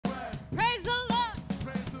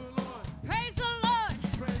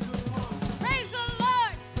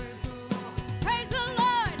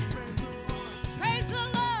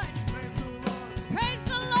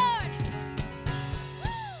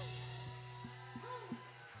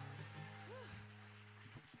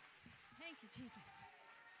Jesus.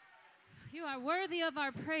 You are worthy of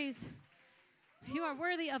our praise. You are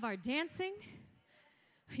worthy of our dancing.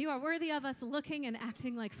 You are worthy of us looking and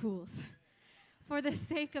acting like fools for the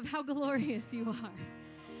sake of how glorious you are.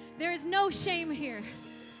 There is no shame here.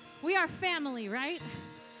 We are family, right?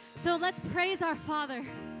 So let's praise our Father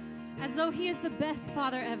as though He is the best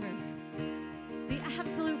Father ever, the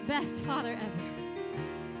absolute best Father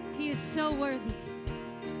ever. He is so worthy.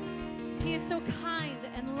 He is so kind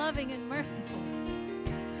and loving and merciful.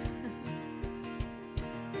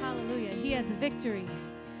 Hallelujah. He has victory.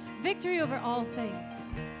 Victory over all things.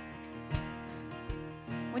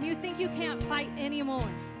 When you think you can't fight anymore,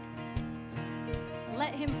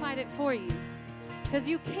 let Him fight it for you. Because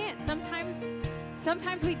you can't.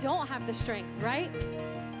 Sometimes we don't have the strength, right?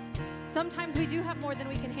 Sometimes we do have more than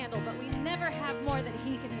we can handle, but we never have more than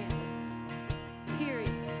He can handle.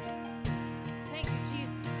 Period. Thank you,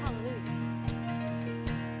 Jesus. Hallelujah.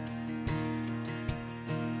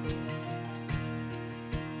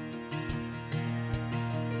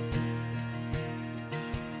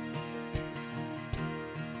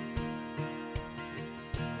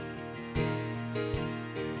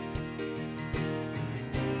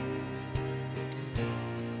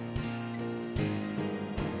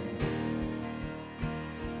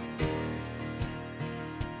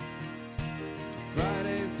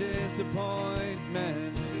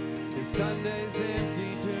 Disappointment is Sunday's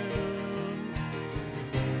empty tomb.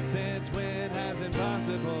 Since when has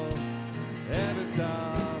impossible ever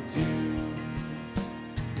stopped you?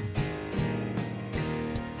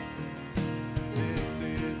 This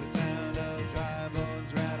is the sound of dry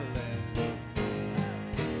bones rattling.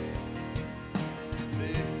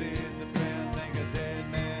 This is the friend make a dead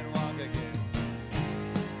man walk again.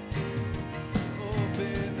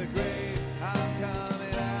 Open the grave, I'm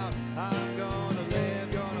coming out. I'm gonna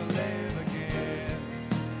live again.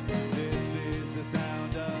 This is the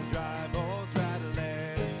sound of dry bones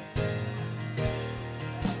rattling.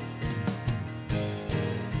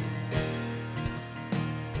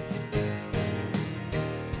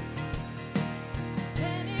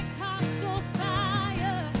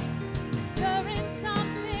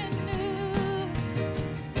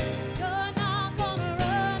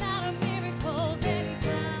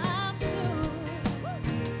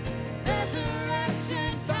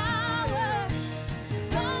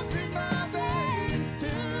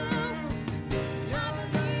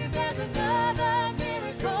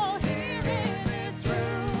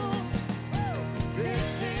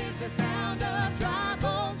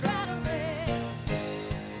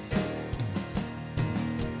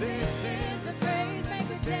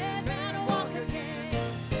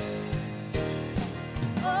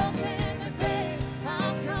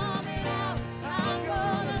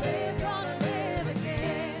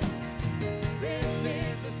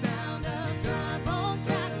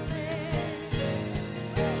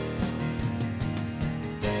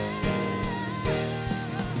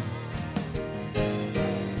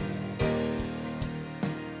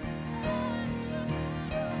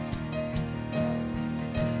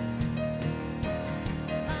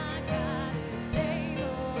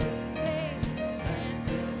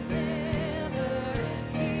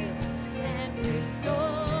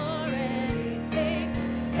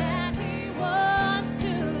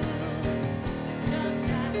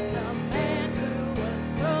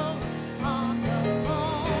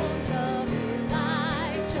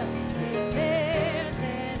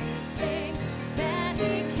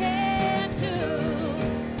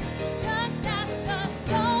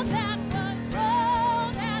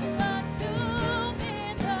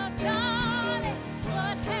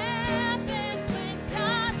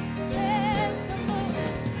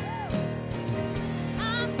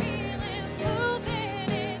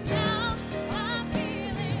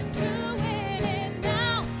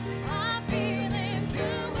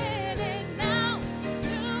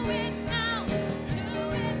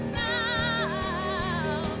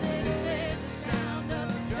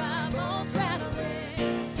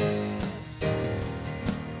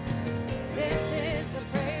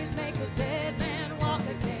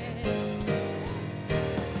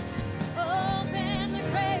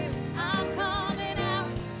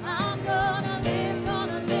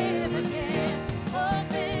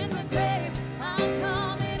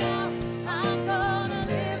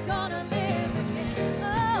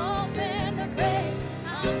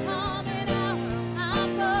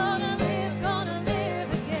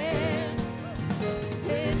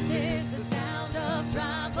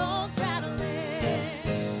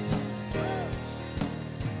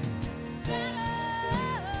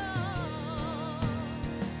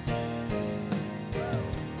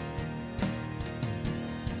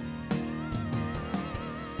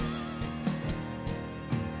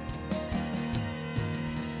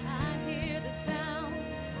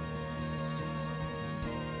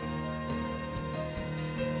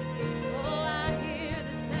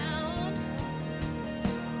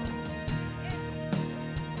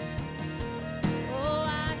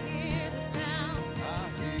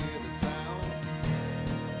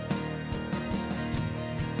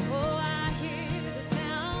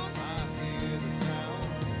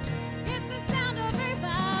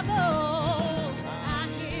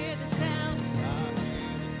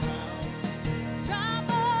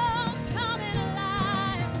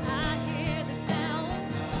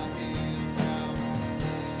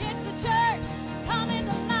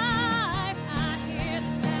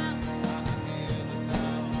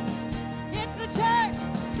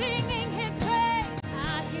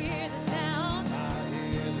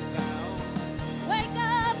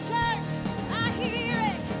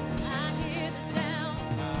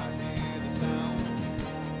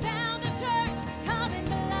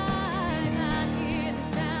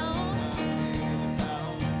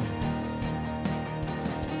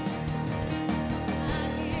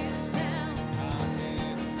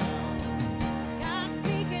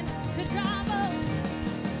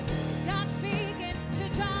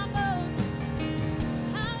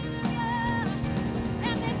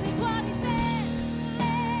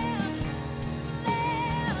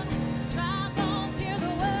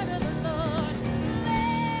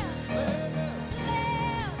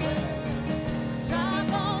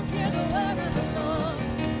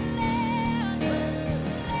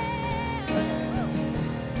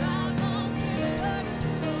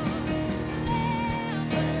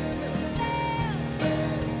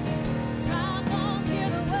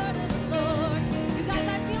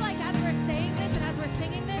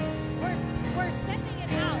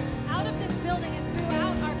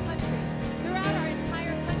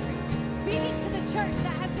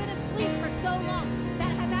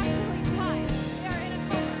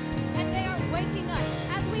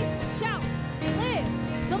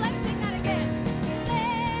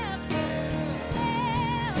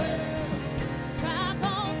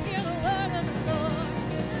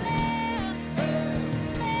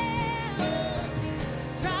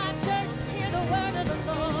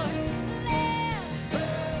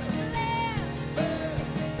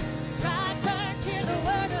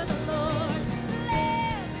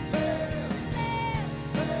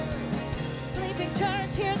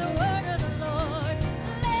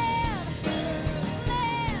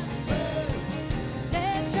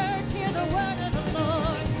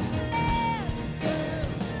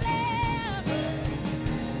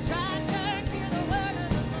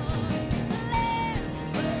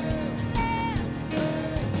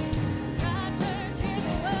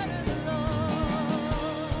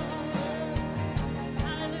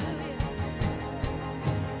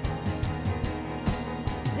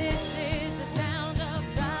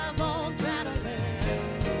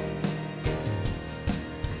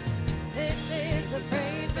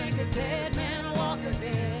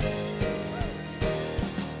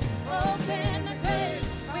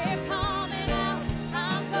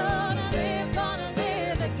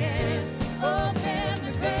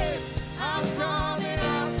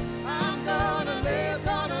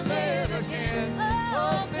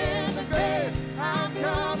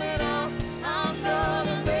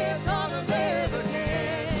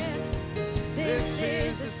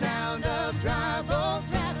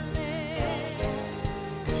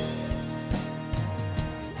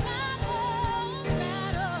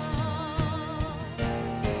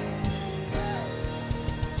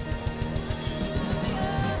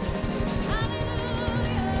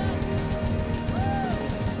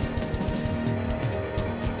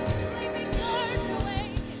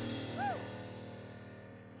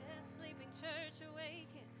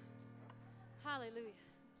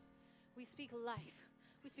 speak life.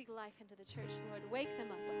 We speak life into the church, Lord. Wake them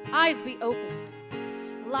up. Eyes be opened.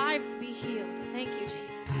 Lives be healed. Thank you,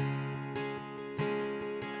 Jesus.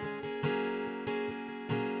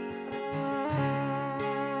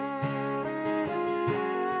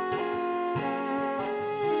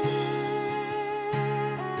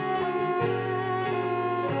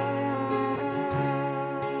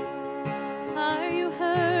 Are you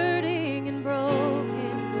hurting and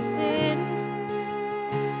broken within?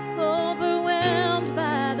 Overwhelmed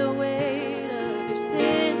by the weight of your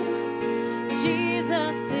sin?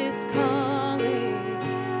 Jesus is calling.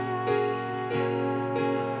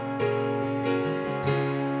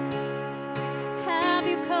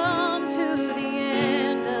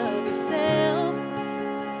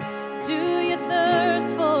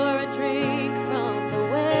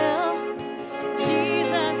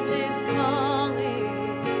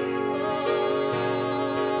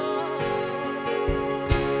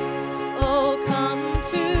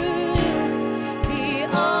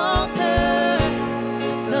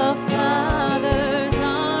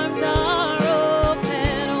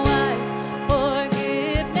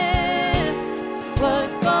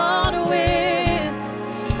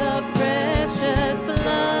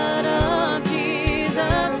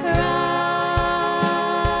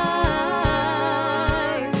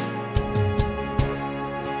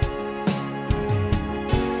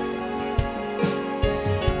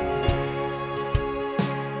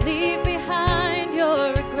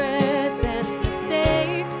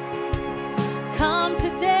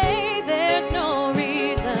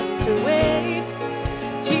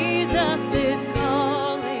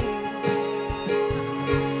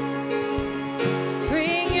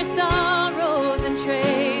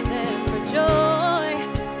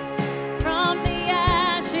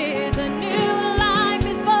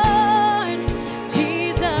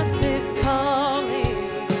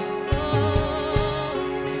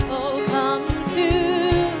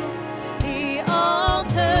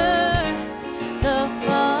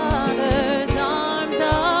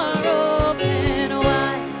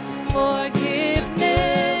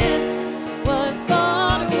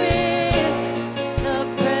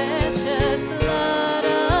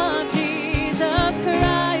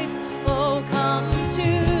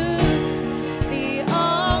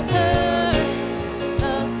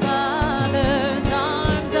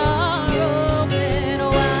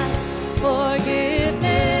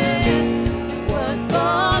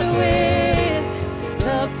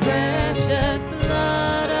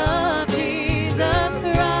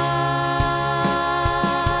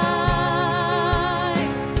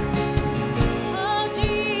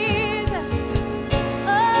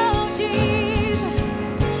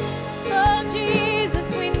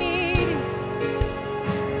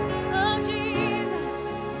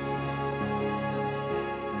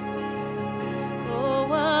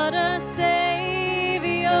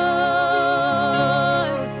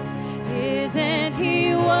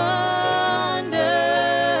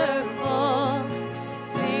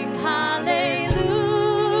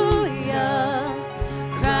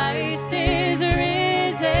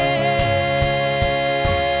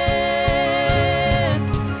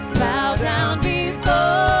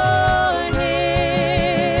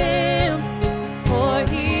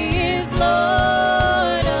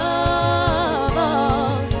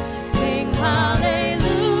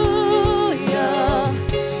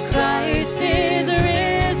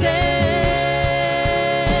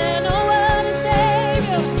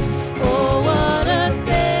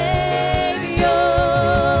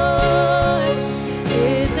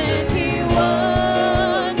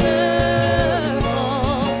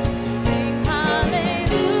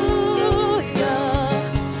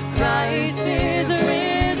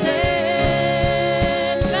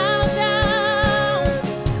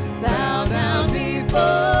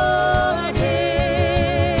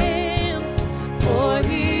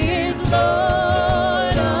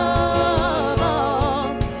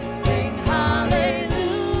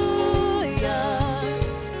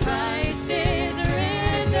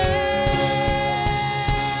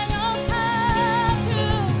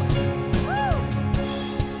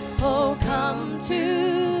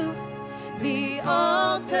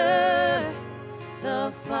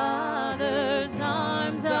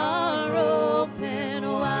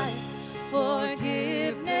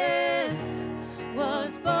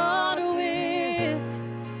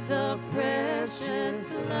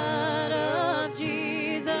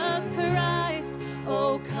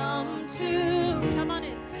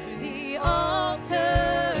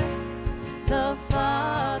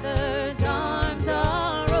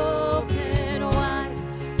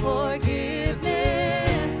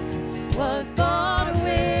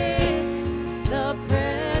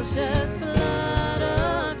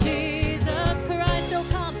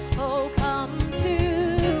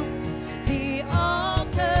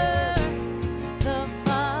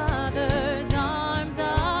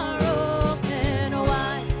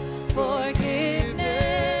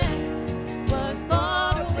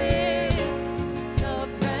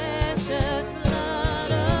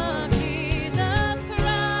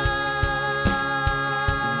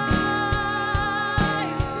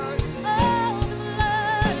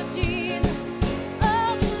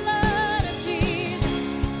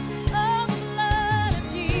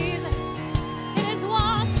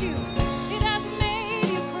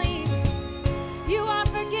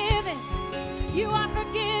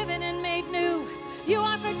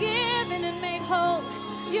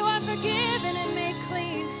 You are forgiven and made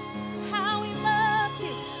clean. How we loved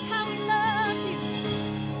you, how we loved you.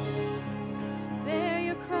 Bear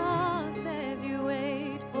your cross as you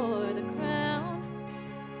wait for the crown.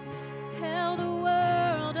 Tell the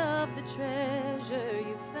world of the treasure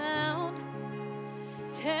you found.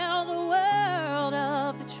 Tell the world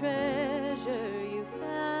of the treasure you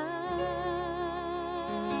found.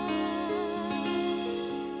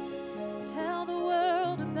 Tell the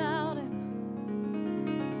world about him.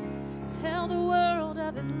 Tell the world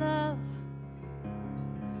of his love.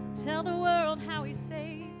 Tell the world how he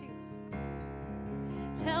saved you.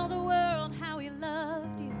 Tell the world how he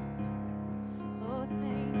loved you. Oh,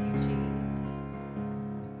 thank you, Jesus.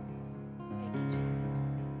 Thank you, Jesus.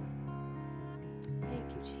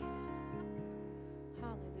 Thank you, Jesus.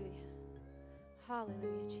 Hallelujah.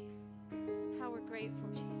 Hallelujah, Jesus. How we're grateful,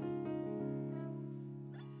 Jesus.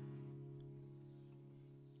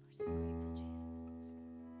 We're so grateful, Jesus.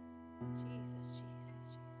 Jesus, Jesus,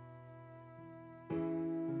 Jesus.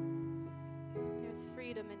 There's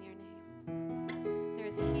freedom in your name.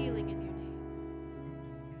 There's healing in your name.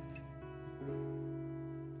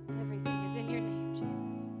 Everything is in your name,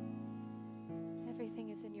 Jesus. Everything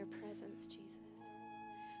is in your presence, Jesus.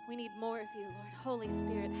 We need more of you, Lord. Holy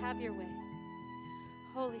Spirit, have your way.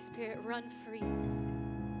 Holy Spirit, run free.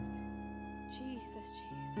 Jesus,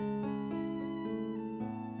 Jesus.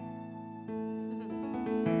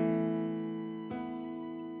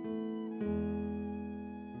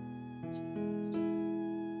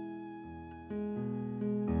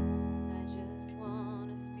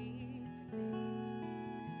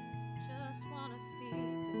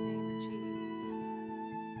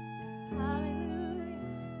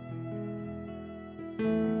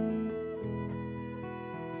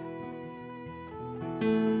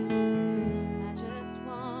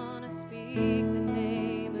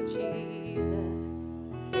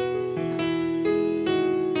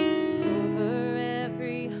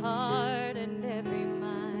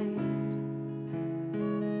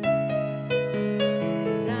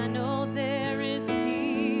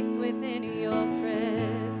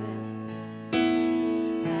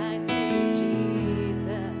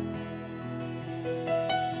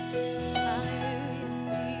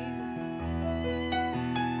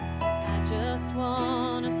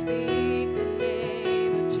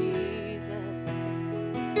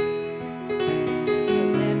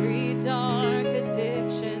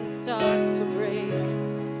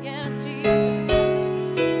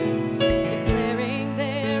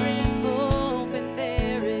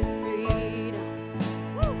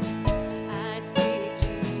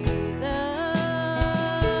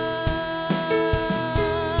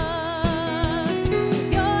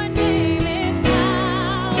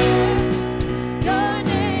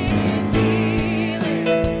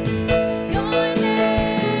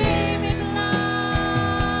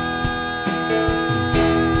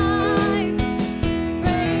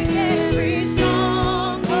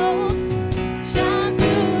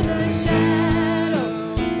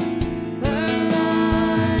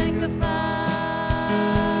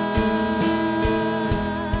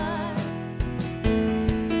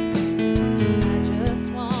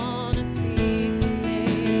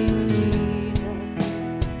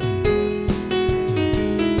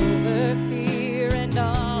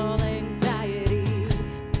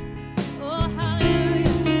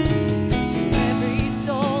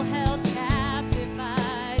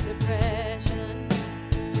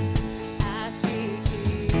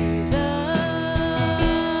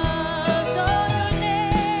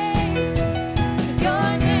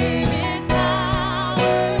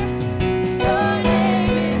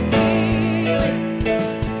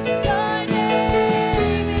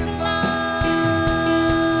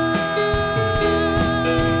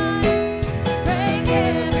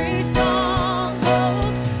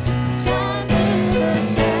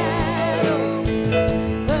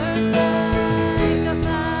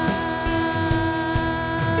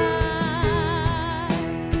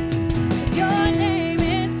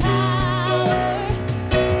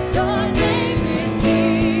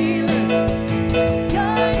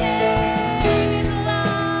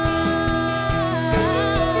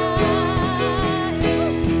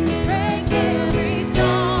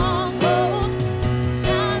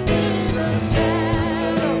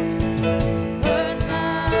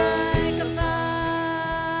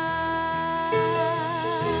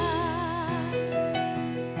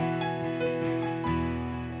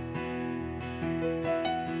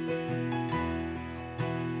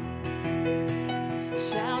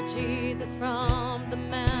 Jesus from the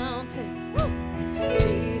mountains,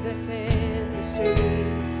 Jesus in the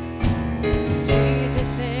streets,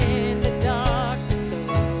 Jesus in the darkness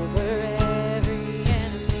over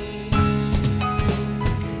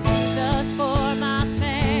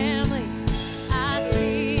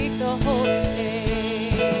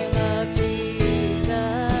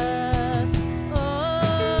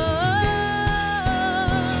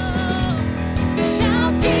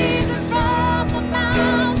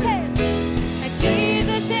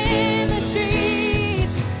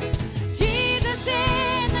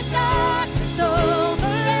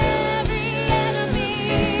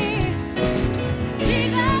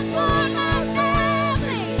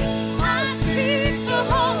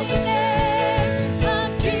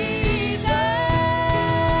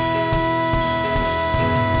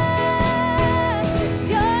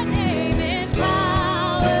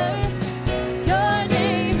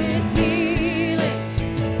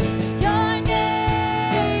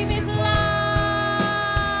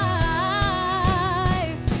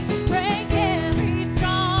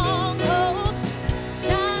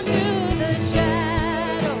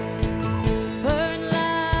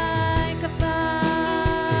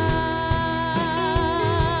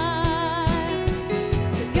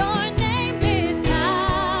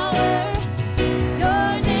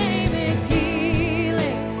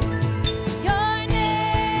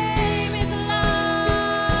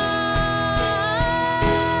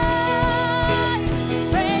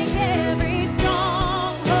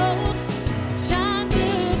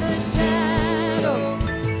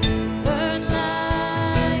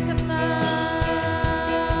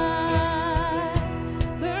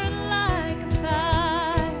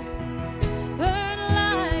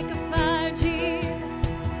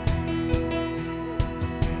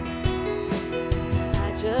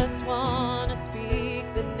just want to speak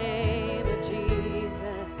the name of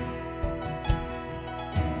Jesus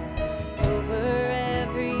over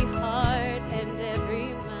every heart and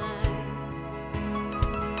every mind.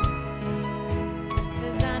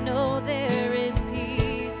 'Cause I know there is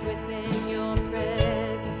peace within your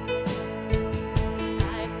presence.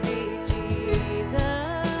 I speak Jesus.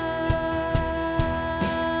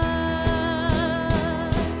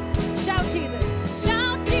 Shout Jesus.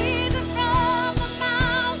 Shout Jesus from the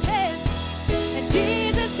mountain, and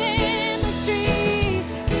Jesus in the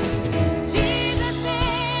streets, Jesus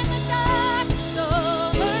in the darkness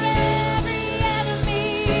over every enemy,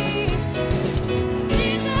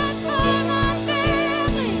 Jesus for my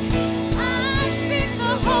family. I speak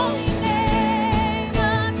the holy name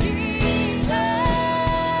of Jesus.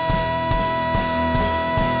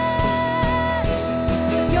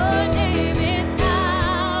 'Cause your name is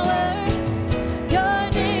power, your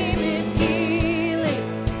name is healing,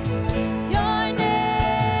 your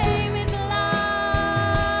name is life.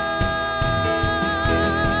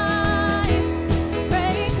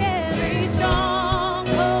 Break every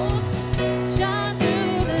stronghold, shine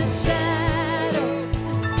through the shadows,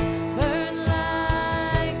 burn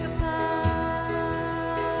like a fire.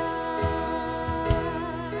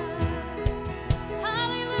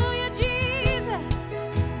 Hallelujah, Jesus.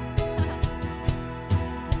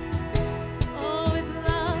 Oh, His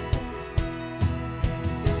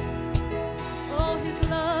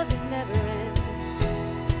love is never ending.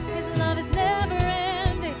 His love is never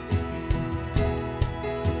ending.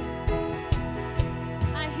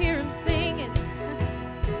 I hear Him singing.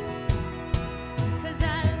 'Cause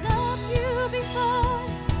I loved you before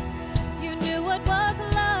you knew what was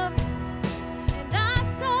love, and I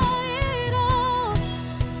saw it all.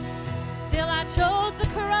 Still I chose the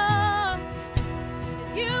cross,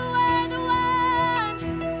 and you were the one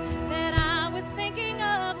that I was thinking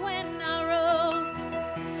of when I rose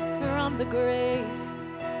from the grave.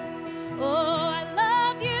 Oh, I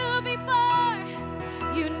loved you before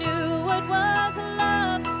you knew what was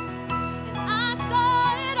love, and I saw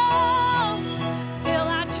it all. Still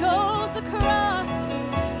I chose the cross,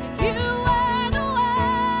 and you were the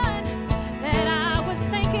one that I was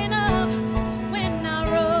thinking of when I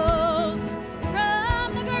rose from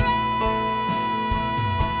the grave.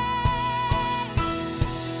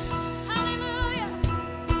 Hallelujah.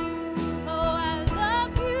 Oh, I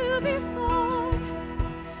loved you before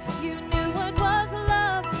you knew what was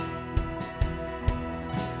love,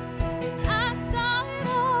 and I saw it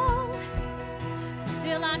all.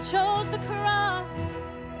 Still I chose the cross,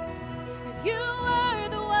 and you were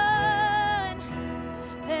the one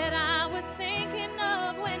that I was thinking of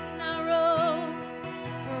when I rose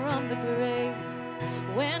from the grave.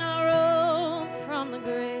 When I rose from the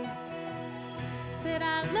grave, said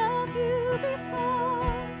I loved you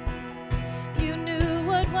before you knew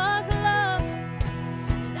what was love,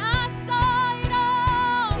 and I saw it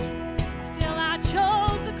all. Still I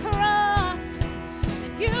chose the cross,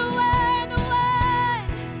 and you were the one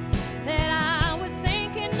that I was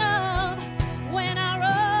thinking of when I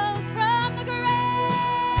rose from the grave.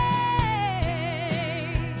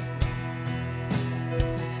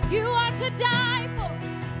 You are to die for.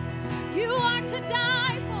 You are to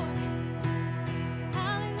die for.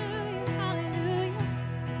 Hallelujah, hallelujah.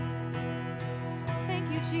 Thank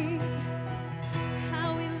you, Jesus. How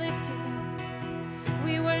we lift you up.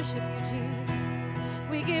 We worship you, Jesus.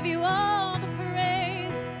 We give you all the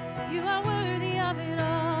praise. You are worthy of it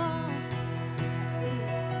all.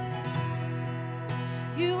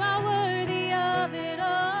 You are worthy of it all.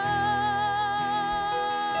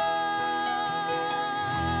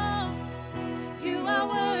 You are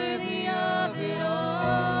worthy of it all.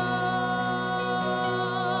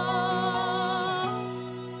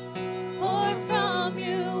 For from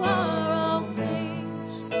you are all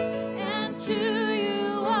things, and to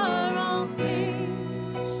you are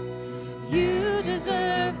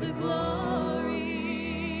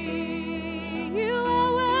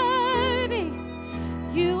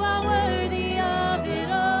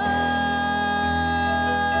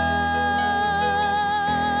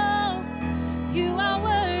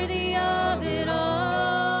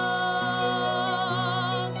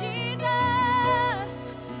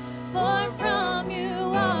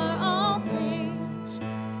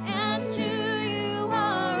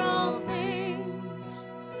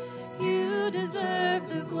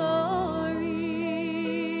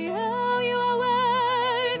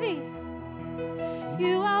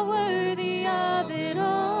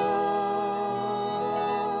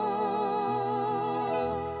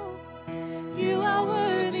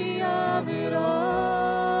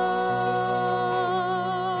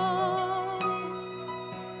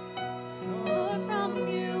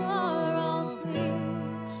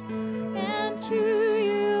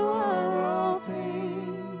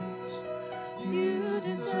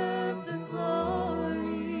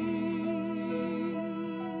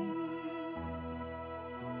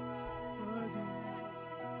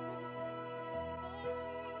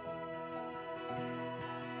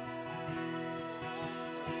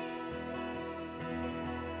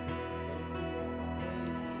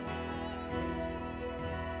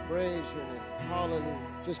Praise your name. Hallelujah.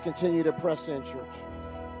 Just continue to press in, church.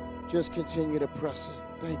 Just continue to press in.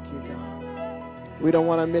 Thank you, God. We don't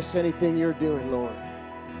want to miss anything you're doing, Lord.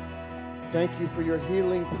 Thank you for your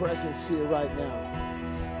healing presence here right now.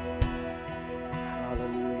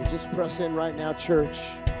 Hallelujah. Just press in right now, church.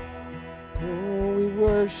 Oh, we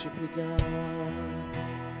worship you, God.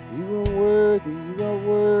 You are worthy,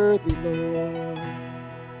 Lord.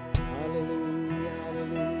 Hallelujah,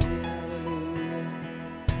 hallelujah, hallelujah.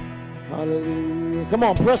 Hallelujah. Come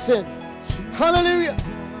on, press in. Hallelujah.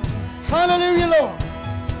 Hallelujah, Lord.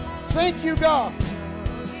 Thank you, God.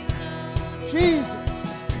 Jesus.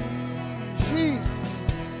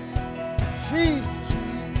 Jesus. Jesus.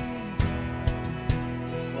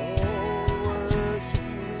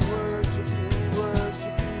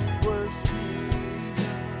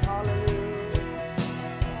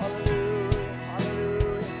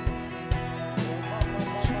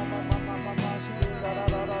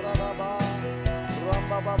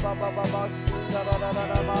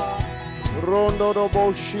 Rondo do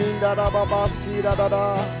boshinda da babasi da da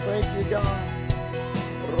da. Thank you, God.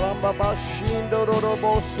 Ramba bashindo do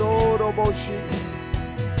boso do boshi.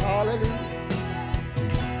 Hallelujah.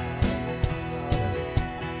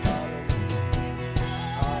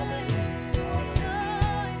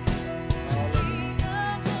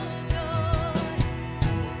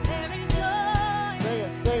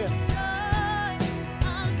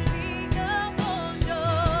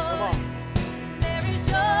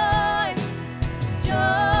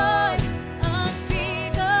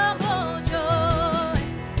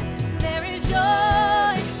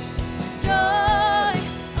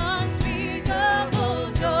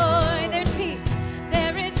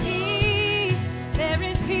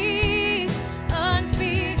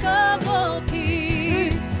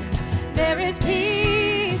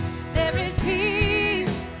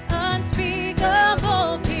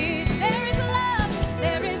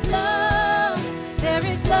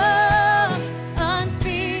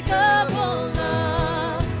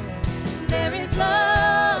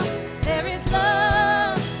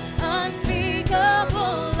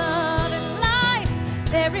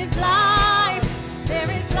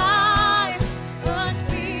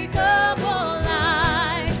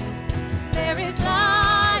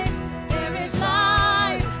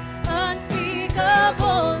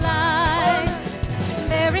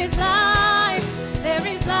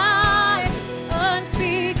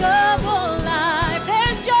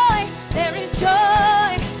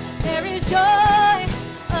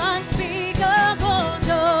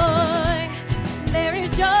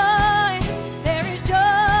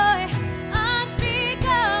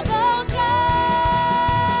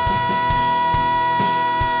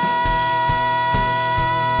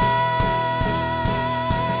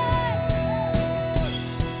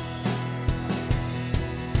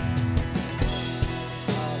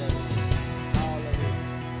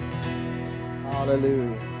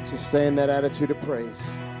 Hallelujah. Just stay in that attitude of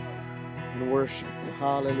praise and worship.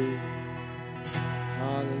 Hallelujah.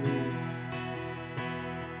 Hallelujah.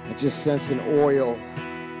 I just sense an oil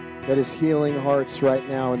that is healing hearts right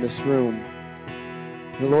now in this room.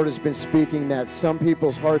 The Lord has been speaking that some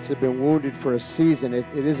people's hearts have been wounded for a season. It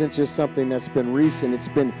isn't just something that's been recent. It's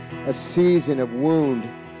been a season of wound.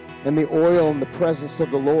 And the oil and the presence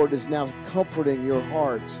of the Lord is now comforting your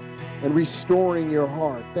hearts and restoring your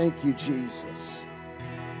heart. Thank you, Jesus.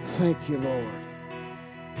 Thank you, Lord.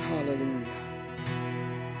 Hallelujah.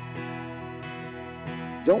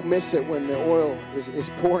 Don't miss it when the oil is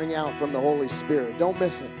pouring out from the Holy Spirit. Don't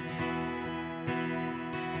miss it.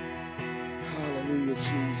 Hallelujah,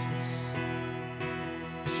 Jesus.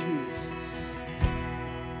 Jesus.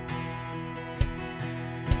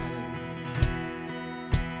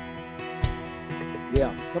 Hallelujah.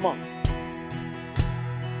 Yeah, come on.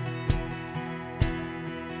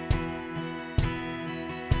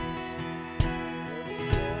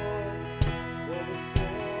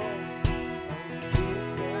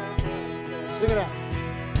 Sing it out.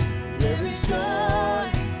 There is joy,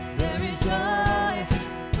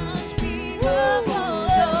 unspeakable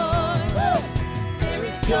joy. There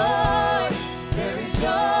is joy,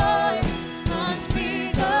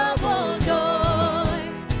 unspeakable joy.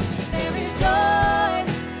 There is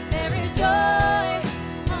joy,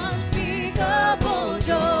 unspeakable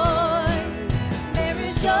joy.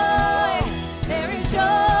 There is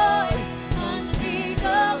joy,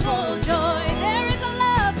 unspeakable joy. There is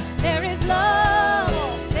love, there is love,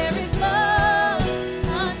 there is love.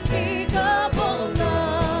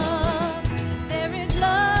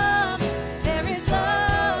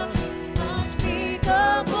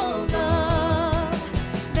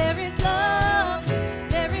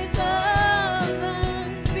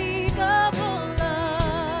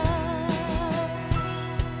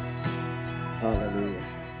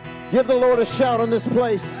 Give the Lord a shout on this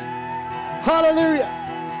place. Hallelujah.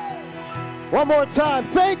 One more time.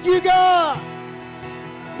 Thank you, God.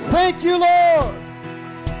 Thank you, Lord.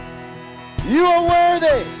 You are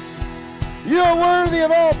worthy. You are worthy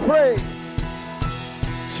of all praise.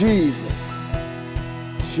 Jesus.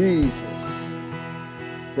 Jesus.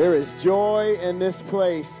 There is joy in this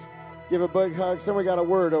place. Give a big hug. Someone got a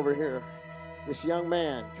word over here. This young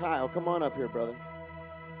man. Kyle, come on up here, brother.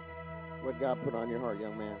 What God put on your heart,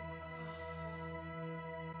 young man?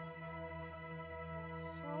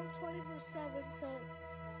 Psalm 20:7 says,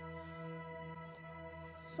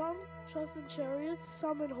 some trust in chariots,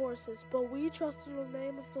 some in horses, but we trust in the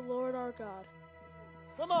name of the Lord our God.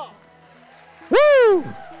 Come on. Woo!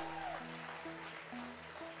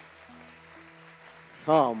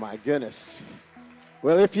 Oh, my goodness.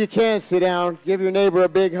 Well, if you can, sit down. Give your neighbor a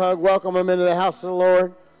big hug. Welcome him into the house of the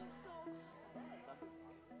Lord.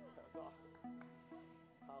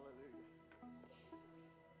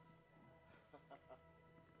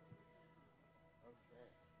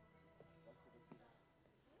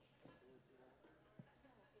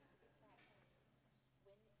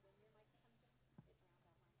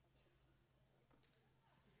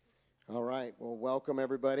 All right. Well, welcome,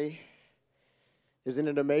 everybody. Isn't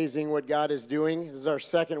it amazing what God is doing? This is our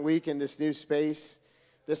second week in this new space.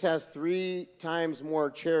 This has 3 times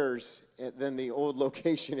more chairs than the old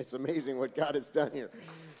location. It's amazing what God has done here.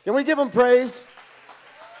 Can we give him praise?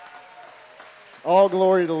 All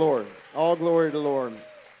glory to the Lord. All glory to the Lord.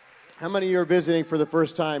 How many of you are visiting for the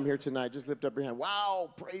first time here tonight? Just lift up your hand. Wow,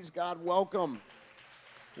 praise God. Welcome.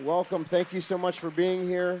 Welcome. Thank you so much for being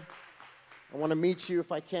here. I want to meet you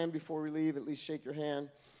if I can before we leave. At least shake your hand.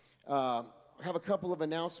 I have a couple of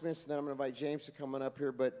announcements, and then I'm going to invite James to come on up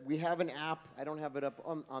here. But we have an app. I don't have it up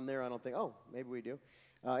on there, I don't think. Oh, maybe we do.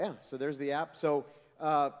 Yeah, so there's the app. So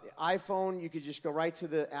iPhone, you could just go right to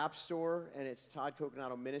the App Store, and it's Todd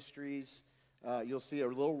Coconato Ministries. You'll see a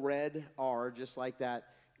little red R just like that.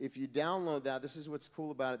 If you download that, this is what's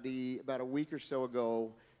cool about it. About a week or so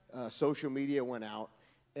ago, social media went out,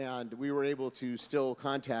 and we were able to still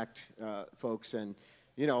contact folks. And,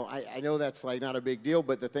 you know, I know that's like not a big deal,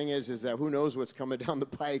 but the thing is that who knows what's coming down the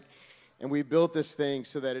pike. And we built this thing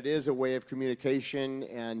so that it is a way of communication,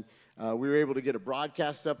 and we were able to get a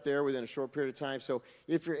broadcast up there within a short period of time. So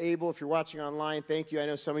if you're watching online, thank you. I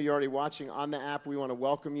know some of you are already watching on the app. We want to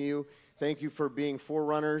welcome you. Thank you for being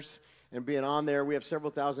forerunners and being on there. We have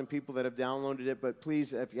several thousand people that have downloaded it, but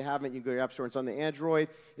please, if you haven't, you can go to your App Store. It's on the Android.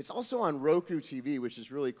 It's also on Roku TV, which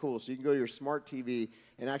is really cool. So you can go to your smart TV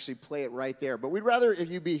and actually play it right there. But we'd rather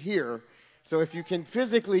if you be here. So if you can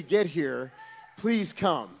physically get here, please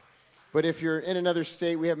come. But if you're in another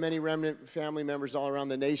state, we have many remnant family members all around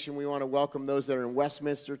the nation. We want to welcome those that are in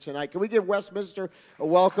Westminster tonight. Can we give Westminster a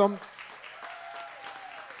welcome?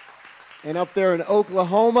 And up there in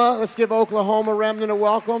Oklahoma, let's give Oklahoma remnant a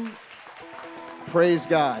welcome. Praise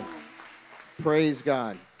God. Praise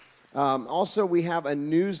God. Also, we have a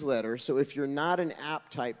newsletter. So if you're not an app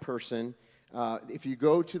type person, if you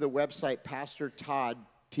go to the website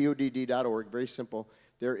pastortodd.org, very simple,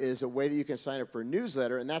 there is a way that you can sign up for a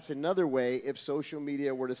newsletter. And that's another way, if social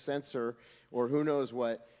media were to censor or who knows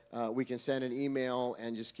what, we can send an email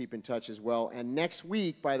and just keep in touch as well. And next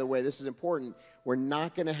week, by the way, this is important, we're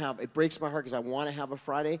not going to have, it breaks my heart because I want to have a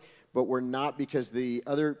Friday, but we're not because the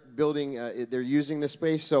other building, they're using the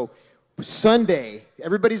space. So Sunday,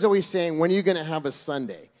 everybody's always saying, when are you going to have a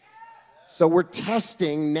Sunday? So we're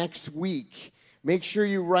testing next week. Make sure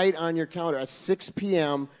you write on your calendar at 6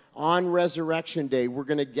 p.m. on Resurrection Day, we're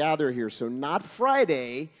going to gather here. So not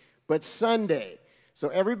Friday, but Sunday. So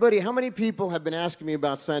everybody, how many people have been asking me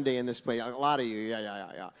about Sunday in this place? A lot of you,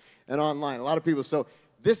 yeah. And online, a lot of people. So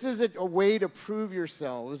this is a way to prove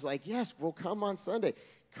yourselves, like, yes, we'll come on Sunday.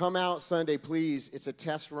 Come out Sunday, please. It's a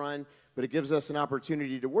test run, but it gives us an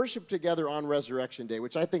opportunity to worship together on Resurrection Day,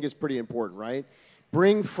 which I think is pretty important, right?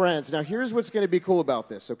 Bring friends. Now, here's what's going to be cool about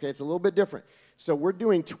this, okay? It's a little bit different. So we're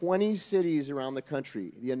doing 20 cities around the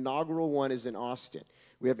country. The inaugural one is in Austin.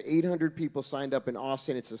 We have 800 people signed up in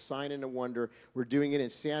Austin. It's a sign and a wonder. We're doing it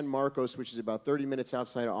in San Marcos, which is about 30 minutes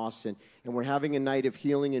outside of Austin. And we're having a night of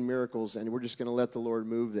healing and miracles, and we're just going to let the Lord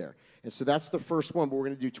move there. And so that's the first one, but we're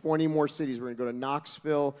going to do 20 more cities. We're going to go to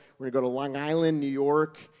Knoxville. We're going to go to Long Island, New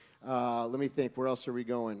York. Let me think. Where else are we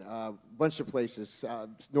going? A bunch of places.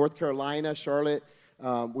 North Carolina, Charlotte.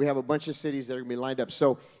 We have a bunch of cities that are going to be lined up.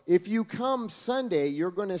 So if you come Sunday,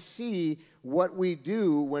 you're going to see what we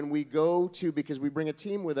do when we go to, because we bring a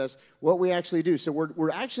team with us, what we actually do. So we're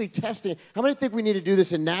actually testing. How many think we need to do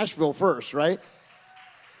this in Nashville first, right?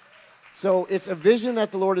 So it's a vision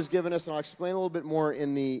that the Lord has given us, and I'll explain a little bit more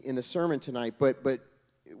in the sermon tonight. But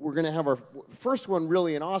we're going to have our first one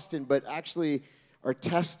really in Austin, but actually our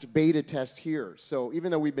beta test here. So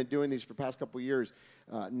even though we've been doing these for the past couple of years,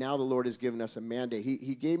 now the Lord has given us a mandate.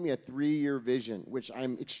 He gave me a 3-year vision, which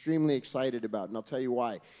I'm extremely excited about, and I'll tell you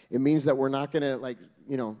why. It means that we're not going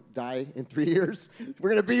to, die in 3 years. We're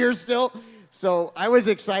going to be here still. So I was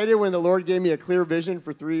excited when the Lord gave me a clear vision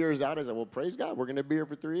for 3 years out. I said, well, praise God, we're going to be here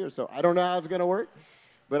for 3 years. So I don't know how it's going to work,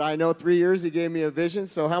 but I know 3 years He gave me a vision.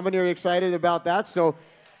 So how many are excited about that? So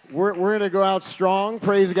we're going to go out strong,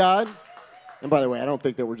 praise God. And by the way, I don't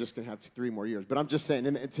think that we're just going to have 3 more years. But I'm just saying,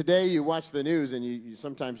 and today you watch the news and you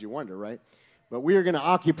sometimes you wonder, right? But we are going to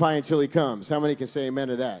occupy until He comes. How many can say amen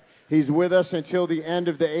to that? He's with us until the end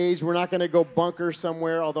of the age. We're not going to go bunker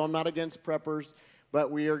somewhere, although I'm not against preppers. But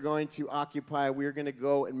we are going to occupy. We are going to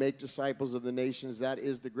go and make disciples of the nations. That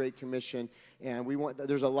is the Great Commission. And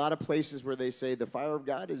there's a lot of places where they say the fire of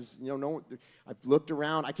God is, I've looked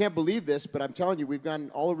around. I can't believe this, but I'm telling you, we've gone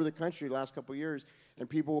all over the country the last couple of years. And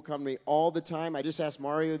people will come to me all the time. I just asked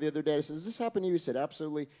Mario the other day. I said, does this happen to you? He said,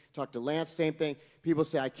 absolutely. Talked to Lance, same thing. People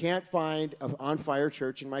say, I can't find an on-fire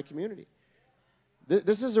church in my community.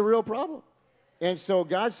 This is a real problem. And so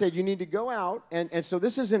God said, you need to go out. And so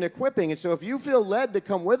this is an equipping. And so if you feel led to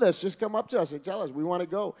come with us, just come up to us and tell us. We want to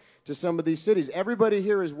go to some of these cities. Everybody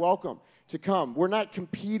here is welcome to come. We're not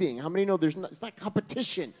competing. How many know it's not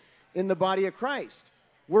competition in the body of Christ?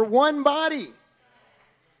 We're one body.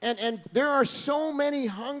 And there are so many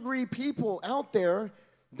hungry people out there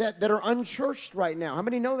that are unchurched right now. How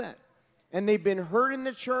many know that? And they've been hurt in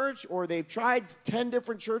the church, or they've tried 10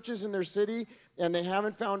 different churches in their city, and they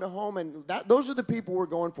haven't found a home. And those are the people we're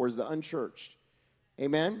going for, is the unchurched.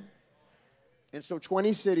 Amen? And so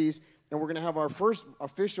 20 cities, and we're going to have our first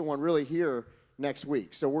official one really here next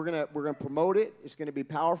week. So we're going to promote it. It's going to be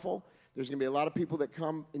powerful. There's going to be a lot of people that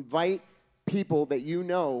come. Invite people that you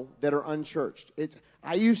know that are unchurched.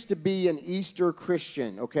 I used to be an Easter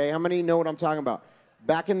Christian, okay? How many know what I'm talking about?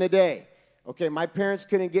 Back in the day, okay, my parents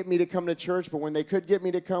couldn't get me to come to church, but when they could get me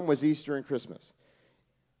to come was Easter and Christmas.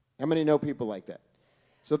 How many know people like that?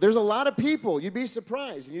 So there's a lot of people. You'd be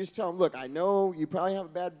surprised. And you just tell them, look, I know you probably have a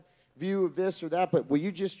bad view of this or that, but will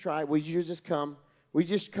you just try? Will you just come? Will you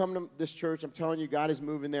just come to this church? I'm telling you, God is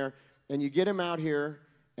moving there. And you get them out here,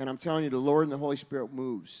 and I'm telling you, the Lord and the Holy Spirit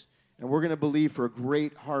moves. And we're going to believe for a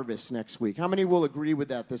great harvest next week. How many will agree with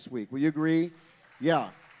that this week? Will you agree? Yeah.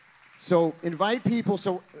 So invite people.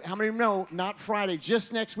 So how many know, not Friday,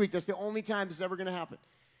 just next week. That's the only time this is ever going to happen.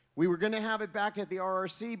 We were going to have it back at the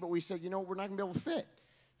RRC, but we said, we're not going to be able to fit.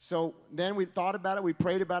 So then we thought about it. We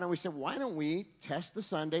prayed about it. And we said, why don't we test the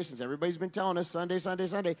Sunday, since everybody's been telling us Sunday, Sunday,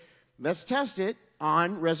 Sunday. Let's test it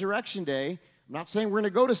on Resurrection Day. I'm not saying we're going to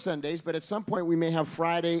go to Sundays, but at some point we may have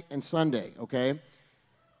Friday and Sunday, okay?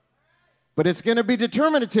 But it's going to be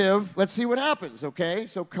determinative. Let's see what happens, okay?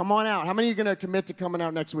 So come on out. How many are going to commit to coming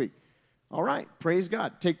out next week? All right. Praise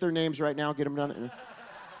God. Take their names right now. Get them down there.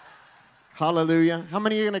 Hallelujah. How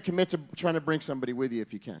many are going to commit to trying to bring somebody with you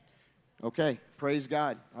if you can? Okay. Praise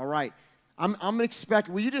God. All right. I'm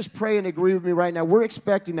expecting, will you just pray and agree with me right now? We're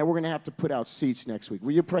expecting that we're going to have to put out seats next week.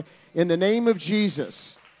 Will you pray? In the name of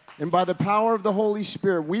Jesus and by the power of the Holy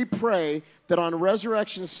Spirit, we pray that on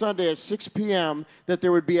Resurrection Sunday at 6 p.m., that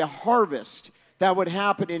there would be a harvest that would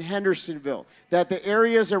happen in Hendersonville, that the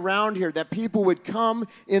areas around here, that people would come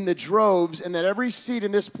in the droves, and that every seat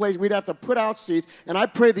in this place, we'd have to put out seats, and I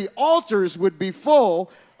pray the altars would be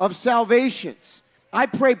full of salvations. I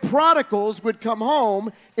pray prodigals would come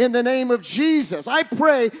home in the name of Jesus. I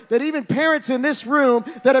pray that even parents in this room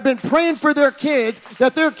that have been praying for their kids,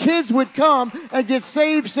 that their kids would come and get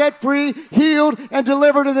saved, set free, healed, and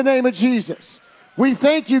delivered in the name of Jesus. We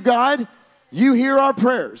thank you, God. You hear our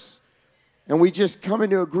prayers. And we just come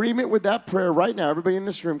into agreement with that prayer right now. Everybody in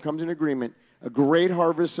this room comes in agreement. A great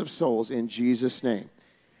harvest of souls in Jesus' name.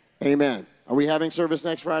 Amen. Are we having service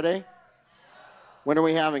next Friday? When are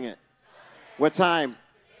we having it? What time?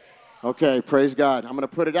 Okay, praise God. I'm going to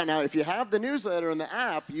put it out. Now, if you have the newsletter in the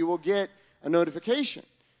app, you will get a notification.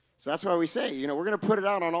 So that's why we say, we're going to put it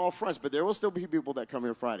out on all fronts, but there will still be people that come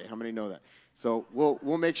here Friday. How many know that? So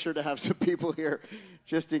we'll make sure to have some people here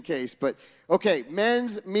just in case. But, okay,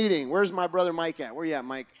 men's meeting. Where's my brother Mike at? Where you at,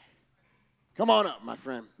 Mike? Come on up, my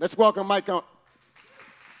friend. Let's welcome Mike up.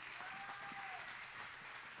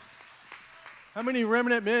 How many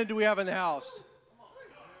remnant men do we have in the house?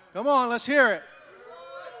 Come on, let's hear it.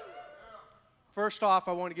 First off,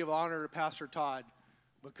 I want to give honor to Pastor Todd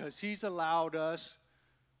because he's allowed us,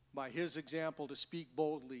 by his example, to speak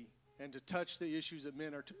boldly and to touch the issues that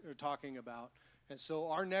men are talking about. And so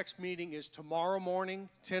our next meeting is tomorrow morning,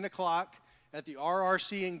 10 o'clock, at the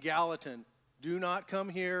RRC in Gallatin. Do not come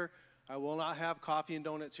here I will not have coffee and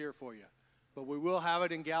donuts here for you. But we will have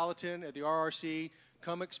it in Gallatin at the RRC.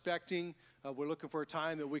 Come expecting. We're looking for a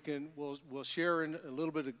time that we'll share in a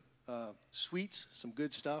little bit of sweets, some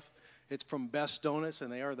good stuff. It's from Best Donuts,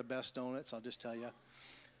 and they are the best donuts, I'll just tell you.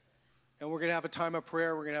 And we're going to have a time of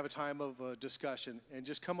prayer. We're going to have a time of discussion. And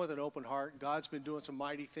just come with an open heart. God's been doing some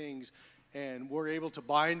mighty things, and we're able to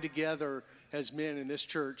bind together as men in this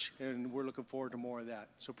church, and we're looking forward to more of that.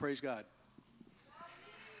 So praise God.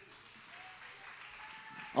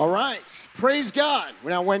 All right. Praise God.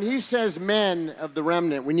 Now, when he says men of the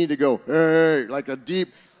remnant, we need to go, hey, like a deep,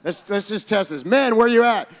 let's just test this. Men, where you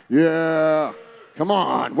at? Yeah. Come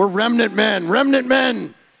on. We're remnant men. Remnant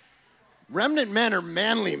men. Remnant men are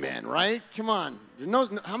manly men, right? Come on.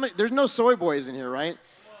 There's no soy boys in here, right?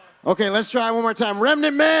 Okay, let's try one more time.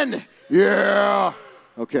 Remnant men. Yeah.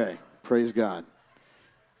 Okay. Praise God.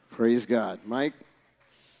 Praise God. Mike?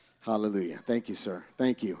 Hallelujah. Thank you, sir.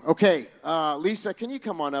 Thank you. Okay, Lisa, can you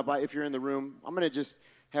come on up if you're in the room? I'm going to just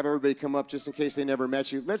have everybody come up just in case they never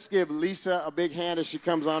met you. Let's give Lisa a big hand as she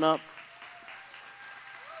comes on up.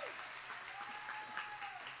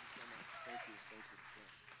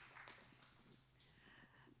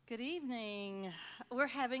 Good evening. We're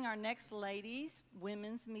having our next ladies'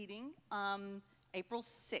 women's meeting April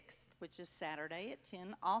 6th, which is Saturday at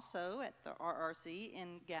 10, also at the RRC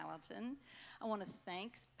in Gallatin. I want to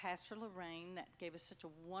thank Pastor Lorraine that gave us such a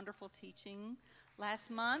wonderful teaching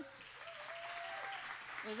last month.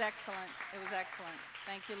 It was excellent. It was excellent.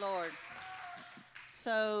 Thank you, Lord.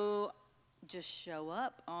 So just show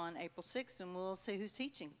up on April 6th and we'll see who's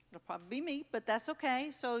teaching. It'll probably be me, but that's okay.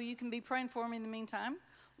 So you can be praying for me in the meantime.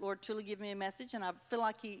 Lord truly give me a message, and I feel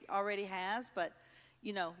like he already has, but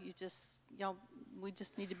we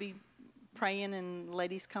just need to be praying, and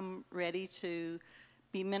ladies come ready to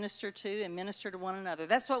be ministered to and minister to one another.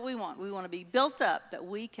 That's what we want. We want to be built up that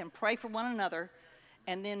we can pray for one another,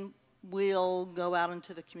 and then we'll go out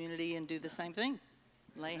into the community and do the same thing.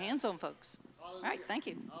 Lay hands on folks. Hallelujah. All right, thank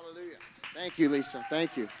you. Hallelujah. Thank you, Lisa.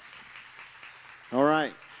 Thank you. All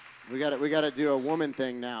right. We got to do a woman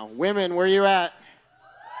thing now. Women, where you at?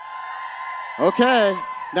 Okay.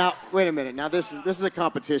 Now, wait a minute. Now, this is a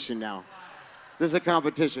competition now. This is a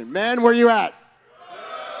competition. Men, where you at?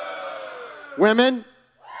 Women?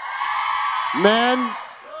 Men?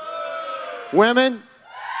 Women?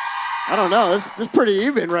 I don't know. This is pretty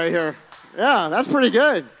even right here. Yeah, that's pretty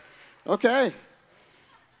good. Okay.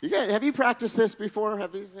 Have you practiced this before?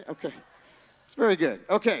 Okay. It's very good.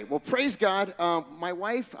 Okay, well, praise God. My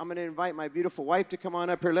wife, I'm going to invite my beautiful wife to come on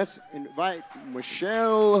up here. Let's invite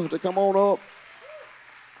Michelle to come on up.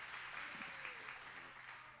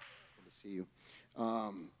 Good to see you.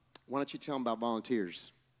 Why don't you tell them about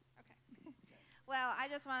volunteers? Okay. Well, I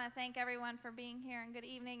just want to thank everyone for being here, and good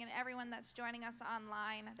evening, and everyone that's joining us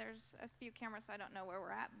online. There's a few cameras, so I don't know where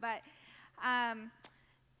we're at. But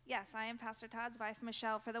yes, I am Pastor Todd's wife,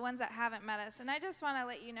 Michelle, for the ones that haven't met us. And I just want to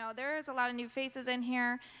let you know there's a lot of new faces in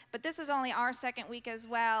here, but this is only our second week as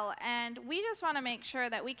well. And we just want to make sure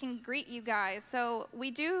that we can greet you guys. So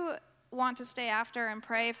we do want to stay after and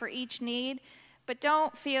pray for each need, but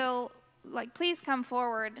don't feel like, please come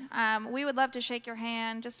forward. We would love to shake your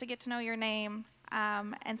hand just to get to know your name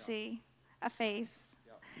and see a face.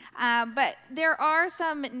 But there are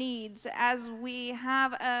some needs as we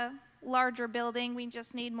have a larger building. We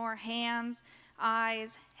just need more hands,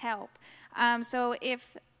 eyes, help. So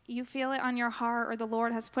if you feel it on your heart, or the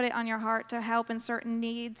Lord has put it on your heart to help in certain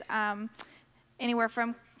needs, anywhere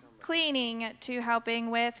from cleaning to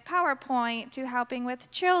helping with PowerPoint to helping with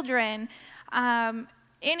children,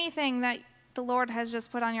 anything that the Lord has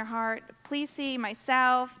just put on your heart, please see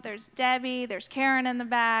myself. There's Debbie, there's Karen in the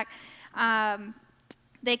back.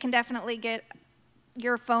 They can definitely get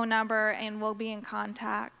your phone number and we'll be in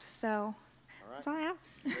contact. So that's all I have.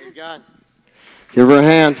 Praise God. Give her a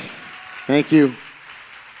hand. Thank you.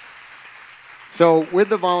 So with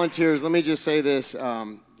the volunteers, let me just say this.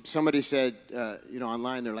 Somebody said,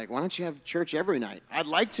 online, they're like, why don't you have church every night? I'd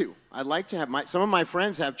like to have some of my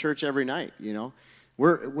friends have church every night,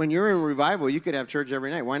 When you're in revival, you could have church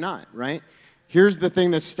every night. Why not, right? Here's the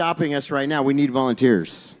thing that's stopping us right now. We need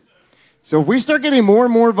volunteers. So if we start getting more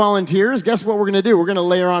and more volunteers, guess what we're going to do? We're going to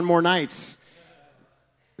layer on more nights.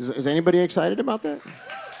 Is anybody excited about that?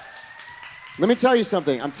 Let me tell you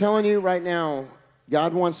something. I'm telling you right now,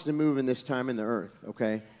 God wants to move in this time in the earth,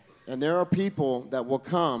 okay? And there are people that will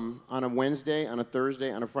come on a Wednesday, on a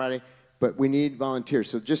Thursday, on a Friday, but we need volunteers.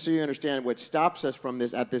 So just so you understand what stops us from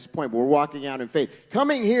this at this point, we're walking out in faith.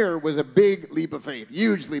 Coming here was a big leap of faith,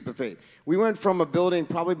 huge leap of faith. We went from a building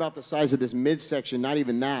probably about the size of this midsection, not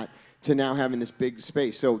even that, to now having this big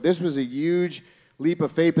space. So this was a huge leap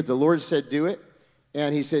of faith, but the Lord said, do it.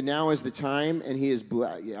 And he said, now is the time, and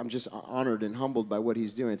I'm just honored and humbled by what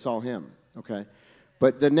he's doing. It's all him, okay?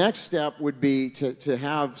 But the next step would be to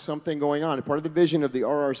have something going on. And part of the vision of the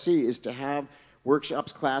RRC is to have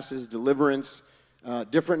workshops, classes, deliverance,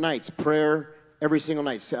 different nights, prayer, every single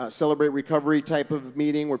night, celebrate recovery type of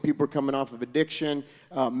meeting where people are coming off of addiction,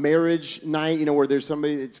 marriage night, where there's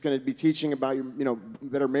somebody that's going to be teaching about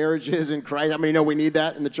better marriages in Christ. How many know we need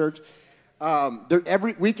that in the church?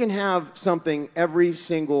 We can have something every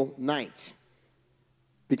single night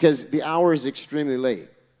because the hour is extremely late.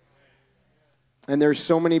 And there's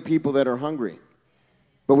so many people that are hungry,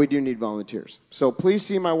 but we do need volunteers. So please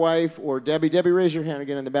see my wife or Debbie. Debbie, raise your hand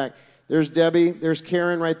again in the back. There's Debbie. There's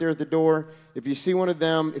Karen right there at the door. If you see one of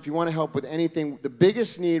them, if you want to help with anything, the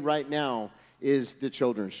biggest need right now is the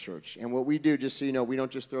children's church. And what we do, just so you know, we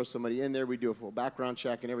don't just throw somebody in there. We do a full background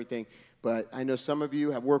check and everything. But I know some of you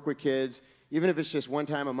have worked with kids. Even if it's just one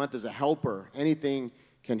time a month as a helper, anything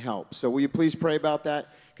can help. So will you please pray about that?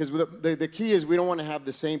 Because the key is we don't want to have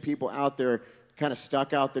the same people out there kind of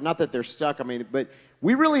stuck out there. Not that they're stuck, but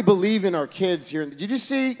we really believe in our kids here. Did you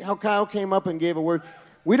see how Kyle came up and gave a word?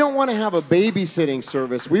 We don't want to have a babysitting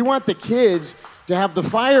service. We want the kids to have the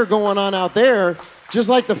fire going on out there, just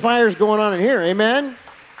like the fire's going on in here. Amen?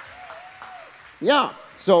 Yeah.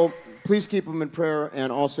 So please keep them in prayer,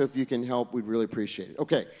 and also if you can help, we'd really appreciate it.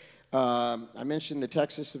 Okay. I mentioned the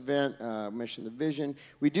Texas event. I mentioned the vision.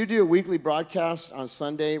 We do a weekly broadcast on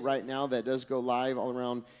Sunday right now that does go live all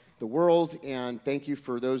around the world, and thank you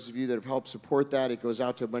for those of you that have helped support that. It goes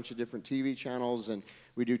out to a bunch of different TV channels, and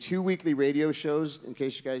we do 2 weekly radio shows, in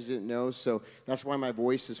case you guys didn't know, so that's why my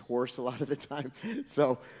voice is hoarse a lot of the time.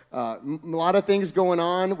 So a lot of things going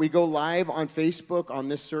on. We go live on Facebook on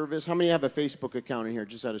this service. How many have a Facebook account in here?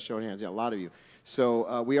 Just out of show of hands. Yeah, a lot of you.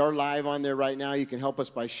 So we are live on there right now. You can help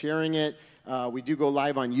us by sharing it. We do go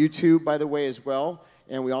live on YouTube, by the way, as well.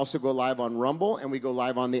 And we also go live on Rumble, and we go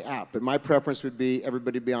live on the app. But my preference would be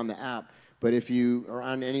everybody be on the app. But if you are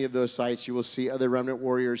on any of those sites, you will see other Remnant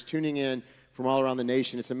Warriors tuning in from all around the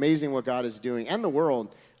nation. It's amazing what God is doing, and the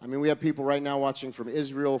world. I mean, we have people right now watching from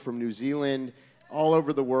Israel, from New Zealand, all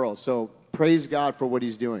over the world. So praise God for what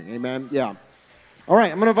he's doing. Amen? Yeah. All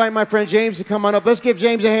right, I'm going to invite my friend James to come on up. Let's give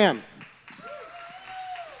James a hand.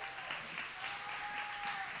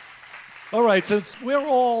 All right, since we're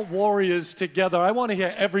all warriors together, I want to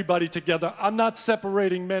hear everybody together. I'm not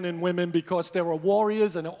separating men and women because there are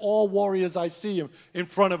warriors, and all warriors I see in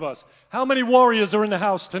front of us. How many warriors are in the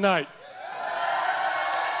house tonight?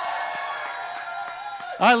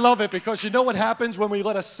 I love it because you know what happens when we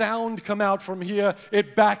let a sound come out from here?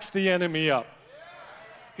 It backs the enemy up.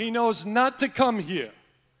 He knows not to come here.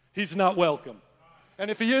 He's not welcome. And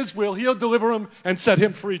if he is, he'll deliver him and set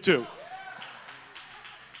him free too.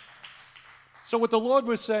 So what the Lord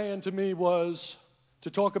was saying to me was, to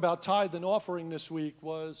talk about tithe and offering this week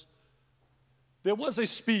was, there was a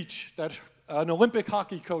speech that an Olympic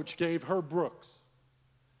hockey coach gave, Herb Brooks.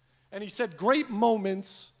 And he said, great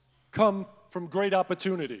moments come from great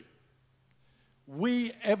opportunity.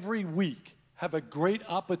 We, every week, have a great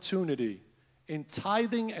opportunity in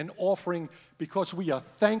tithing and offering because we are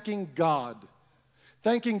thanking God.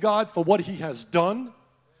 Thanking God for what he has done,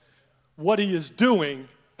 what he is doing,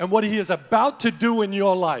 and what he is about to do in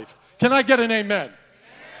your life. Can I get an amen? Amen.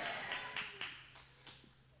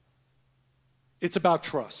 It's about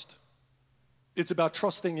trust. It's about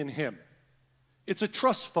trusting in him. It's a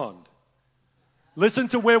trust fund. Listen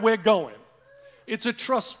to where we're going. It's a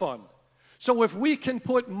trust fund. So if we can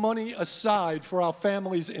put money aside for our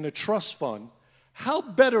families in a trust fund, how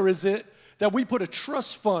better is it that we put a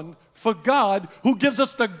trust fund for God, who gives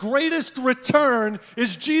us the greatest return?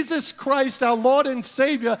 Is Jesus Christ, our Lord and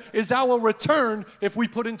Savior, is our return if we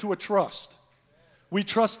put into a trust. We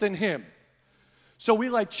trust in him. So we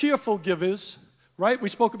like cheerful givers, right? We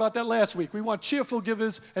spoke about that last week. We want cheerful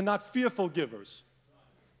givers and not fearful givers.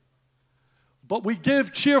 But we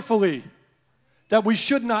give cheerfully, that we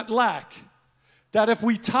should not lack. That if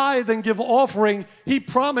we tithe and give offering, he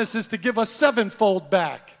promises to give us sevenfold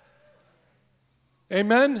back.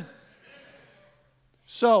 Amen?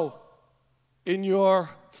 So, in your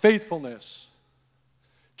faithfulness,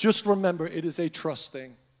 just remember it is a trust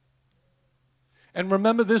thing. And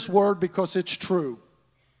remember this word because it's true.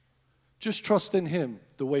 Just trust in him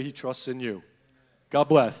the way he trusts in you. God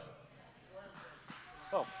bless.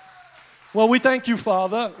 Oh. Well, we thank you,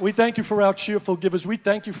 Father. We thank you for our cheerful givers. We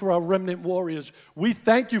thank you for our remnant warriors. We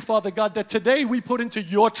thank you, Father God, that today we put into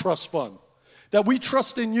your trust fund. That we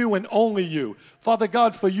trust in you and only you. Father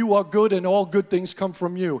God, for you are good and all good things come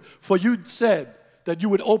from you. For you said that you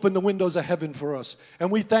would open the windows of heaven for us.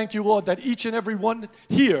 And we thank you, Lord, that each and every one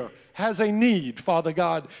here has a need, Father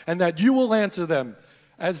God, and that you will answer them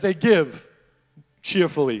as they give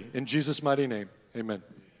cheerfully. In Jesus' mighty name, amen.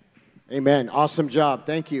 Amen. Awesome job.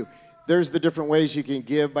 Thank you. There's the different ways you can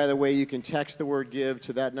give. By the way, you can text the word give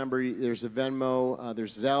to that number. There's a Venmo,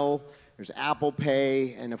 there's Zelle, there's Apple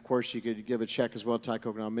Pay, and of course you could give a check as well to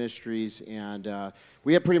Coconut Ministries. And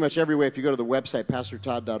we have pretty much every way if you go to the website,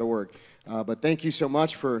 pastortodd.org. But thank you so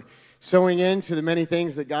much for sowing into the many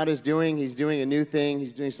things that God is doing. He's doing a new thing.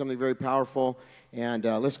 He's doing something very powerful. And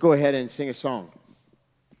let's go ahead and sing a song.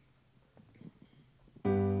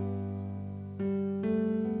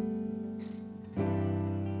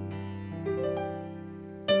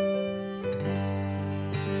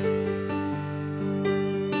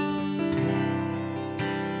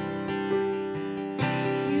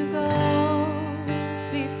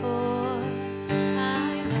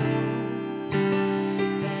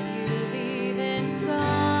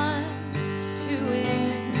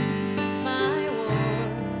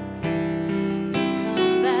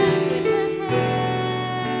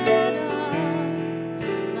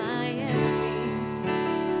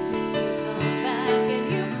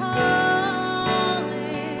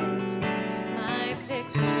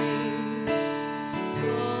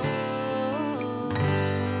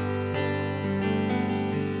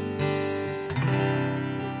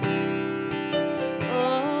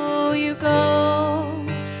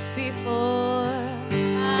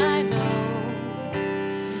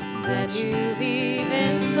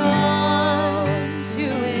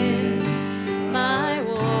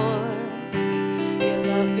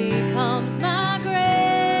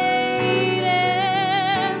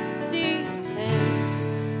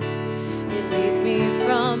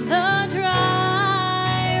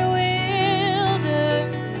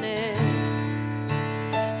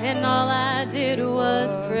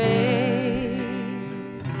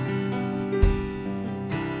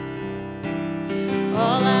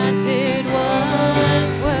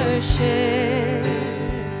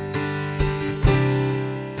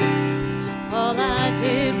 All I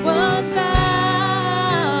did was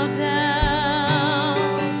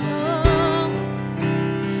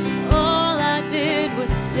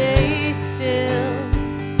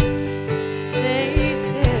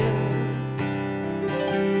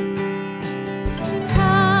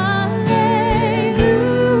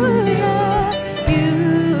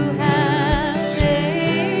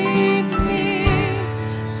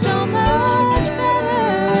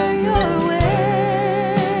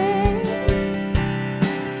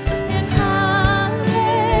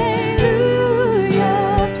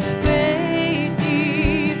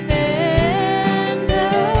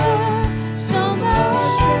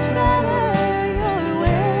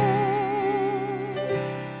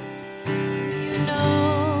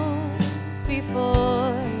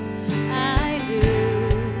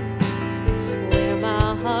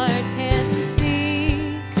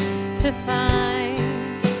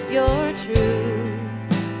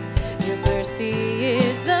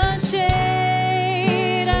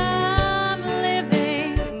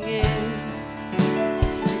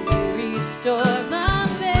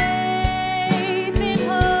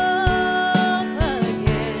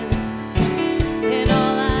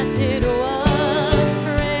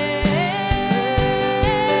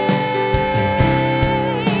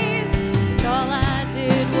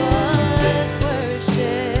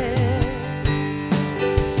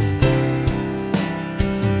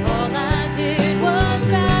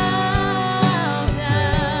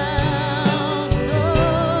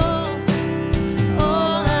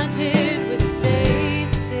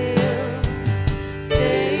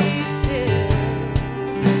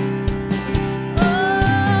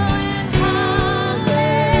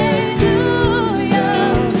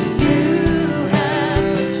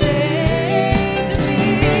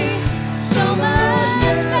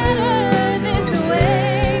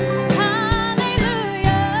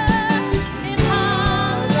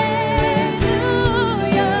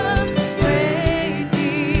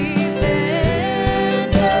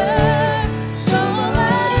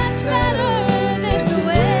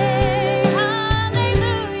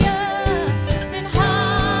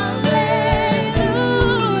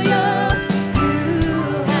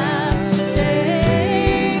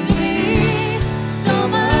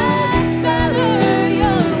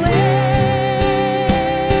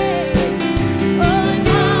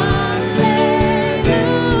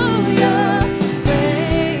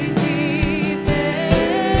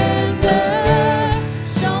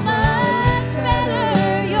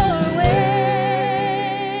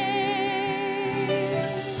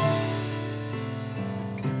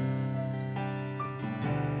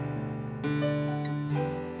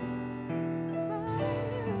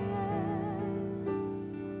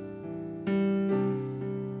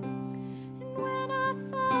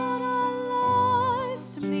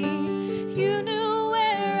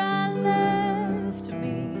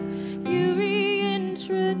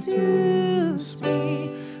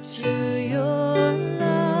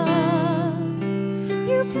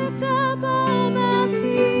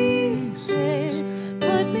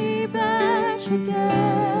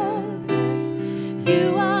together.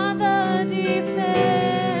 You are the defender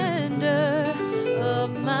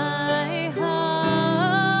of my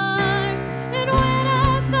heart. And when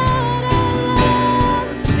I thought I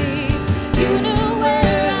lost me, you knew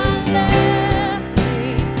where I left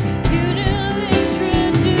me. You knew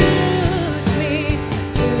introduce me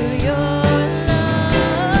to your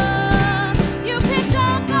love. You picked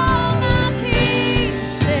up all my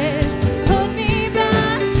pieces, put me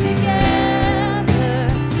back together.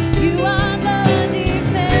 You are the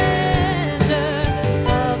defender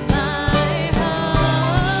of my heart.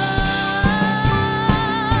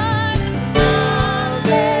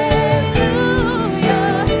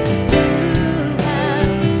 Hallelujah, you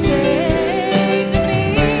have saved me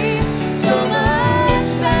so much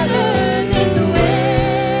better this way.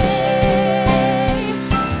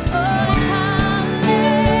 Oh,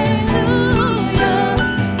 hallelujah,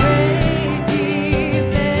 great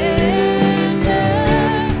defender,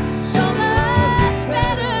 so much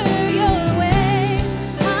better your way.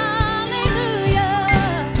 Hallelujah,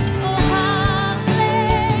 oh,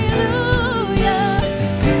 hallelujah,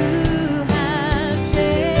 you have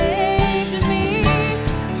saved me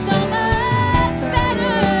so much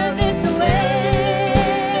better this way.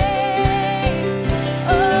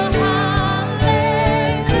 Oh,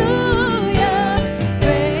 hallelujah,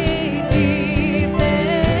 great defender,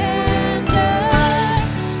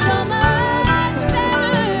 so much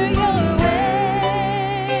better your way.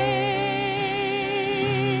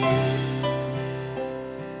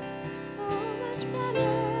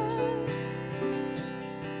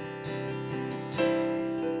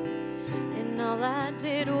 And all I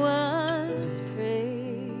did was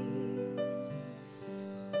praise.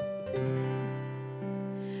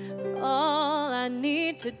 All I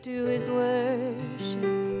need to do is worship.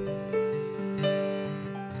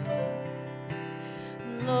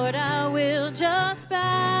 Lord, I will just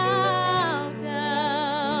bow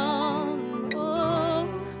down. Oh,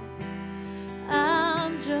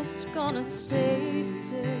 I'm just gonna stay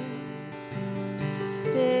still.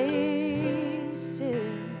 Stay still.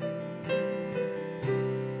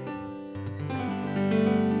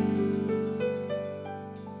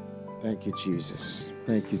 Thank you, Jesus.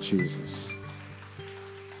 Thank you, Jesus.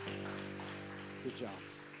 Good job.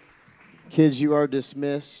 Kids, you are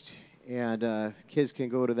dismissed, and kids can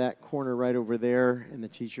go to that corner right over there, and the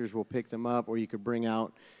teachers will pick them up, or you could bring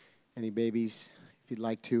out any babies if you'd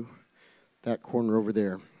like to. That corner over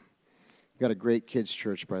there. We've got a great kids'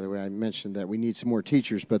 church, by the way. I mentioned that we need some more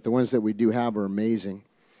teachers, but the ones that we do have are amazing.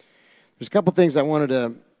 There's a couple things I wanted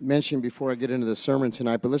to mention before I get into the sermon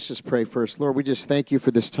tonight, but let's just pray first. Lord, we just thank you for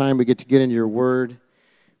this time we get to get into your word.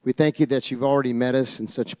 We thank you that you've already met us in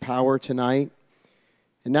such power tonight.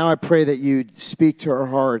 And now I pray that you'd speak to our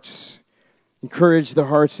hearts, encourage the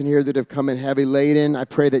hearts in here that have come in heavy laden. I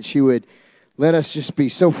pray that you would let us just be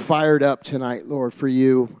so fired up tonight, Lord, for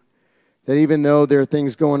you, that even though there are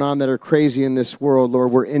things going on that are crazy in this world,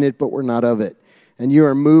 Lord, we're in it, but we're not of it. And you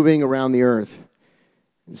are moving around the earth.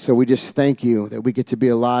 And so we just thank you that we get to be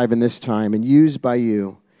alive in this time and used by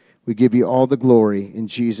you. We give you all the glory in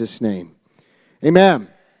Jesus' name. Amen.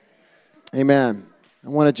 Amen. I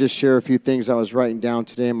want to just share a few things I was writing down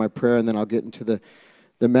today in my prayer, and then I'll get into the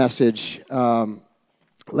message.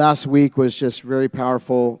 Last week was just very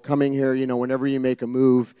powerful. Coming here, you know, whenever you make a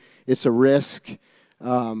move, it's a risk.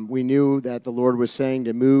 We knew that the Lord was saying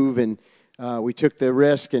to move, and we took the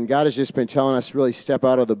risk, and God has just been telling us really step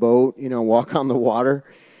out of the boat, you know, walk on the water.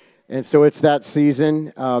 And so it's that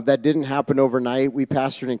season. That didn't happen overnight. We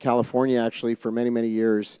pastored in California, actually, for many, many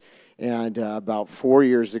years. And about 4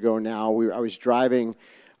 years ago now, I was driving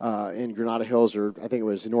in Granada Hills, or I think it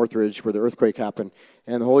was Northridge, where the earthquake happened.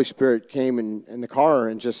 And the Holy Spirit came in the car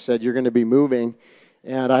and just said, you're going to be moving.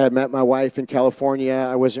 And I had met my wife in California.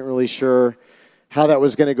 I wasn't really sure how that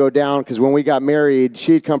was going to go down, because when we got married,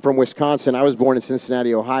 she had come from Wisconsin. I was born in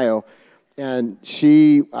Cincinnati, Ohio. And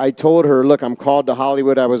I told her, look, I'm called to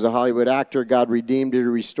Hollywood. I was a Hollywood actor. God redeemed it,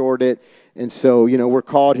 restored it. And so, you know, we're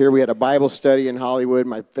called here. We had a Bible study in Hollywood.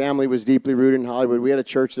 My family was deeply rooted in Hollywood. We had a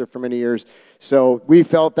church there for many years. So we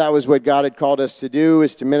felt that was what God had called us to do,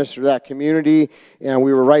 is to minister to that community. And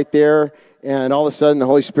we were right there. And all of a sudden, the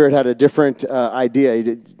Holy Spirit had a different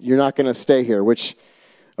idea. You're not going to stay here, which,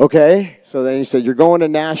 okay. So then he said, you're going to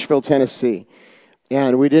Nashville, Tennessee.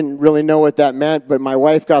 And we didn't really know what that meant, but my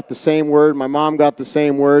wife got the same word. My mom got the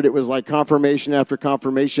same word. It was like confirmation after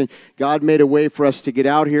confirmation. God made a way for us to get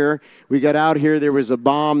out here. We got out here. There was a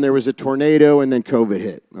bomb. There was a tornado, and then COVID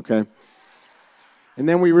hit, okay? And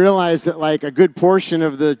then we realized that like a good portion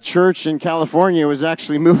of the church in California was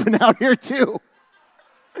actually moving out here too.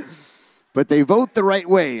 but they vote the right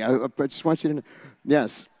way. I just want you to know.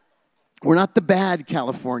 Yes. We're not the bad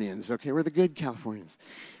Californians, okay? We're the good Californians.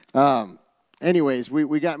 Anyways,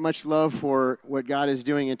 we got much love for what God is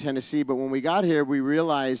doing in Tennessee, but when we got here, we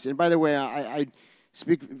realized, and by the way, I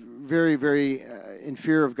speak very, very in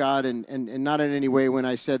fear of God and not in any way when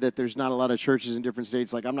I said that there's not a lot of churches in different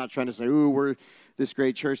states. Like, I'm not trying to say, ooh, we're this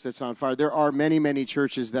great church that's on fire. There are many, many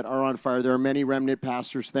churches that are on fire. There are many remnant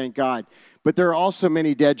pastors, thank God. But there are also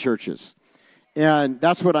many dead churches. And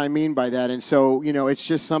that's what I mean by that. And so, you know, it's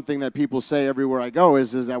just something that people say everywhere I go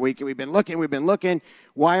is that we've been looking.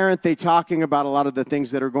 Why aren't they talking about a lot of the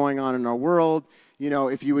things that are going on in our world? You know,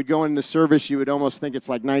 if you would go in the service, you would almost think it's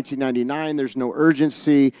like 1999. There's no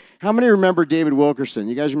urgency. How many remember David Wilkerson?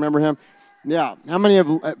 You guys remember him? Yeah. How many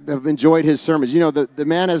have enjoyed his sermons? You know, the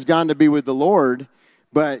man has gone to be with the Lord,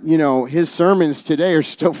 but, you know, his sermons today are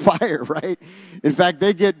still fire, right? In fact,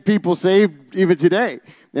 they get people saved even today.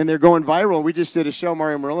 And they're going viral. We just did a show,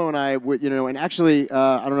 Mario Murillo and I, you know, and actually,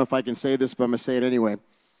 I don't know if I can say this, but I'm going to say it anyway.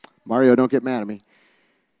 Mario, don't get mad at me.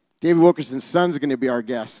 David Wilkerson's son's going to be our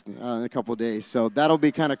guest in a couple of days, so that'll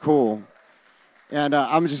be kind of cool. And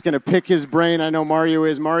I'm just going to pick his brain. I know Mario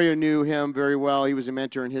is. Mario knew him very well. He was a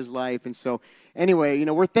mentor in his life. And so, anyway, you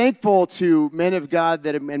know, we're thankful to men of God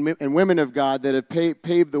that have, and women of God that have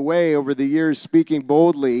paved the way over the years, speaking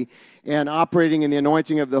boldly and operating in the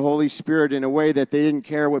anointing of the Holy Spirit in a way that they didn't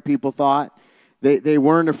care what people thought. They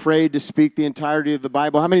weren't afraid to speak the entirety of the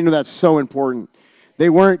Bible. How many know that's so important? They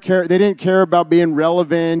didn't care about being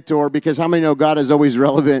relevant, or because how many know God is always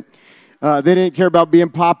relevant? They didn't care about being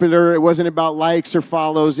popular. It wasn't about likes or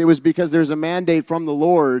follows. It was because there's a mandate from the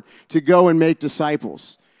Lord to go and make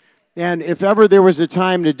disciples. And if ever there was a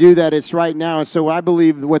time to do that, it's right now. And so I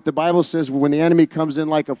believe what the Bible says, when the enemy comes in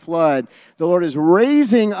like a flood, the Lord is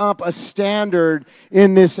raising up a standard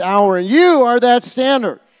in this hour. And you are that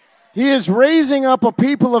standard. He is raising up a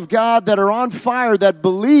people of God that are on fire, that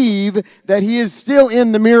believe that He is still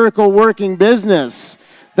in the miracle working business,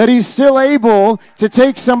 that He's still able to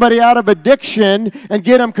take somebody out of addiction and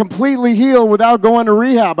get them completely healed without going to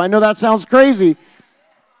rehab. I know that sounds crazy.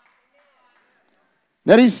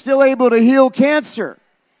 That He's still able to heal cancer.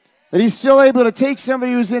 That He's still able to take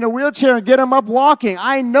somebody who's in a wheelchair and get them up walking.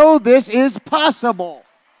 I know this is possible.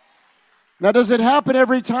 Now, does it happen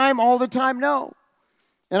every time, all the time? No.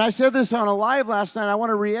 And I said this on a live last night. I want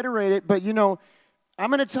to reiterate it. But, you know, I'm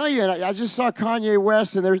going to tell you, I just saw Kanye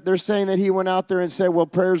West, and they're saying that he went out there and said, well,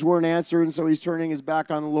 prayers weren't answered, and so he's turning his back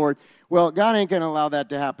on the Lord. Well, God ain't going to allow that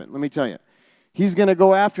to happen. Let me tell you. He's going to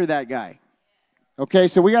go after that guy. Okay,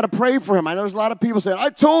 so we got to pray for him. I know there's a lot of people saying, I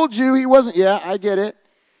told you he wasn't. Yeah, I get it.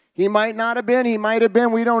 He might not have been. He might have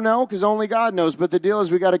been. We don't know because only God knows. But the deal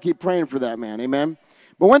is we got to keep praying for that man. Amen?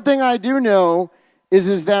 But one thing I do know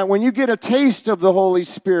is that when you get a taste of the Holy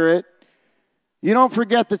Spirit, you don't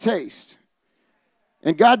forget the taste.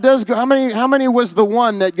 And God does go. How many was the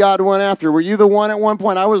one that God went after? Were you the one at one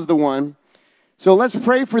point? I was the one. So let's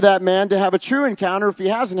pray for that man to have a true encounter. If he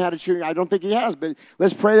hasn't had a true, I don't think he has, but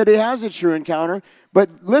let's pray that he has a true encounter. But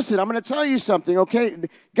listen, I'm going to tell you something, okay?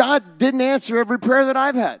 God didn't answer every prayer that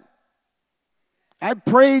I've had. I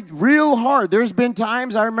prayed real hard. There's been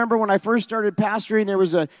times, I remember when I first started pastoring, there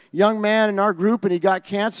was a young man in our group, and he got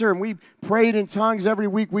cancer, and we prayed in tongues every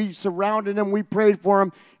week. We surrounded him. We prayed for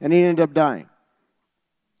him, and he ended up dying.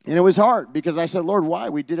 And it was hard because I said, Lord, why?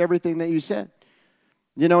 We did everything that you said.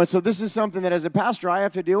 You know, and so this is something that as a pastor I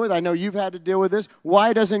have to deal with. I know you've had to deal with this.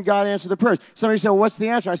 Why doesn't God answer the prayers? Somebody said, well, what's the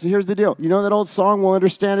answer? I said, here's the deal. You know that old song, we'll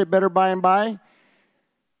understand it better by and by?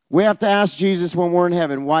 We have to ask Jesus when we're in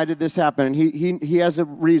heaven, why did this happen? And he has a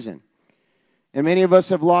reason. And many of us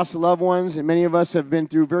have lost loved ones, and many of us have been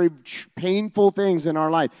through very painful things in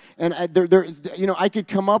our life. And you know, I could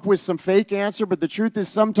come up with some fake answer, but the truth is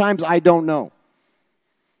sometimes I don't know.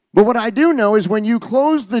 But what I do know is when you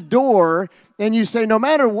close the door and you say, no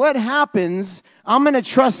matter what happens, I'm going to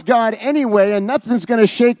trust God anyway, and nothing's going to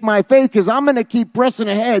shake my faith because I'm going to keep pressing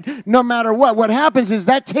ahead no matter what. What happens is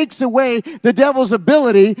that takes away the devil's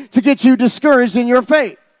ability to get you discouraged in your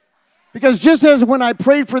faith. Because just as when I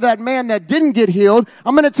prayed for that man that didn't get healed,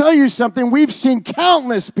 I'm going to tell you something. We've seen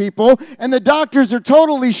countless people, and the doctors are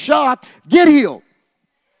totally shocked, get healed.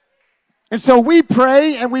 And so we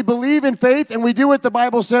pray and we believe in faith and we do what the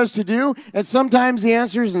Bible says to do. And sometimes he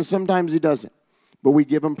answers and sometimes he doesn't. But we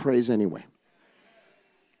give him praise anyway.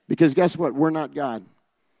 Because guess what? We're not God.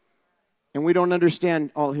 And we don't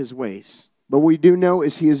understand all his ways. But what we do know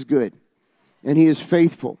is he is good. And he is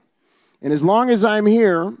faithful. And as long as I'm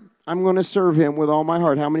here, I'm going to serve him with all my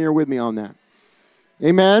heart. How many are with me on that?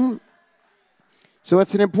 Amen? So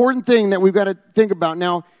it's an important thing that we've got to think about.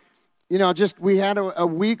 Now, we had a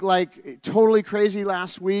week like totally crazy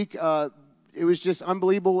last week. It was just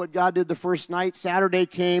unbelievable what God did the first night. Saturday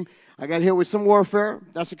came. I got hit with some warfare.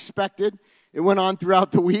 That's expected. It went on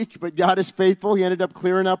throughout the week, but God is faithful. He ended up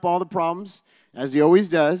clearing up all the problems, as he always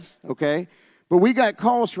does, okay? But we got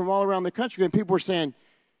calls from all around the country, and people were saying,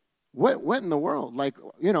 what in the world? Like,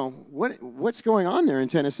 what's going on there in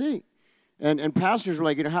Tennessee? And pastors were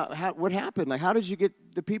like, what happened? Like, how did you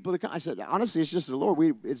get the people to come? I said, honestly, it's just the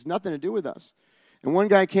Lord. It's nothing to do with us. And one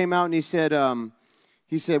guy came out and he said,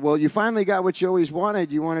 well, you finally got what you always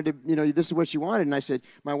wanted. You wanted to, this is what you wanted. And I said,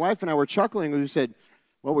 my wife and I were chuckling. We said,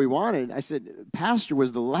 what we wanted. I said, pastor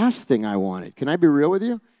was the last thing I wanted. Can I be real with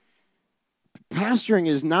you? Pastoring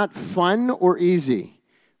is not fun or easy.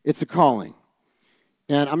 It's a calling.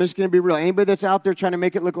 And I'm just going to be real. Anybody that's out there trying to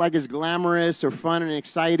make it look like it's glamorous or fun and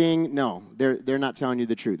exciting, no, they're not telling you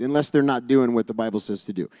the truth, unless they're not doing what the Bible says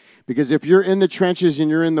to do. Because if you're in the trenches and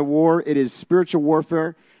you're in the war, it is spiritual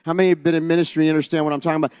warfare. How many have been in ministry and understand what I'm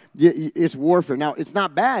talking about? It's warfare. Now, it's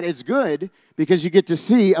not bad. It's good because you get to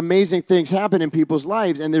see amazing things happen in people's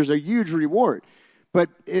lives, and there's a huge reward. But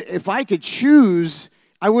if I could choose,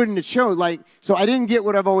 I wouldn't have chose. So I didn't get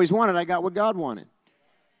what I've always wanted. I got what God wanted.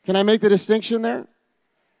 Can I make the distinction there?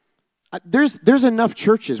 There's enough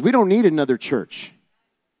churches. We don't need another church.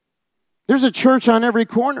 There's a church on every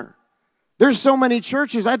corner. There's so many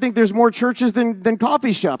churches. I think there's more churches than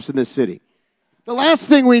coffee shops in this city. The last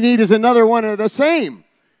thing we need is another one of the same.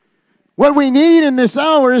 What we need in this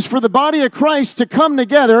hour is for the body of Christ to come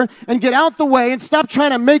together and get out the way and stop trying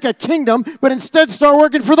to make a kingdom, but instead start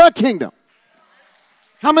working for the kingdom.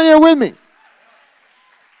 How many are with me?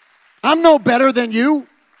 I'm no better than you.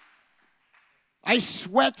 I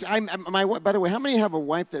sweat. By the way, how many have a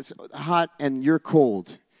wife that's hot and you're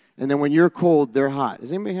cold? And then when you're cold, they're hot.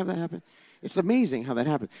 Does anybody have that happen? It's amazing how that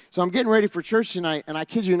happens. So I'm getting ready for church tonight, and I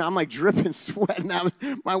kid you not, I'm like dripping sweat. Now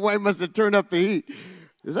my wife must have turned up the heat.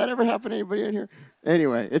 Does that ever happen to anybody in here?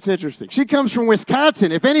 Anyway, it's interesting. She comes from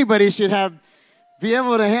Wisconsin. If anybody should be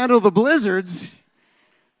able to handle the blizzards.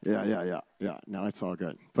 Yeah. No, it's all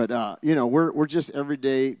good. But, we're just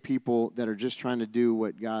everyday people that are just trying to do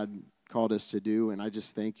what God called us to do, and I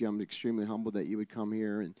just thank you. I'm extremely humbled that you would come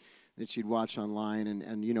here and that you'd watch online,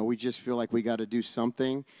 and we just feel like we got to do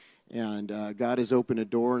something, and God has opened a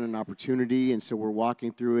door and an opportunity, and so we're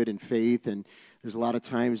walking through it in faith, and there's a lot of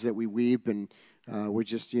times that we weep, and we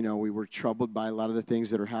just, we were troubled by a lot of the things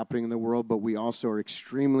that are happening in the world, but we also are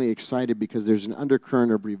extremely excited because there's an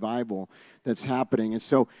undercurrent of revival that's happening. And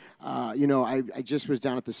so, I just was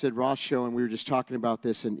down at the Sid Roth show, and we were just talking about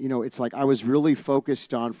this, and, it's like I was really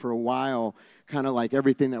focused on for a while kind of like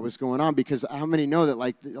everything that was going on, because how many know that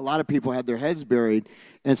like a lot of people had their heads buried,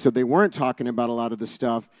 and so they weren't talking about a lot of the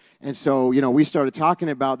stuff. And so, we started talking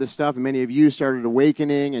about this stuff, and many of you started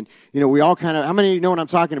awakening, and, we all kind of, how many know what I'm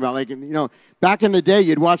talking about? Like, back in the day,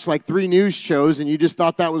 you'd watch like 3 news shows, and you just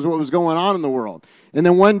thought that was what was going on in the world. And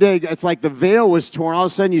then one day, it's like the veil was torn. All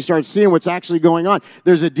of a sudden, you start seeing what's actually going on.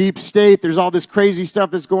 There's a deep state. There's all this crazy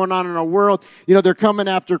stuff that's going on in our world. They're coming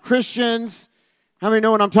after Christians. How many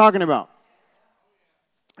know what I'm talking about?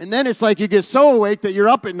 And then it's like you get so awake that you're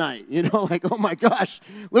up at night, like, oh my gosh,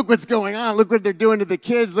 look what's going on. Look what they're doing to the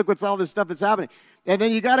kids. Look what's all this stuff that's happening. And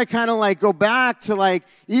then you got to kind of like go back to like,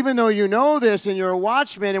 even though you know this and you're a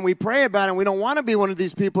watchman and we pray about it and we don't want to be one of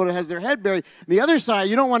these people that has their head buried. The other side,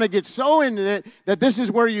 you don't want to get so into it that this is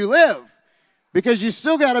where you live, because you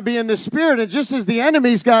still got to be in the spirit. And just as the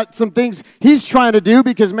enemy's got some things he's trying to do,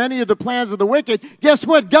 because many of the plans of the wicked, guess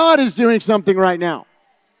what? God is doing something right now.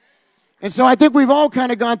 And so I think we've all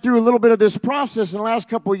kind of gone through a little bit of this process in the last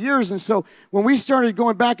couple of years. And so when we started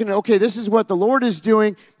going back into, okay, this is what the Lord is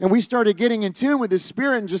doing, and we started getting in tune with His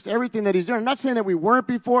Spirit and just everything that He's doing. I'm not saying that we weren't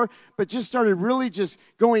before, but just started really just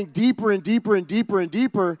going deeper and deeper and deeper and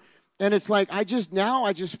deeper. And it's like I just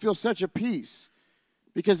feel such a peace.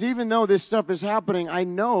 Because even though this stuff is happening, I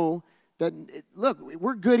know that, look,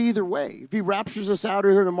 we're good either way. If He raptures us out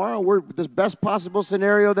of here tomorrow, we're the best possible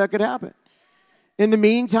scenario that could happen. In the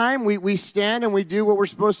meantime, we stand and we do what we're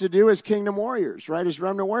supposed to do as kingdom warriors, right? As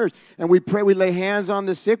remnant warriors. And we pray, we lay hands on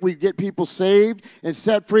the sick, we get people saved and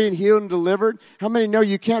set free and healed and delivered. How many know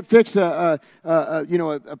you can't fix a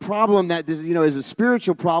problem that is a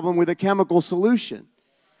spiritual problem with a chemical solution?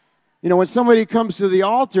 When somebody comes to the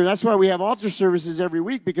altar, that's why we have altar services every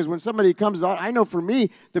week, because when somebody comes to the altar, I know for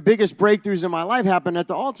me, the biggest breakthroughs in my life happened at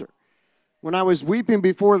the altar. When I was weeping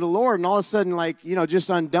before the Lord, and all of a sudden, just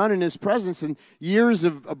undone in His presence, and years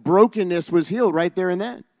of brokenness was healed right there and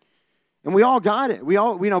then. And we all got it. We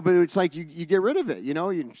all, but it's like you get rid of it,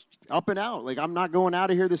 you up and out. Like, I'm not going out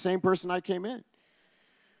of here the same person I came in.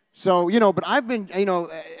 So, but I've been,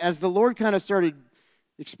 as the Lord kind of started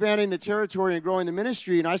expanding the territory and growing the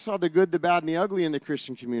ministry, and I saw the good, the bad, and the ugly in the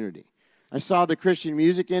Christian community. I saw the Christian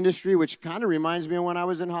music industry, which kind of reminds me of when I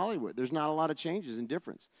was in Hollywood. There's not a lot of changes and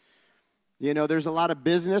difference. There's a lot of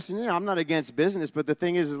business, and I'm not against business, but the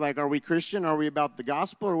thing is like, are we Christian? Are we about the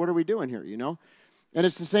gospel, or what are we doing here, And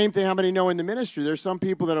it's the same thing, how many know in the ministry? There's some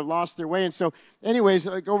people that have lost their way. And so, anyways,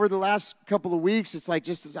 like over the last couple of weeks, it's like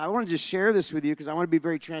I want to just share this with you because I want to be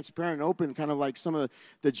very transparent and open, kind of like some of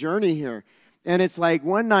the journey here. And it's like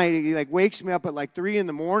one night, he like wakes me up at like 3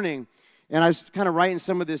 a.m, and I was kind of writing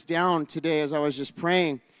some of this down today as I was just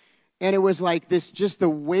praying. And it was like this, just the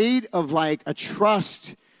weight of like a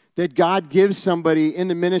trust that God gives somebody in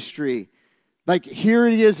the ministry. Like here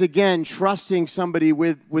it is again, trusting somebody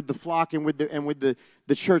with the flock and with the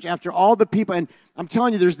church after all the people. And I'm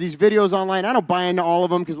telling you, there's these videos online. I don't buy into all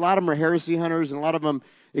of them because a lot of them are heresy hunters and a lot of them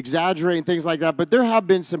exaggerate and things like that. But there have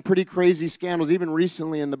been some pretty crazy scandals even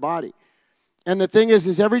recently in the body. And the thing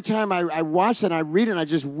is every time I watch that and I read it, and I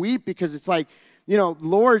just weep because it's like,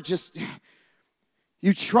 Lord, just,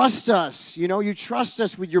 you trust us, you trust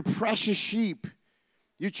us with your precious sheep.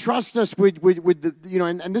 You trust us with the,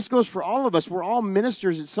 and this goes for all of us. We're all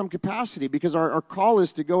ministers in some capacity because our call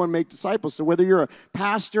is to go and make disciples. So whether you're a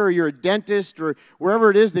pastor or you're a dentist or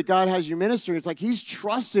wherever it is that God has you ministering, it's like he's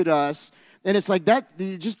trusted us. And it's like that,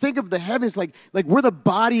 you just think of the heavens, like we're the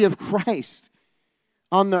body of Christ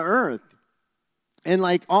on the earth. And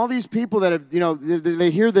like all these people that have,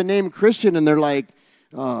 they hear the name Christian and they're like,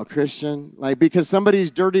 oh, Christian, like because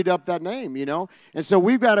somebody's dirtied up that name, And so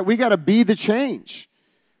we got to be the change.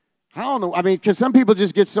 Because some people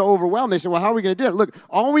just get so overwhelmed. They say, well, how are we going to do it? Look,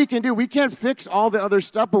 all we can do, we can't fix all the other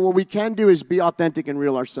stuff, but what we can do is be authentic and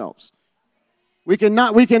real ourselves. We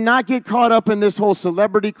cannot get caught up in this whole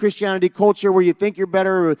celebrity Christianity culture where you think you're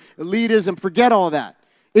better, or elitism. Forget all that.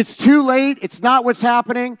 It's too late. It's not what's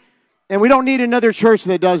happening. And we don't need another church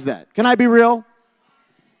that does that. Can I be real?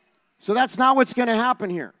 So that's not what's going to happen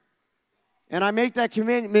here. And I make that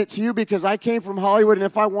commitment to you because I came from Hollywood, and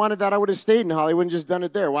if I wanted that, I would have stayed in Hollywood and just done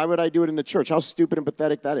it there. Why would I do it in the church? How stupid and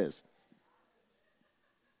pathetic that is.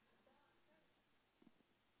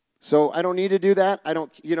 So I don't need to do that. I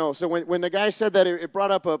don't, so when the guy said that, it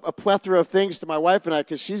brought up a plethora of things to my wife and I,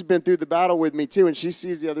 because she's been through the battle with me too, and she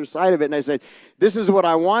sees the other side of it. And I said, this is what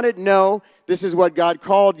I wanted? No. This is what God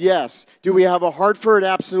called? Yes. Do we have a heart for it?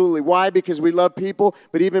 Absolutely. Why? Because we love people,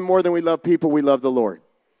 but even more than we love people, we love the Lord.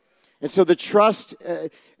 And so the trust,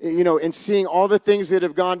 in seeing all the things that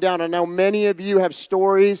have gone down. I know many of you have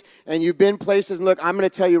stories and you've been places. And look, I'm going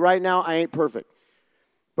to tell you right now, I ain't perfect.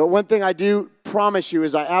 But one thing I do promise you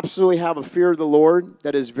is I absolutely have a fear of the Lord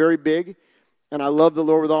that is very big. And I love the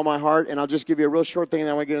Lord with all my heart. And I'll just give you a real short thing and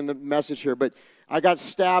then I want to get in the message here. But I got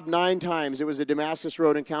stabbed 9 times. It was a Damascus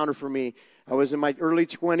Road encounter for me. I was in my early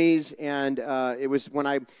 20s, and it was when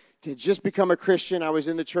I had just become a Christian. I was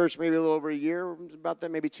in the church maybe a little over a year, about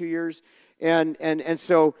that, maybe 2 years. And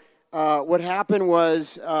so what happened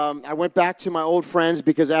was I went back to my old friends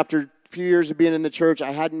because after a few years of being in the church,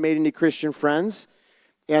 I hadn't made any Christian friends.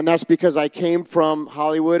 And that's because I came from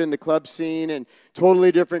Hollywood and the club scene and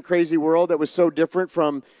totally different, crazy world that was so different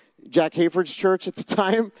from Jack Hayford's church at the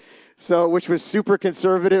time, so which was super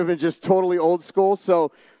conservative and just totally old school.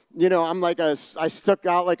 So, I'm like I stuck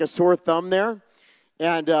out like a sore thumb there.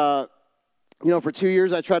 And, for 2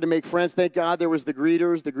 years I tried to make friends. Thank God there was the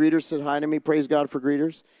greeters. The greeters said hi to me. Praise God for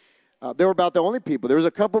greeters. They were about the only people. There was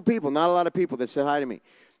a couple people, not a lot of people, that said hi to me.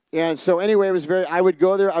 And so anyway, I would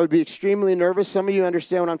go there. I would be extremely nervous. Some of you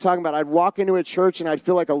understand what I'm talking about. I'd walk into a church and I'd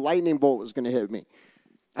feel like a lightning bolt was going to hit me.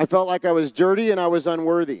 I felt like I was dirty and I was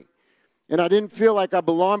unworthy. And I didn't feel like I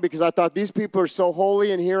belonged because I thought these people are so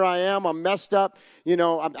holy and here I am. I'm messed up. I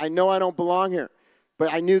know I don't belong here.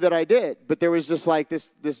 But I knew that I did. But there was just like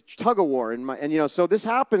this tug of war. So this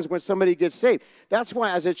happens when somebody gets saved. That's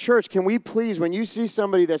why as a church, can we please, when you see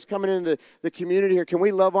somebody that's coming into the community here, can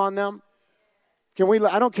we love on them?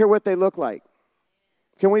 I don't care what they look like.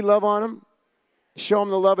 Can we love on them? Show them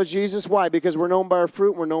the love of Jesus. Why? Because we're known by our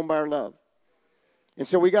fruit and we're known by our love. And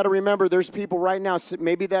so we got to remember there's people right now,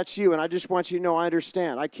 maybe that's you, and I just want you to know I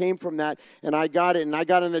understand. I came from that, and I got it, and I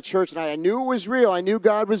got in the church, and I knew it was real. I knew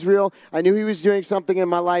God was real. I knew he was doing something in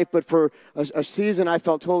my life, but for a season, I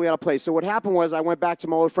felt totally out of place. So what happened was I went back to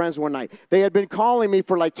my old friends one night. They had been calling me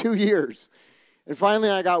for like 2 years. And finally,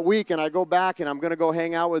 I got weak, and I go back, and I'm going to go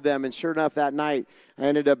hang out with them. And sure enough, that night, I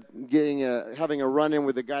ended up having a run-in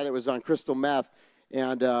with a guy that was on crystal meth,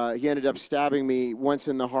 and he ended up stabbing me once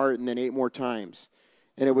in the heart and then 8 more times.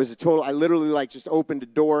 And it was a total, I literally like just opened a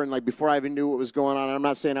door, and like before I even knew what was going on, I'm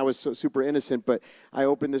not saying I was so super innocent, but I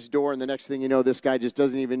opened this door, and the next thing you know, this guy just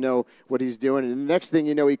doesn't even know what he's doing. And the next thing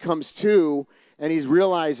you know, he comes to, and he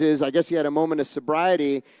realizes, I guess he had a moment of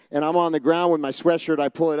sobriety, and I'm on the ground with my sweatshirt. I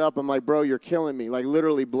pull it up. I'm like, bro, you're killing me. Like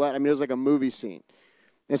literally blood. I mean, it was like a movie scene.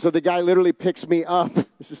 And so the guy literally picks me up.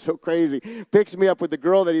 This is so crazy. Picks me up with the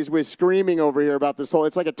girl that he's with screaming over here about this whole,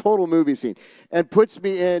 it's like a total movie scene, and puts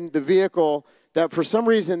me in the vehicle that for some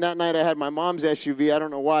reason that night I had my mom's SUV. I don't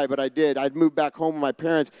know why, but I did. I'd moved back home with my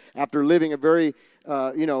parents after living a very,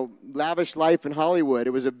 lavish life in Hollywood.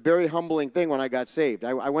 It was a very humbling thing when I got saved.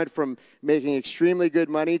 I went from making extremely good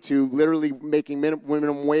money to literally making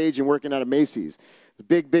minimum wage and working at a Macy's.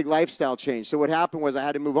 Big, big lifestyle change. So what happened was I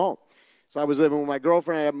had to move home. So I was living with my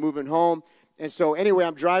girlfriend. I ended up moving home. And so anyway,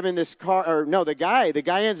 I'm driving this car, or no, the guy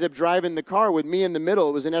ends up driving the car with me in the middle.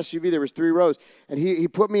 It was an SUV. There was 3 rows. And he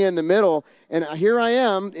put me in the middle. And here I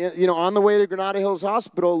am, on the way to Granada Hills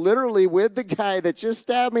Hospital, literally with the guy that just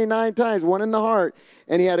stabbed me 9 times, 1 in the heart.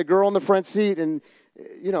 And he had a girl in the front seat. And,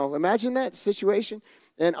 imagine that situation.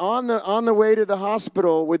 And on the way to the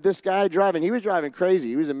hospital with this guy driving, he was driving crazy.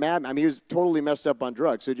 He was a madman. I mean, he was totally messed up on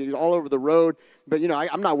drugs. So he was all over the road. But,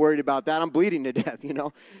 I'm not worried about that. I'm bleeding to death,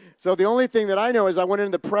 So the only thing that I know is I went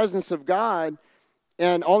into the presence of God,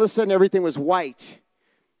 and all of a sudden everything was white.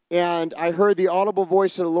 And I heard the audible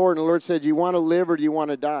voice of the Lord, and the Lord said, do you want to live or do you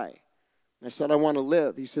want to die? And I said, I want to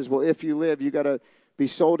live. He says, well, if you live, you got to be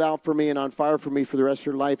sold out for me and on fire for me for the rest of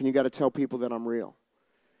your life, and you got to tell people that I'm real.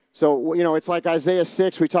 So, it's like Isaiah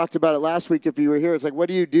 6. We talked about it last week if you were here. It's like, what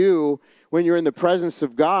do you do when you're in the presence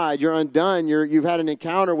of God? You're undone. You've had an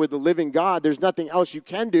encounter with the living God. There's nothing else you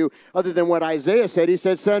can do other than what Isaiah said. He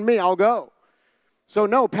said, send me, I'll go. So,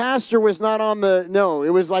 no, pastor was not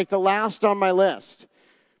it was like the last on my list.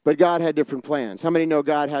 But God had different plans. How many know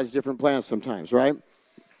God has different plans sometimes, right?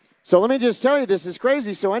 So let me just tell you, this is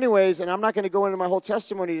crazy. So anyways, and I'm not going to go into my whole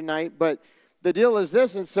testimony tonight, but the deal is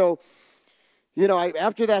this. And so,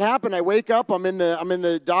 after that happened, I wake up, I'm in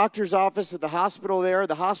the doctor's office at the hospital there.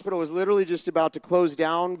 The hospital was literally just about to close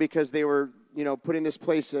down because they were, putting this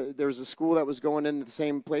place, there was a school that was going in the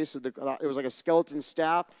same place. It was like a skeleton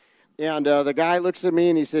staff. And the guy looks at me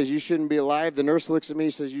and he says, you shouldn't be alive. The nurse looks at me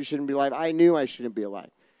and says, you shouldn't be alive. I knew I shouldn't be alive.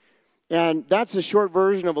 And that's a short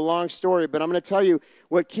version of a long story, but I'm going to tell you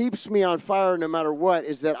what keeps me on fire no matter what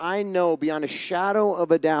is that I know beyond a shadow of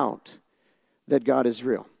a doubt that God is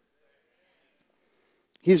real.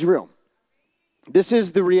 He's real. This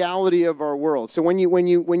is the reality of our world. So when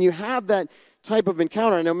you have that type of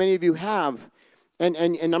encounter, I know many of you have, and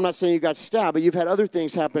I'm not saying you got stabbed, but you've had other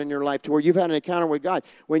things happen in your life to where you've had an encounter with God.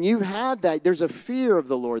 When you've had that, there's a fear of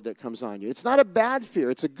the Lord that comes on you. It's not a bad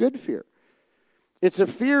fear. It's a good fear. It's a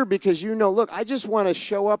fear because look, I just want to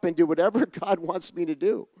show up and do whatever God wants me to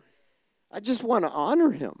do. I just want to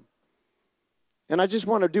honor him. And I just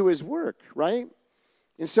want to do his work, right?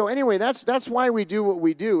 And so anyway, that's why we do what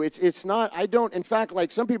we do. It's not, I don't, in fact,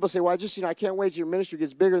 like some people say, well, I can't wait till your ministry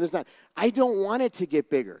gets bigger. This, that. I don't want it to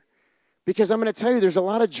get bigger. Because I'm going to tell you, there's a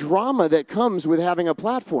lot of drama that comes with having a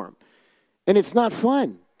platform. And it's not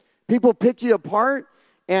fun. People pick you apart,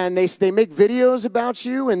 and they make videos about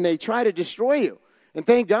you, and they try to destroy you. And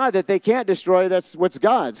thank God that they can't destroy, that's what's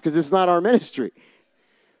God's, because it's not our ministry.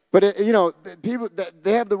 But, people,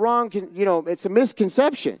 they have the wrong, it's a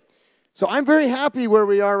misconception. So I'm very happy where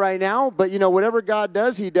we are right now, but, whatever God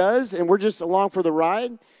does, he does, and we're just along for the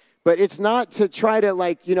ride. But it's not to try to,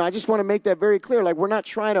 I just want to make that very clear. We're not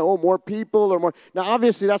trying to, more people or more. Now,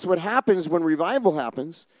 obviously, that's what happens when revival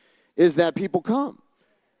happens, is that people come.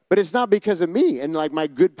 But it's not because of me and, my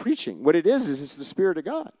good preaching. What it is it's the Spirit of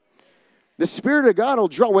God. The Spirit of God will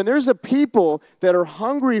draw. When there's a people that are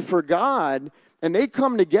hungry for God and they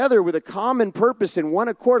come together with a common purpose in one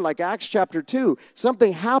accord, like Acts chapter 2,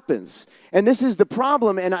 something happens. And this is the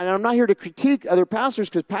problem, and I'm not here to critique other pastors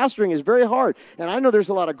because pastoring is very hard. And I know there's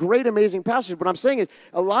a lot of great, amazing pastors, but I'm saying is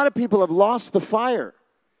a lot of people have lost the fire.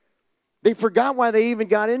 They forgot why they even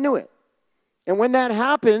got into it. And when that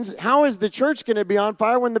happens, how is the church going to be on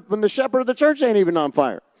fire when the shepherd of the church ain't even on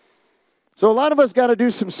fire? So a lot of us got to do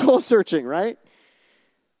some soul searching, right?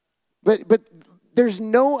 But there's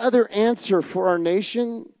no other answer for our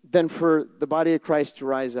nation than for the body of Christ to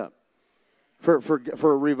rise up, for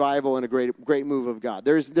a revival and a great move of God.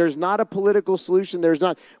 There's not a political solution.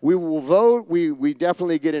 We will vote. We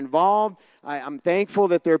definitely get involved. I'm thankful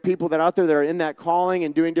that there are people that are out there that are in that calling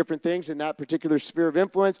and doing different things in that particular sphere of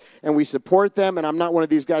influence, and we support them, and I'm not one of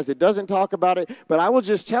these guys that doesn't talk about it, but I will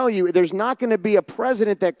just tell you, there's not going to be a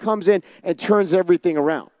president that comes in and turns everything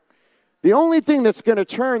around. The only thing that's going to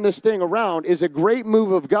turn this thing around is a great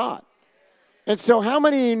move of God. And so how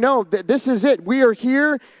many of you know that this is it? We are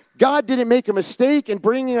here. God didn't make a mistake in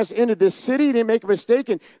bringing us into this city. He didn't make a mistake.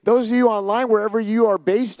 And those of you online, wherever you are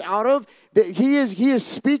based out of, that he is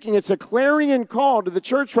speaking. It's a clarion call to the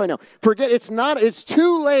church right now. It's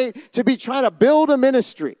too late to be trying to build a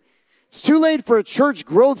ministry. It's too late for a church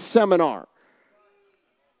growth seminar.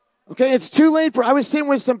 Okay, it's too late I was sitting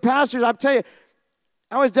with some pastors. I'll tell you,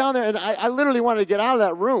 I was down there and I literally wanted to get out of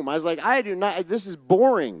that room. I was like, this is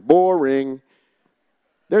boring.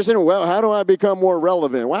 They're saying, well, how do I become more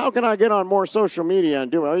relevant? Well, how can I get on more social media and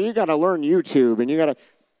do it? Well, you got to learn YouTube and you got to,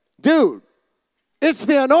 dude, it's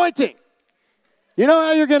the anointing. You know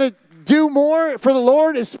how you're going to do more for the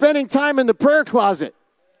Lord is spending time in the prayer closet.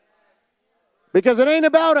 Because it ain't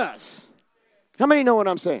about us. How many know what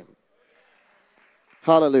I'm saying?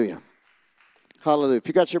 Hallelujah. Hallelujah. If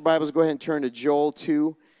you got your Bibles, go ahead and turn to Joel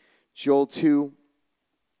 2. Joel 2.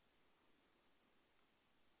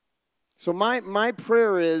 So my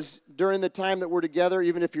prayer is during the time that we're together,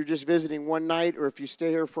 even if you're just visiting one night or if you stay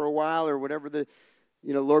here for a while or whatever the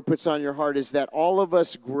Lord puts on your heart, is that all of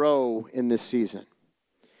us grow in this season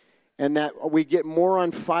and that we get more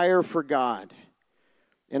on fire for God.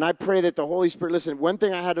 And I pray that the Holy Spirit, listen, one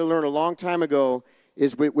thing I had to learn a long time ago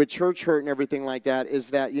is with church hurt and everything like that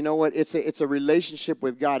is that, you know what, it's a relationship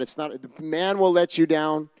with God. It's not, man will let you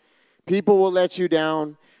down. People will let you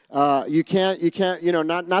down. You can't,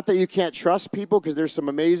 not that you can't trust people, because there's some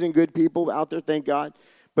amazing good people out there, thank God.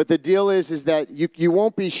 But the deal is that you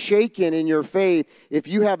won't be shaken in your faith if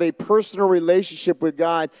you have a personal relationship with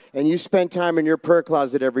God and you spend time in your prayer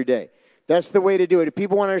closet every day. That's the way to do it. If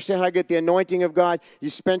people want to understand how to get the anointing of God, you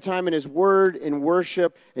spend time in His Word, in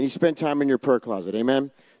worship, and you spend time in your prayer closet.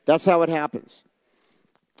 Amen? That's how it happens.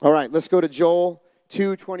 All right, let's go to Joel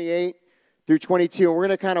 2:28 through 22. And we're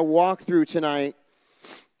going to kind of walk through tonight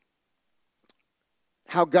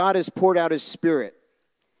how God has poured out His Spirit.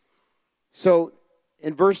 So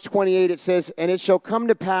in verse 28 it says, "And it shall come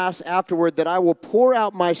to pass afterward that I will pour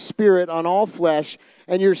out my Spirit on all flesh,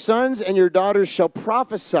 and your sons and your daughters shall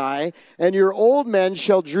prophesy, and your old men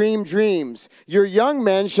shall dream dreams. Your young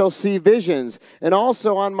men shall see visions. And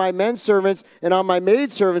also on my men servants and on my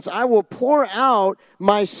maidservants I will pour out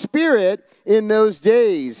my Spirit in those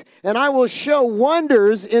days. And I will show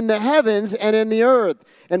wonders in the heavens and in the earth.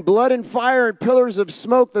 And blood and fire and pillars of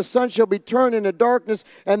smoke. The sun shall be turned into darkness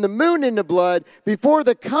and the moon into blood before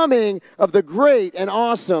the coming of the great and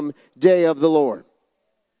awesome day of the Lord."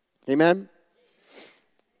 Amen?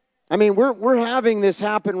 I mean, we're having this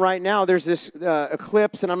happen right now. There's this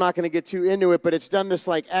eclipse, and I'm not going to get too into it, but it's done this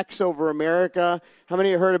like X over America. How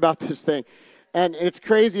many of you heard about this thing? And it's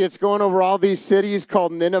crazy. It's going over all these cities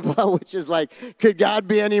called Nineveh, which is like, could God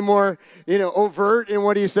be any more, overt in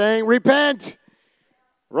what He's saying? Repent,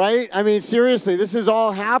 right? I mean, seriously, this is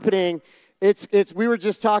all happening. We were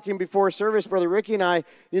just talking before service, Brother Ricky and I,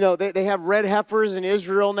 they have red heifers in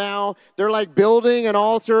Israel now. They're like building an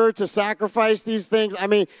altar to sacrifice these things. I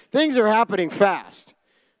mean, things are happening fast.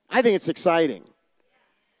 I think it's exciting.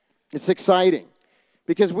 It's exciting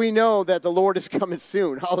because we know that the Lord is coming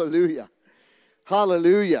soon. Hallelujah.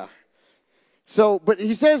 Hallelujah. So, but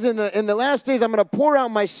He says in the last days, I'm going to pour out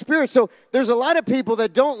my Spirit. So there's a lot of people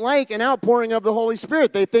that don't like an outpouring of the Holy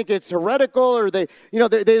Spirit. They think it's heretical, or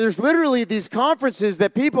there's literally these conferences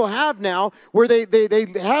that people have now where they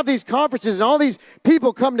have these conferences and all these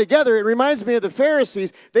people come together. It reminds me of the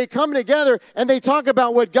Pharisees. They come together and they talk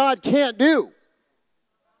about what God can't do.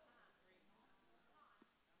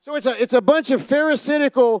 So it's a bunch of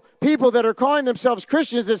pharisaical people that are calling themselves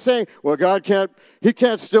Christians that saying, well, He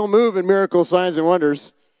can't still move in miracles, signs, and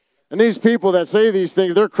wonders. And these people that say these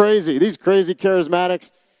things, they're crazy. These crazy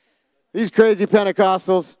charismatics, these crazy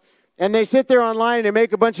Pentecostals. And they sit there online and they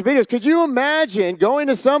make a bunch of videos. Could you imagine going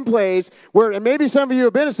to some place where, and maybe some of you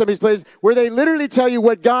have been to some of these places, where they literally tell you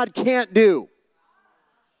what God can't do?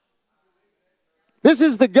 This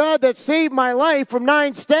is the God that saved my life from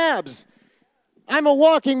 9 stabs. I'm a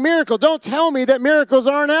walking miracle. Don't tell me that miracles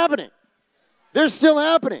aren't happening. They're still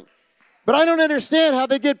happening. But I don't understand how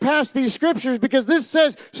they get past these scriptures, because this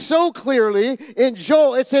says so clearly in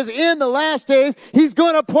Joel, it says in the last days, He's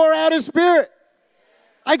going to pour out His Spirit.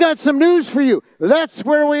 I got some news for you. That's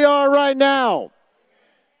where we are right now.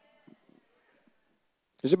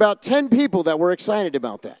 There's about 10 people that were excited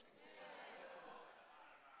about that.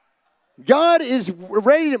 God is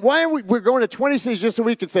ready to, why are we're going to 20 cities just so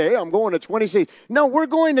we can say, hey, I'm going to 20 cities. No, we're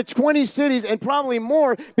going to 20 cities and probably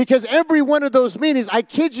more, because every one of those meetings, I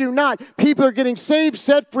kid you not, people are getting saved,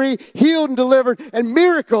 set free, healed, and delivered, and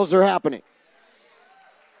miracles are happening.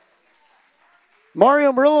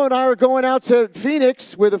 Mario Murillo and I are going out to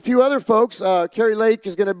Phoenix with a few other folks. Kerry Lake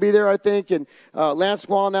is going to be there, I think, and Lance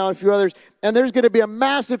Wall now and a few others. And there's going to be a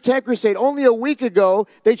massive tent crusade. Only a week ago,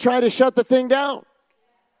 they tried to shut the thing down.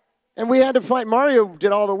 And we had to find, Mario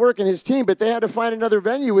did all the work and his team, but they had to find another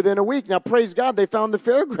venue within a week. Now, praise God, they found the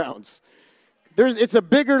fairgrounds. It's a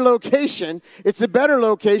bigger location. It's a better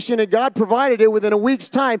location, and God provided it within a week's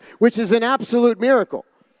time, which is an absolute miracle.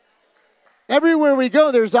 Everywhere we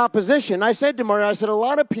go, there's opposition. I said to Mario, I said, a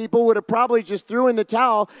lot of people would have probably just threw in the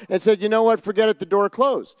towel and said, you know what, forget it, the door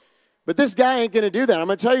closed. But this guy ain't going to do that. I'm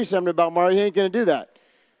going to tell you something about Mario. He ain't going to do that.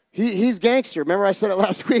 He's gangster. Remember I said it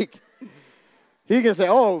last week. He can say,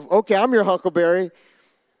 oh, okay, I'm your Huckleberry.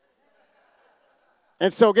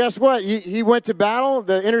 And so guess what? He went to battle.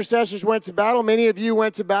 The intercessors went to battle. Many of you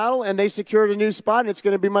went to battle, and they secured a new spot, and it's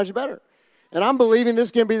going to be much better. And I'm believing this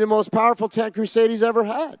is going to be the most powerful tent crusade he's ever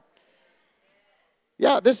had.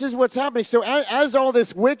 Yeah, this is what's happening. So as all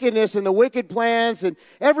this wickedness and the wicked plans, and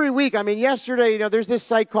every week, I mean, yesterday, there's this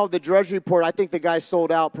site called the Drudge Report. I think the guy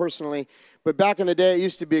sold out personally, but back in the day, it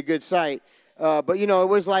used to be a good site. But, it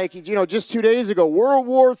was like, just 2 days ago, World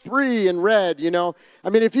War III in red, I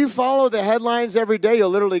mean, if you follow the headlines every day, you'll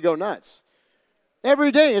literally go nuts.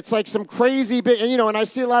 Every day, it's like some crazy bit, and I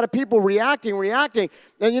see a lot of people reacting.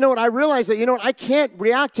 And you know what? I realize that, I can't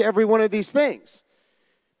react to every one of these things.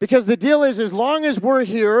 Because the deal is, as long as we're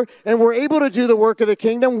here and we're able to do the work of the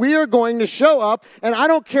kingdom, we are going to show up. And I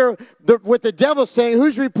don't care what the devil's saying.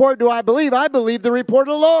 Whose report do I believe? I believe the report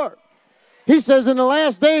of the Lord. He says, in the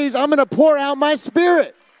last days, I'm going to pour out my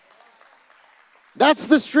spirit. That's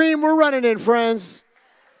the stream we're running in, friends.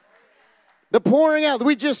 The pouring out.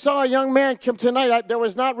 We just saw a young man come tonight that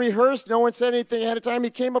was not rehearsed. No one said anything ahead of time. He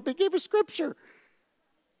came up, he gave a scripture.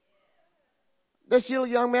 This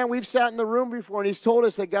young man, we've sat in the room before, and he's told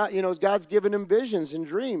us that God, God's given him visions and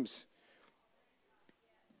dreams.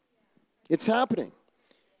 It's happening.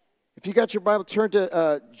 If you got your Bible, turn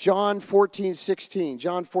to John 14:16.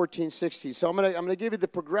 John 14:16. So I'm gonna give you the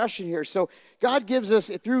progression here. So God gives us,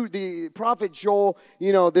 through the prophet Joel,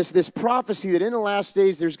 this prophecy that in the last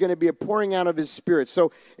days there's going to be a pouring out of his spirit.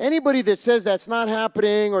 So anybody that says that's not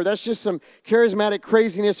happening, or that's just some charismatic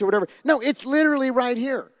craziness or whatever, no, it's literally right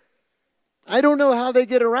here. I don't know how they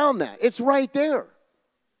get around that. It's right there.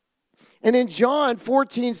 And in John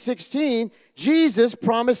 14:16, Jesus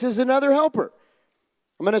promises another helper.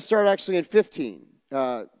 I'm going to start actually in 15.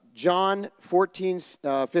 John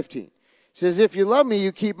 14:15. It says, if you love me,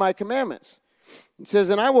 you keep my commandments. It says,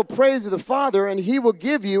 and I will pray to the Father, and he will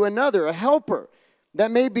give you another, a helper,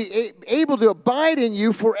 that may be able to abide in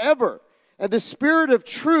you forever. And the Spirit of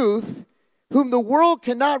truth, whom the world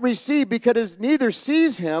cannot receive because it neither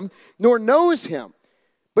sees him nor knows him.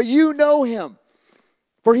 But you know him,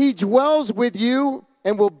 for he dwells with you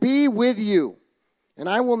and will be with you. And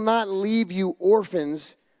I will not leave you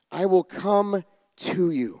orphans, I will come to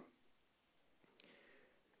you.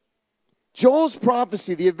 Joel's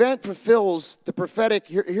prophecy, the event fulfills the prophetic.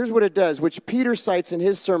 Here's what it does, which Peter cites in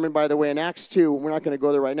his sermon, by the way, in Acts 2. We're not going to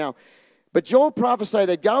go there right now. But Joel prophesied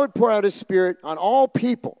that God would pour out his Spirit on all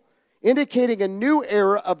people, indicating a new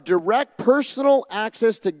era of direct personal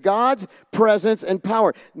access to God's presence and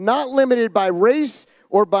power, not limited by race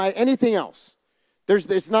or by anything else.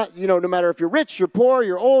 It's not, no matter if you're rich, you're poor,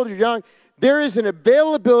 you're old, you're young, there is an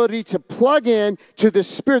availability to plug in to the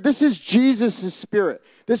Spirit. This is Jesus' Spirit.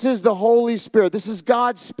 This is the Holy Spirit. This is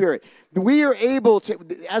God's Spirit. We are able to,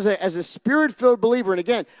 as a Spirit-filled believer, and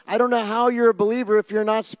again, I don't know how you're a believer if you're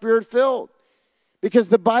not Spirit-filled. Because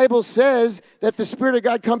the Bible says that the Spirit of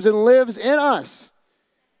God comes and lives in us.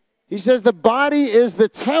 He says the body is the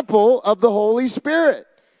temple of the Holy Spirit.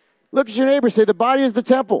 Look at your neighbor, say, the body is the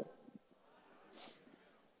temple.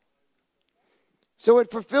 So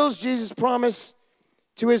it fulfills Jesus' promise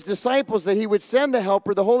to his disciples that he would send the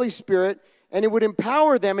Helper, the Holy Spirit, and it would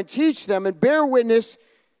empower them and teach them and bear witness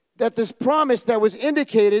that this promise that was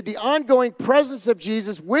indicated, the ongoing presence of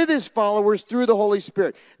Jesus with his followers through the Holy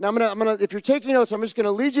Spirit. Now, I'm gonna, if you're taking notes, I'm just going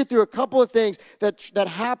to lead you through a couple of things that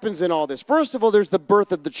happens in all this. First of all, there's the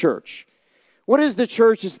birth of the church. What is the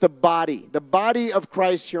church? It's the body of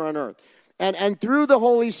Christ here on earth. And through the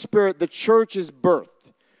Holy Spirit, the church is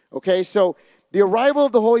birthed. Okay, so the arrival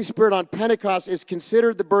of the Holy Spirit on Pentecost is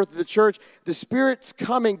considered the birth of the church. The Spirit's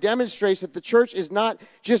coming demonstrates that the church is not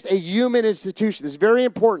just a human institution. It's very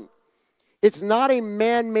important. It's not a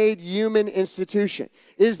man-made human institution.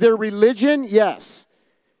 Is there religion? Yes.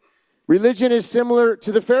 Religion is similar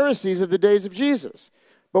to the Pharisees of the days of Jesus.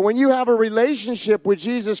 But when you have a relationship with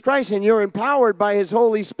Jesus Christ and you're empowered by his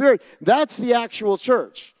Holy Spirit, that's the actual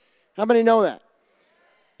church. How many know that?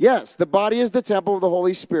 Yes, the body is the temple of the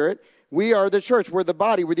Holy Spirit. We are the church. We're the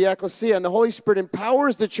body. We're the ecclesia. And the Holy Spirit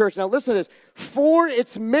empowers the church. Now listen to this. For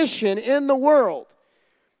its mission in the world.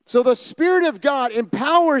 So the Spirit of God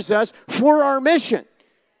empowers us for our mission.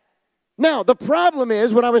 Now, the problem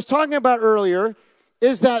is, what I was talking about earlier,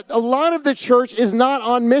 is that a lot of the church is not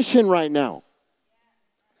on mission right now.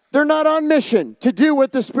 They're not on mission to do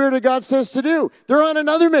what the Spirit of God says to do. They're on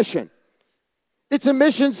another mission. It's a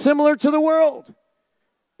mission similar to the world.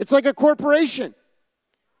 It's like a corporation.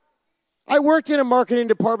 I worked in a marketing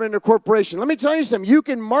department in a corporation. Let me tell you something. You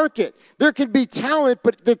can market. There can be talent,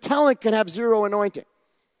 but the talent can have zero anointing.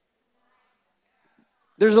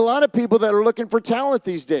 There's a lot of people that are looking for talent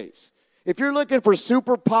these days. If you're looking for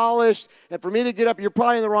super polished, and for me to get up, you're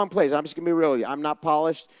probably in the wrong place. I'm just going to be real with you. I'm not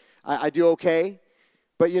polished. I do okay.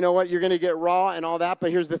 But you know what? You're going to get raw and all that.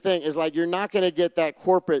 But here's the thing, is like you're not going to get that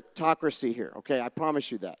corporate-tocracy here, okay? I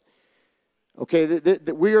promise you that. Okay,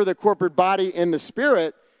 we are the corporate body in the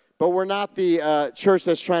Spirit, but we're not the church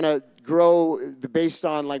that's trying to grow based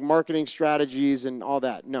on like marketing strategies and all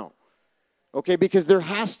that. No. Okay, because there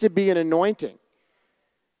has to be an anointing.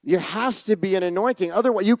 There has to be an anointing.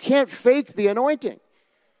 Otherwise, you can't fake the anointing.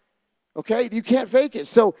 Okay, you can't fake it.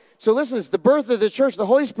 So listen, it's the birth of the church. The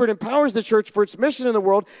Holy Spirit empowers the church for its mission in the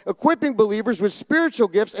world, equipping believers with spiritual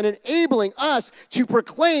gifts and enabling us to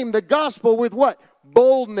proclaim the gospel with what?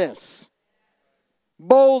 Boldness.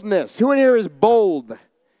 Boldness. Who in here is bold?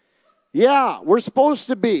 Yeah, we're supposed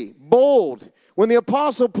to be bold. When the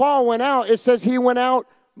Apostle Paul went out, it says he went out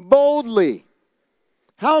boldly.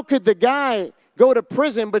 How could the guy go to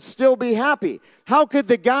prison but still be happy? How could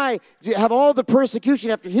the guy have all the persecution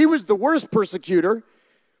after he was the worst persecutor,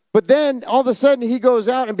 but then all of a sudden he goes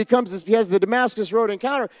out and becomes this, he has the Damascus Road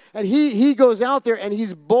encounter, and he goes out there and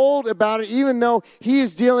he's bold about it even though he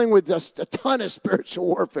is dealing with just a ton of spiritual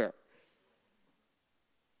warfare.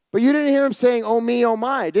 But you didn't hear him saying, oh me, oh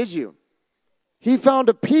my, did you? He found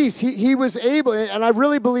a peace. He was able, and I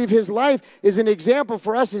really believe his life is an example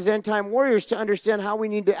for us as end-time warriors to understand how we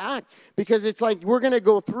need to act. Because it's like we're going to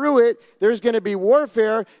go through it. There's going to be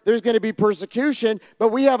warfare. There's going to be persecution. But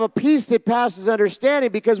we have a peace that passes understanding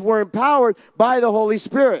because we're empowered by the Holy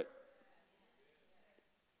Spirit.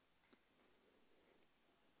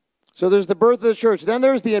 So there's the birth of the church. Then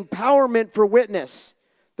there's the empowerment for witness.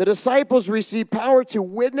 The disciples received power to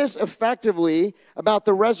witness effectively about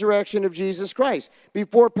the resurrection of Jesus Christ.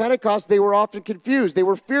 Before Pentecost, they were often confused. They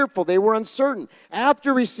were fearful. They were uncertain.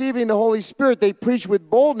 After receiving the Holy Spirit, they preached with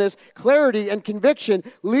boldness, clarity, and conviction,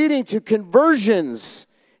 leading to conversions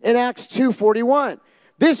in Acts 2:41.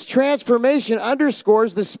 This transformation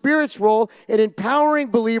underscores the Spirit's role in empowering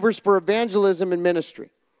believers for evangelism and ministry.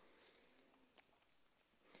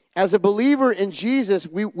 As a believer in Jesus,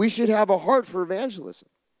 we should have a heart for evangelism.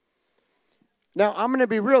 Now, I'm going to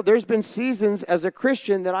be real. There's been seasons as a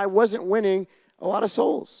Christian that I wasn't winning a lot of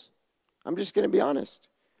souls. I'm just going to be honest.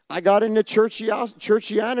 I got into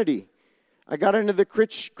churchianity. I got into the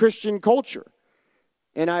Christian culture.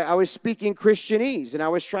 And I was speaking Christianese. And I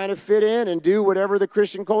was trying to fit in and do whatever the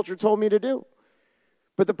Christian culture told me to do.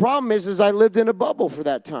 But the problem is I lived in a bubble for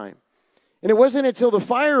that time. And it wasn't until the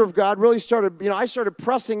fire of God really started, I started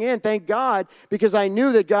pressing in, thank God, because I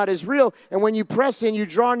knew that God is real. And when you press in, you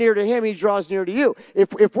draw near to Him, He draws near to you.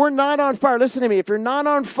 If we're not on fire, listen to me, if you're not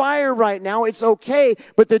on fire right now, it's okay.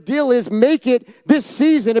 But the deal is make it this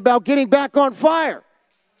season about getting back on fire.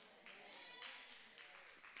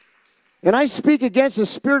 And I speak against the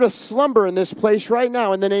spirit of slumber in this place right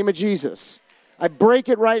now in the name of Jesus. I break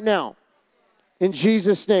it right now in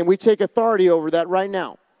Jesus' name. We take authority over that right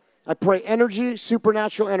now. I pray energy,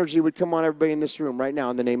 supernatural energy would come on everybody in this room right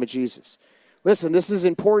now in the name of Jesus. Listen, this is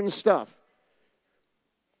important stuff.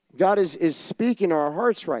 God is speaking to our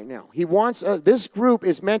hearts right now. He wants us, this group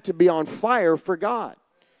is meant to be on fire for God.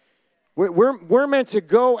 We're meant to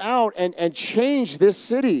go out and change this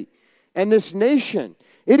city and this nation.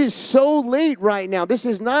 It is so late right now. This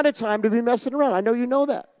is not a time to be messing around. I know you know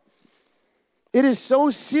that. It is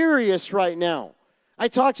so serious right now. I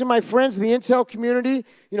talked to my friends in the Intel community.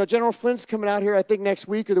 General Flint's coming out here, I think, next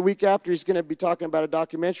week or the week after. He's going to be talking about a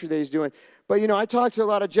documentary that he's doing. But, I talked to a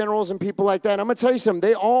lot of generals and people like that. And I'm going to tell you something.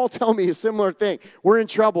 They all tell me a similar thing. We're in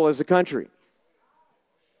trouble as a country.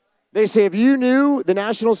 They say, if you knew the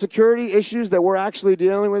national security issues that we're actually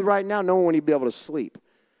dealing with right now, no one would be able to sleep.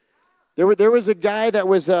 There was a guy that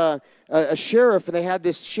was a sheriff, and they had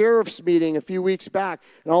this sheriff's meeting a few weeks back,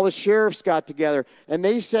 and all the sheriffs got together, and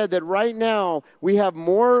they said that right now we have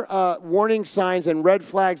more warning signs and red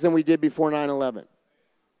flags than we did before 9/11.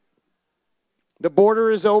 The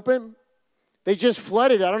border is open. They just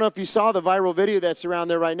flooded. I don't know if you saw the viral video that's around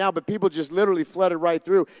there right now, but people just literally flooded right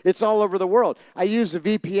through. It's all over the world. I use a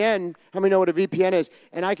VPN. How many know what a VPN is?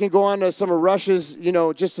 And I can go on to some of Russia's,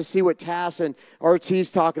 just to see what TASS and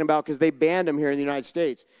RT's talking about because they banned them here in the United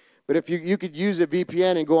States. But if you could use a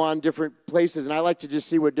VPN and go on different places, and I like to just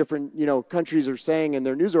see what different, countries are saying in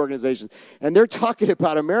their news organizations. And they're talking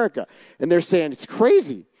about America. And they're saying it's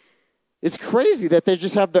crazy. It's crazy that they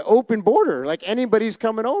just have the open border, like anybody's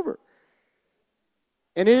coming over.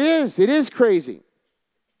 And it is crazy.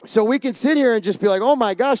 So we can sit here and just be like, oh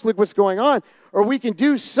my gosh, look what's going on. Or we can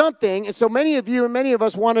do something. And so many of you and many of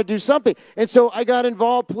us want to do something. And so I got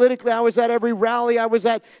involved politically. I was at every rally. I was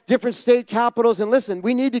at different state capitals. And listen,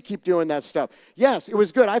 we need to keep doing that stuff. Yes, it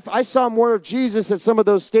was good. I saw more of Jesus at some of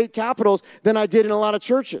those state capitals than I did in a lot of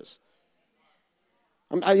churches.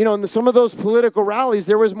 In some of those political rallies,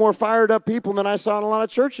 there was more fired up people than I saw in a lot of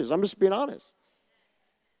churches. I'm just being honest.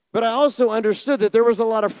 But I also understood that there was a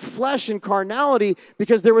lot of flesh and carnality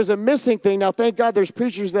because there was a missing thing. Now, thank God there's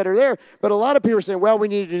preachers that are there. But a lot of people are saying, well, we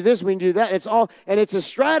need to do this, we need to do that. It's a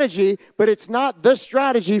strategy, but it's not the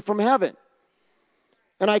strategy from heaven.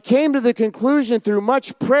 And I came to the conclusion through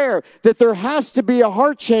much prayer that there has to be a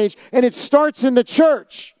heart change, and it starts in the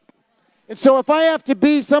church. And so if I have to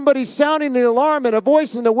be somebody sounding the alarm and a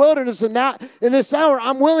voice in the wilderness in this hour,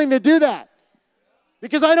 I'm willing to do that.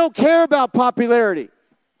 Because I don't care about popularity.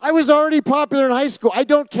 I was already popular in high school. I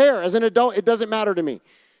don't care. As an adult, it doesn't matter to me.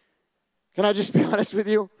 Can I just be honest with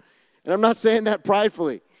you? And I'm not saying that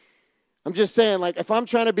pridefully. I'm just saying, if I'm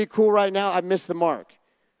trying to be cool right now, I missed the mark.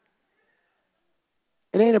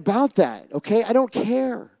 It ain't about that, okay? I don't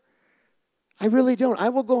care. I really don't. I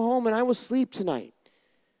will go home and I will sleep tonight.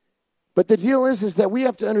 But the deal is that we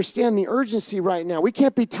have to understand the urgency right now. We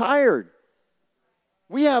can't be tired.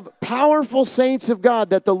 We have powerful saints of God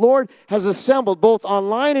that the Lord has assembled both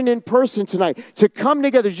online and in person tonight to come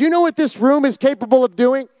together. Do you know what this room is capable of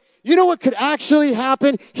doing? You know what could actually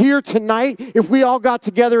happen here tonight if we all got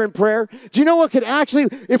together in prayer? Do you know what could actually,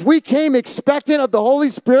 if we came expectant of the Holy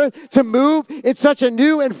Spirit to move in such a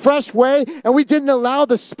new and fresh way, and we didn't allow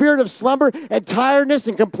the spirit of slumber and tiredness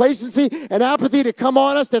and complacency and apathy to come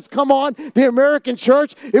on us that's come on the American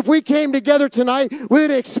church, if we came together tonight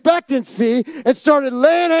with an expectancy and started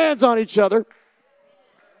laying hands on each other,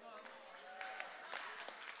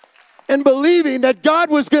 and believing that God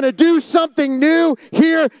was going to do something new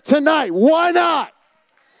here tonight. Why not?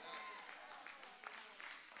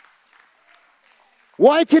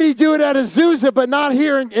 Why could he do it at Azusa but not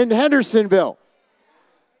here in Hendersonville?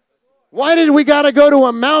 Why did we got to go to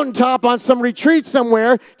a mountaintop on some retreat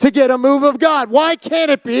somewhere to get a move of God? Why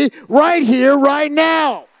can't it be right here, right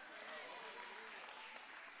now?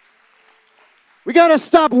 We got to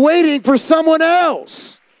stop waiting for someone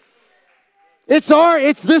else. This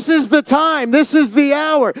is the time. This is the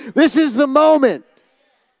hour. This is the moment.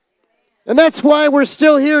 And that's why we're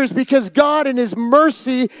still here, is because God in his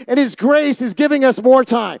mercy and his grace is giving us more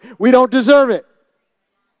time. We don't deserve it.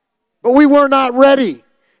 But we were not ready.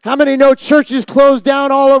 How many know churches closed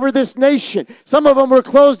down all over this nation? Some of them were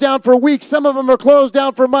closed down for weeks. Some of them were closed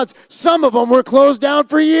down for months. Some of them were closed down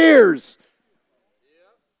for years.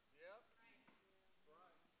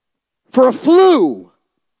 For a flu.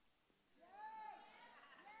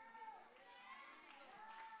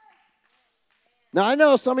 Now, I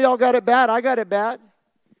know some of y'all got it bad. I got it bad.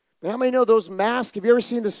 But how many know those masks? Have you ever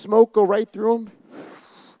seen the smoke go right through them?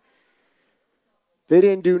 They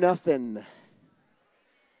didn't do nothing.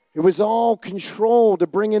 It was all controlled to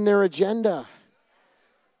bring in their agenda.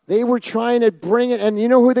 They were trying to bring it, and you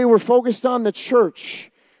know who they were focused on? The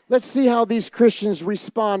church. Let's see how these Christians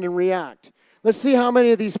respond and react. Let's see how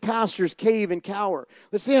many of these pastors cave and cower.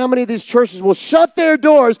 Let's see how many of these churches will shut their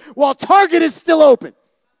doors while Target is still open.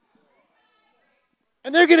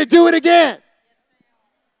 And they're going to do it again.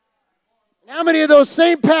 And how many of those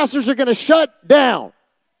same pastors are going to shut down?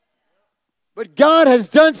 But God has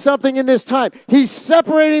done something in this time. He's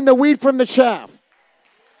separating the wheat from the chaff.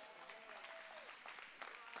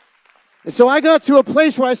 And so I got to a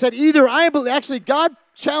place where I said, actually God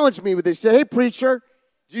challenged me with this. He said, hey, preacher,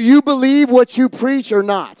 do you believe what you preach or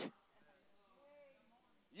not?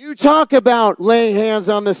 You talk about laying hands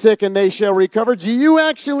on the sick and they shall recover. Do you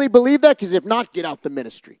actually believe that? Because if not, get out the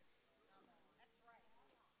ministry.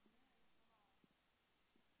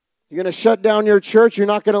 You're going to shut down your church. You're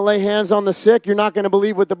not going to lay hands on the sick. You're not going to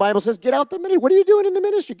believe what the Bible says. Get out the ministry. What are you doing in the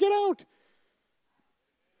ministry? Get out.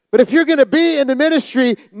 But if you're going to be in the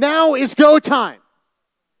ministry, now is go time.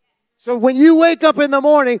 So when you wake up in the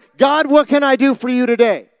morning, God, what can I do for you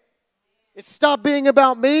today? It stopped being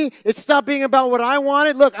about me. It stopped being about what I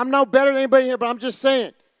wanted. Look, I'm no better than anybody here, but I'm just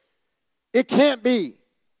saying. It can't be.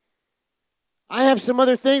 I have some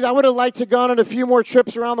other things. I would have liked to gone on a few more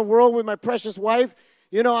trips around the world with my precious wife.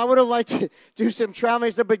 You know, I would have liked to do some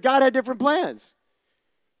traveling stuff, but God had different plans.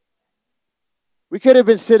 We could have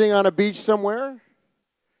been sitting on a beach somewhere.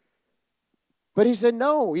 But he said,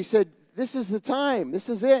 no. He said, this is the time. This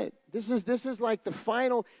is it. This is like the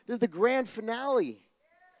final, this is the grand finale.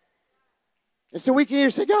 And so we can either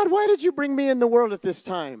say, God, why did you bring me in the world at this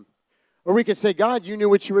time? Or we could say, God, you knew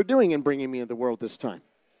what you were doing in bringing me in the world this time.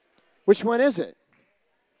 Which one is it?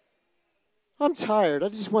 I'm tired. I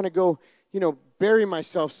just want to go, bury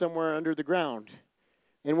myself somewhere under the ground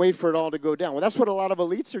and wait for it all to go down. Well, that's what a lot of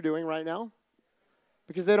elites are doing right now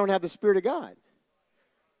because they don't have the Spirit of God.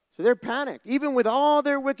 So they're panicked. Even with all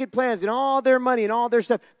their wicked plans and all their money and all their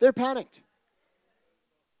stuff, they're panicked.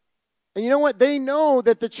 And you know what? They know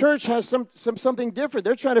that the church has something different.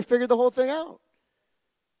 They're trying to figure the whole thing out.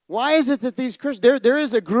 Why is it that these Christians, there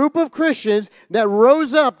is a group of Christians that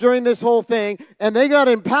rose up during this whole thing, and they got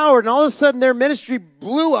empowered, and all of a sudden their ministry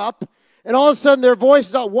blew up, and all of a sudden their voice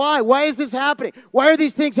is out. Why? Why is this happening? Why are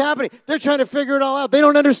these things happening? They're trying to figure it all out. They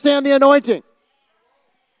don't understand the anointing.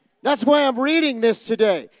 That's why I'm reading this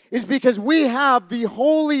today, is because we have the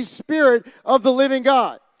Holy Spirit of the living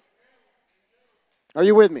God. Are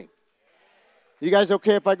you with me? You guys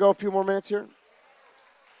okay if I go a few more minutes here?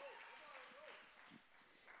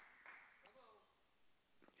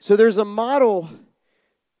 So there's a model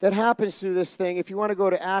that happens through this thing. If you want to go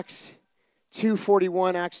to Acts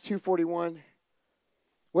 2:41,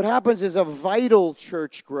 what happens is a vital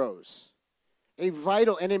church grows.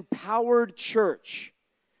 An empowered church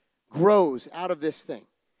grows out of this thing.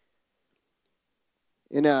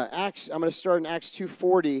 In Acts, I'm going to start in Acts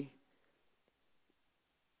 2:40. It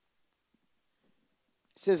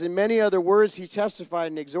says, in many other words he testified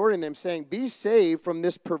and exhorting them, saying, be saved from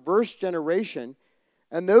this perverse generation.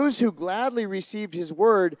 And those who gladly received his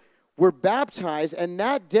word were baptized, and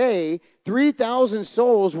that day 3,000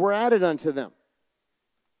 souls were added unto them.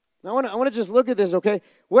 Now I want to just look at this, okay?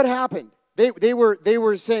 What happened? They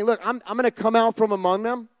were saying, look, I'm going to come out from among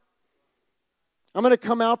them. I'm going to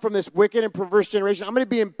come out from this wicked and perverse generation. I'm going to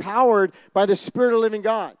be empowered by the Spirit of the living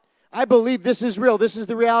God. I believe this is real. This is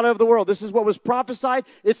the reality of the world. This is what was prophesied.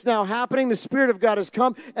 It's now happening. The Spirit of God has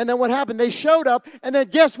come. And then what happened? They showed up, and then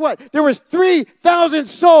guess what? There was 3,000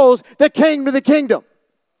 souls that came to the kingdom.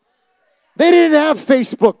 They didn't have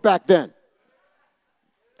Facebook back then.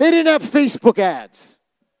 They didn't have Facebook ads.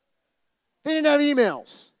 They didn't have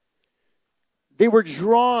emails. They were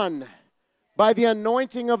drawn by the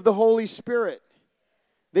anointing of the Holy Spirit.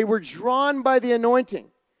 They were drawn by the anointing.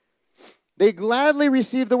 They gladly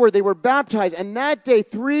received the word. They were baptized. And that day,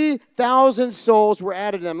 3,000 souls were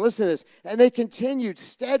added to them. Listen to this. And they continued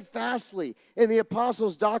steadfastly in the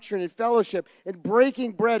apostles' doctrine and fellowship, and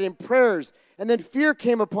breaking bread and prayers. And then fear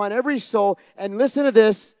came upon every soul. And listen to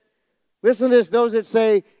this. Listen to this. Those that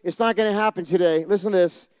say it's not going to happen today. Listen to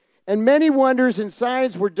this. And many wonders and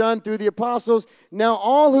signs were done through the apostles. Now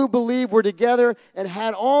all who believed were together and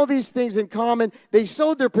had all these things in common. They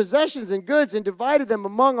sold their possessions and goods and divided them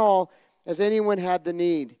among all, as anyone had the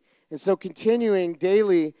need. And so continuing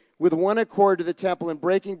daily with one accord to the temple and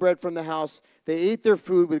breaking bread from the house, they ate their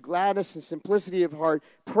food with gladness and simplicity of heart,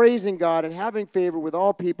 praising God and having favor with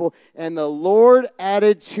all people. And the Lord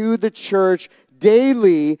added to the church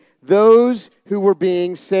daily those who were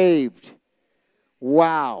being saved.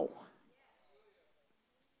 Wow.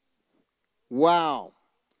 Wow.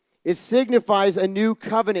 It signifies a new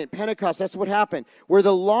covenant, Pentecost. That's what happened, where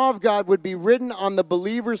the law of God would be written on the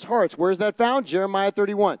believers' hearts. Where is that found? Jeremiah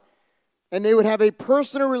 31. And they would have a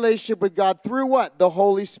personal relationship with God through what? The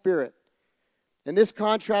Holy Spirit. And this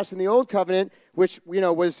contrast in the old covenant, which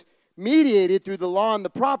was mediated through the law and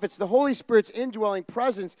the prophets, the Holy Spirit's indwelling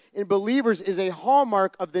presence in believers is a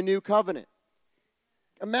hallmark of the new covenant.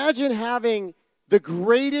 Imagine having the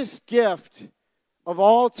greatest gift of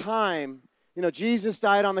all time. Jesus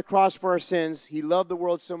died on the cross for our sins. He loved the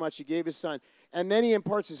world so much, he gave his son. And then he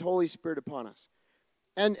imparts his Holy Spirit upon us.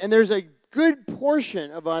 And there's a good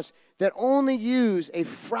portion of us that only use a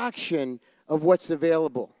fraction of what's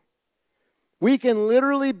available. We can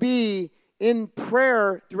literally be in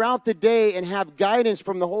prayer throughout the day and have guidance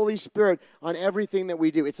from the Holy Spirit on everything that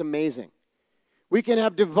we do. It's amazing. We can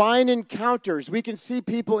have divine encounters. We can see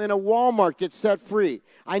people in a Walmart get set free.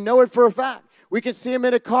 I know it for a fact. We can see them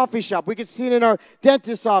in a coffee shop. We can see it in our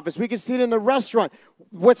dentist's office. We can see it in the restaurant.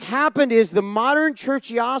 What's happened is the modern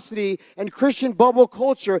churchiosity and Christian bubble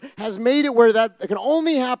culture has made it where that can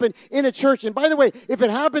only happen in a church. And by the way, if it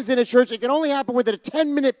happens in a church, it can only happen within a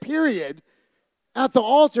 10-minute period at the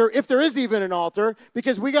altar, if there is even an altar,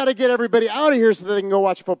 because we got to get everybody out of here so that they can go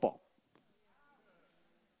watch football.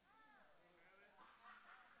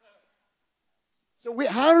 So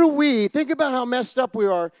how do we, think about how messed up we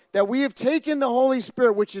are, that we have taken the Holy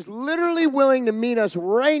Spirit, which is literally willing to meet us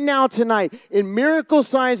right now tonight in miracle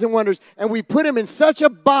signs and wonders, and we put him in such a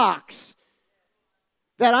box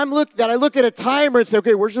that I look at a timer and say,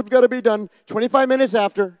 okay, worship's got to be done 25 minutes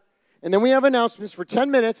after, and then we have announcements for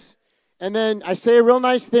 10 minutes, and then I say a real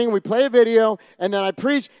nice thing, we play a video, and then I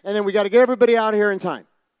preach, and then we got to get everybody out of here in time.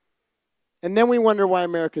 And then we wonder why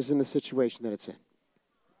America's in the situation that it's in.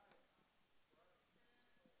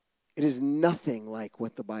 It is nothing like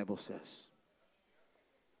what the Bible says.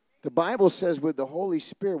 The Bible says with the Holy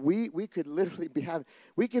Spirit, we could literally be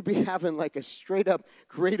having like a straight up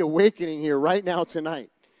great awakening here right now tonight.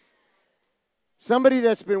 Somebody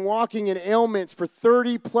that's been walking in ailments for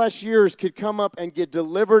 30 plus years could come up and get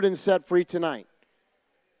delivered and set free tonight.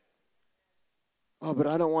 Oh, but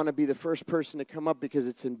I don't want to be the first person to come up because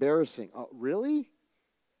it's embarrassing. Oh, really?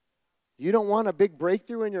 You don't want a big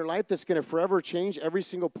breakthrough in your life that's going to forever change every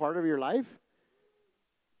single part of your life?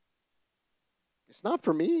 It's not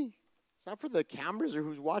for me. It's not for the cameras or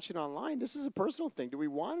who's watching online. This is a personal thing. Do we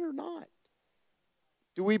want it or not?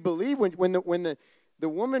 Do we believe when the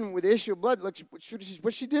woman with the issue of blood, look, what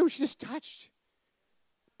she did? She just touched.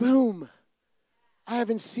 Boom. I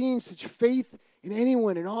haven't seen such faith in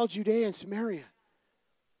anyone in all Judea and Samaria.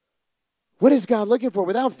 What is God looking for?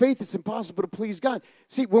 Without faith, it's impossible to please God.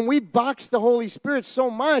 See, when we box the Holy Spirit so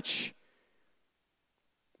much,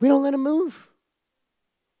 we don't let him move.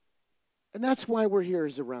 And that's why we're here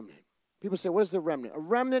as a remnant. People say, what is the remnant? A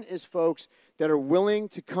remnant is folks that are willing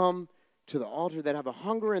to come to the altar, that have a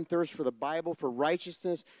hunger and thirst for the Bible, for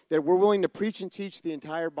righteousness, that we're willing to preach and teach the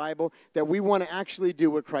entire Bible, that we want to actually do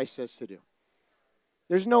what Christ says to do.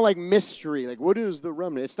 There's no like mystery, like what is the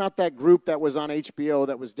remnant? It's not that group that was on HBO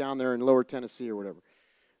that was down there in Lower Tennessee or whatever.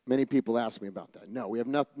 Many people ask me about that. No, we have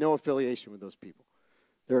no affiliation with those people.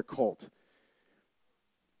 They're a cult.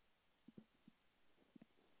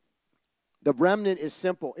 The remnant is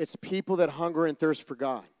simple. It's people that hunger and thirst for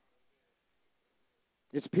God.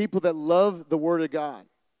 It's people that love the Word of God.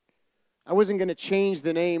 I wasn't going to change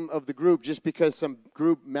the name of the group just because some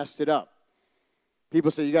group messed it up.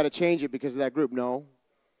 People say, you got to change it because of that group. No.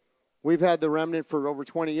 We've had the remnant for over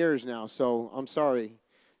 20 years now, so I'm sorry.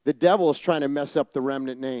 The devil is trying to mess up the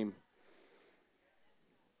remnant name.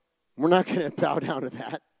 We're not going to bow down to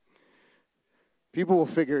that. People will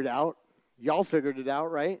figure it out. Y'all figured it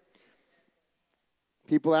out, right?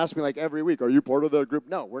 People ask me like every week, are you part of that group?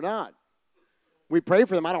 No, we're not. We pray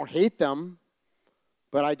for them. I don't hate them,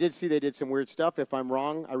 but I did see they did some weird stuff. If I'm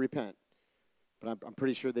wrong, I repent. But I'm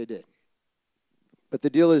pretty sure they did. But the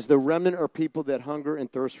deal is the remnant are people that hunger and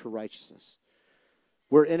thirst for righteousness.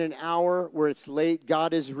 We're in an hour where it's late.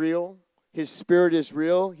 God is real. His Spirit is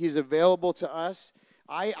real. He's available to us.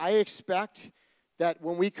 I expect that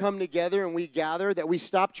when we come together and we gather, that we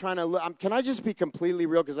stop trying to look. Can I just be completely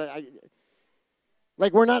real? Because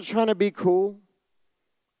like we're not trying to be cool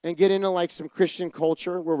and get into like some Christian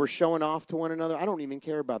culture where we're showing off to one another. I don't even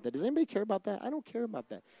care about that. Does anybody care about that? I don't care about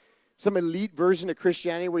that. Some elite version of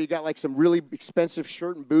Christianity where you got like some really expensive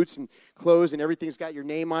shirt and boots and clothes and everything's got your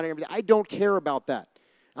name on it and everything. I don't care about that.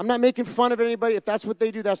 I'm not making fun of anybody. If that's what they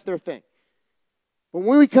do, that's their thing. But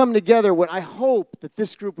when we come together, what I hope that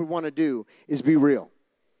this group would want to do is be real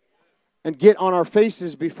and get on our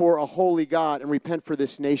faces before a holy God and repent for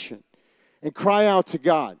this nation and cry out to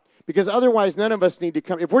God. Because otherwise, none of us need to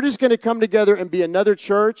come. If we're just going to come together and be another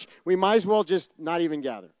church, we might as well just not even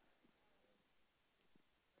gather.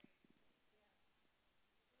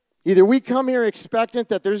 Either we come here expectant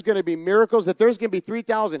that there's going to be miracles, that there's going to be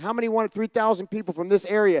 3,000. How many wanted 3,000 people from this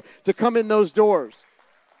area to come in those doors?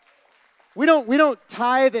 We don't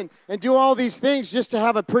tithe and do all these things just to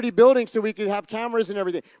have a pretty building so we can have cameras and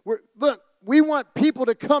everything. Look, we want people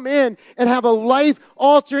to come in and have a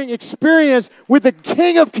life-altering experience with the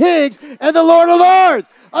King of Kings and the Lord of Lords.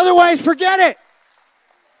 Otherwise, forget it.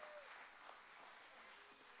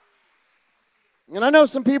 And I know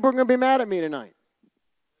some people are going to be mad at me tonight.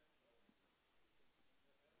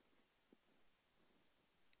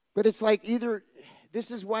 But it's like either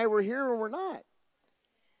this is why we're here or we're not.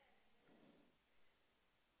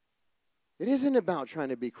 It isn't about trying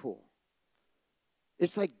to be cool.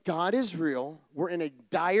 It's like God is real. We're in a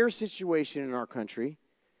dire situation in our country.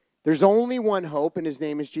 There's only one hope, and his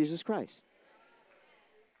name is Jesus Christ.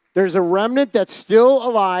 There's a remnant that's still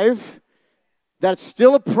alive, that's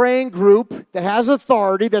still a praying group, that has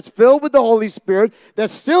authority, that's filled with the Holy Spirit,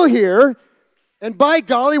 that's still here. And by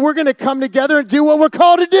golly, we're going to come together and do what we're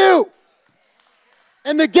called to do.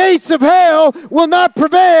 And the gates of hell will not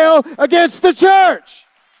prevail against the church.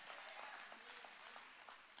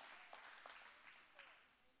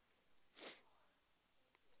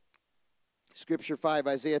 Scripture 5,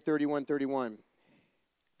 Isaiah 31:31. I'm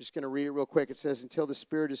just going to read it real quick. It says, until the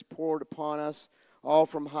Spirit is poured upon us, all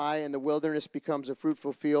from high, and the wilderness becomes a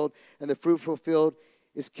fruitful field, and the fruitful field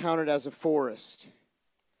is counted as a forest.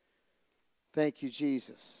 Thank you,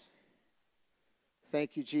 Jesus.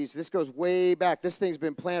 Thank you, Jesus. This goes way back. This thing's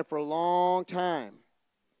been planned for a long time.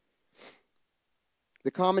 The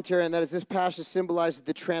commentary on that is this passage symbolizes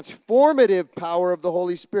the transformative power of the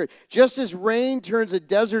Holy Spirit. Just as rain turns a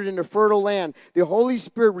desert into fertile land, the Holy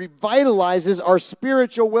Spirit revitalizes our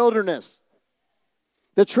spiritual wilderness.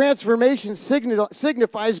 The transformation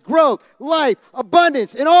signifies growth, life,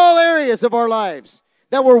 abundance in all areas of our lives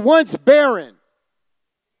that were once barren.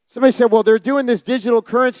 Somebody said, well, they're doing this digital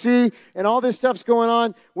currency and all this stuff's going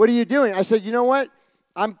on. What are you doing? I said, you know what?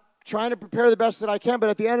 I'm trying to prepare the best that I can,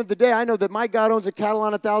 but at the end of the day, I know that my God owns a cattle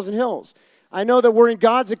on 1,000 hills. I know that we're in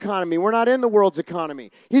God's economy. We're not in the world's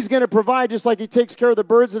economy. He's going to provide just like he takes care of the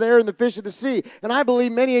birds of the air and the fish of the sea. And I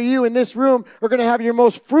believe many of you in this room are going to have your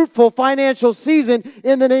most fruitful financial season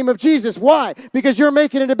in the name of Jesus. Why? Because you're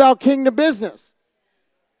making it about kingdom business.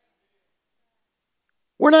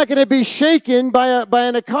 We're not going to be shaken by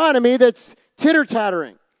an economy that's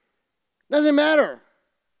titter-tattering. Doesn't matter.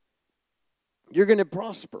 You're going to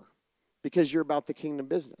prosper because you're about the kingdom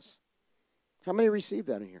business. How many receive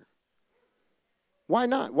that in here? Why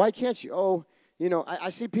not? Why can't you? Oh, you know,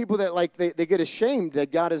 I see people that like they get ashamed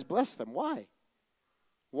that God has blessed them. Why?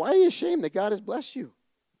 Why are you ashamed that God has blessed you?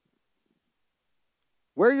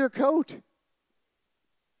 Wear your coat.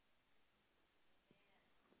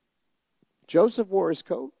 Joseph wore his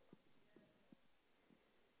coat.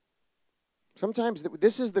 Sometimes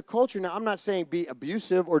this is the culture. Now, I'm not saying be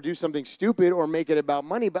abusive or do something stupid or make it about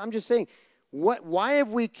money, but I'm just saying, why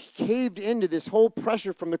have we caved into this whole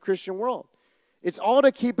pressure from the Christian world? It's all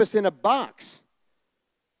to keep us in a box.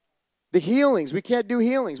 The healings, we can't do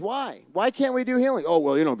healings. Why? Why can't we do healing? Oh,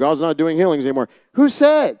 well, you know, God's not doing healings anymore. Who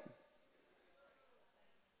said?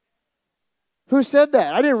 Who said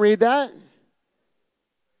that? I didn't read that.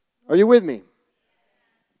 Are you with me?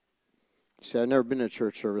 See, I've never been in a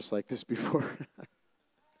church service like this before.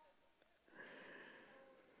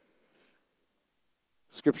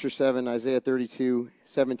 Scripture 7, Isaiah 32,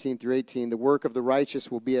 17 through 18. The work of the righteous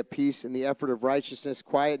will be at peace, and the effort of righteousness,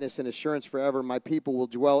 quietness, and assurance forever. My people will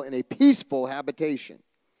dwell in a peaceful habitation.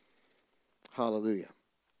 Hallelujah.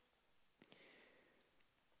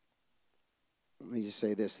 Let me just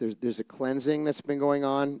say this. There's a cleansing that's been going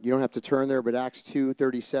on. You don't have to turn there, but Acts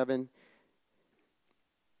 2:37.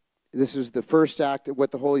 This is the first act of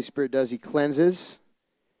what the Holy Spirit does. He cleanses.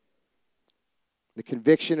 The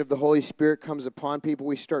conviction of the Holy Spirit comes upon people.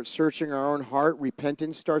 We start searching our own heart.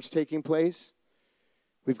 Repentance starts taking place.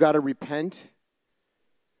 We've got to repent.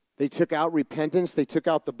 They took out repentance. They took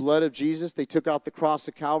out the blood of Jesus. They took out the cross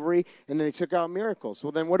of Calvary. And then they took out miracles.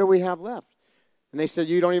 Well, then what do we have left? And they said,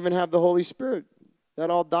 you don't even have the Holy Spirit. That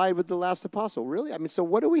all died with the last apostle. Really? I mean, so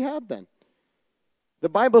what do we have then? The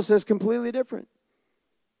Bible says completely different.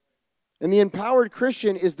 And the empowered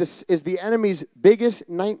Christian is the enemy's biggest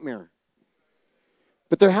nightmare.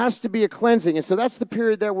 But there has to be a cleansing. And so that's the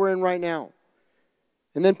period that we're in right now.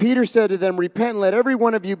 And then Peter said to them, repent and let every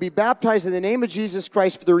one of you be baptized in the name of Jesus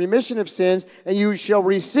Christ for the remission of sins, and you shall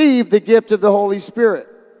receive the gift of the Holy Spirit.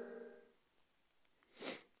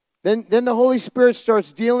 Then the Holy Spirit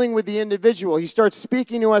starts dealing with the individual. He starts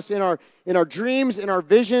speaking to us in our dreams, in our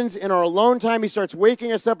visions, in our alone time. He starts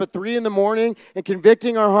waking us up at 3 a.m. and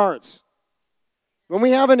convicting our hearts. When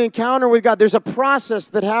we have an encounter with God, there's a process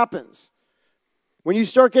that happens. When you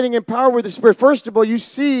start getting empowered with the Spirit, first of all, you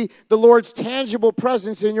see the Lord's tangible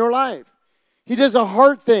presence in your life. He does a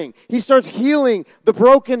heart thing. He starts healing the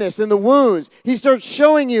brokenness and the wounds. He starts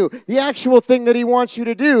showing you the actual thing that he wants you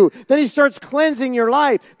to do. Then he starts cleansing your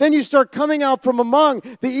life. Then you start coming out from among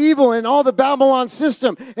the evil and all the Babylon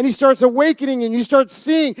system. And he starts awakening and you start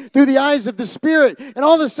seeing through the eyes of the Spirit. And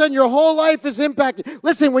all of a sudden your whole life is impacted.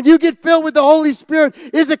 Listen, when you get filled with the Holy Spirit,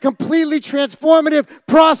 it's a completely transformative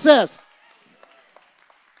process.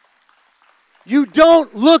 You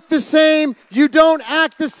don't look the same. You don't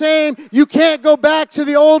act the same. You can't go back to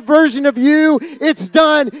the old version of you. It's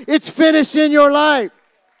done. It's finished in your life.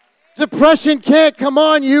 Depression can't come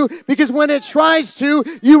on you because when it tries to,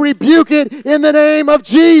 you rebuke it in the name of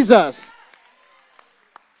Jesus.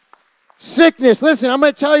 Sickness, listen, I'm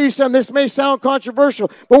going to tell you something. This may sound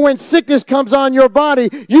controversial, but when sickness comes on your body,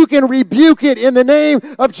 you can rebuke it in the name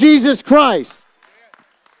of Jesus Christ.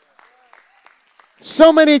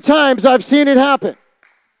 So many times I've seen it happen.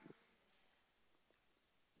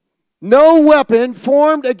 No weapon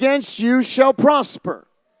formed against you shall prosper.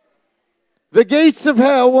 The gates of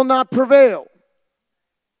hell will not prevail.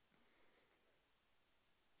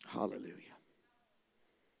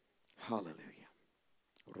 Hallelujah.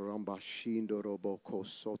 Rambashindo robo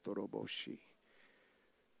kosoto robo shi.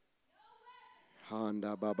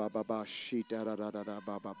 Handa ba ba ba ba shi da da da da da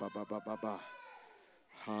ba ba ba ba ba ba ba.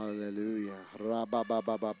 Hallelujah. Ra ba ba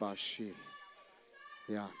ba ba ba shi.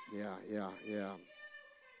 Yeah.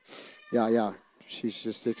 Yeah. She's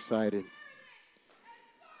just excited.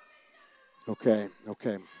 Okay.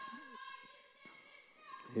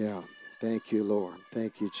 Yeah. Thank you, Lord.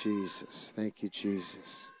 Thank you, Jesus. Thank you,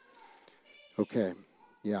 Jesus. Okay.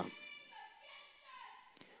 Yeah.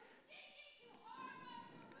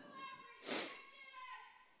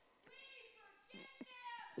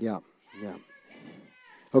 Yeah.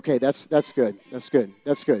 Okay, that's good. That's good.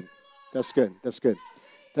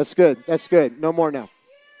 No more now.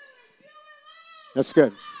 That's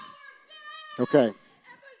good. Okay.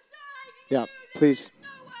 Yeah, please.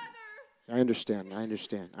 I understand.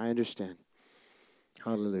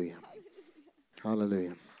 Hallelujah.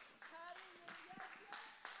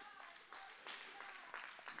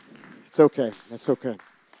 It's okay. That's okay.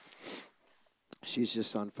 She's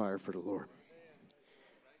just on fire for the Lord.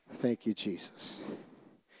 Thank you, Jesus.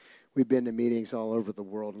 We've been to meetings all over the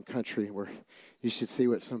world and country where you should see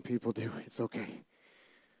what some people do. It's okay.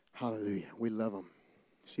 Hallelujah. We love them.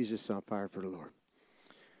 She's just on fire for the Lord.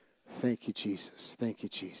 Thank you, Jesus. Thank you,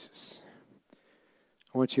 Jesus.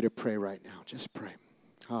 I want you to pray right now. Just pray.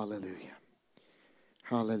 Hallelujah.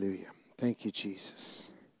 Thank you,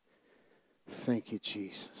 Jesus. Thank you,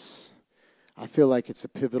 Jesus. I feel like it's a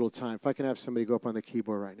pivotal time. If I can have somebody go up on the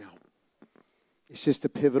keyboard right now. It's just a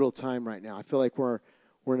pivotal time right now. I feel like we're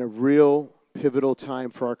in a real pivotal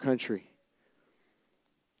time for our country.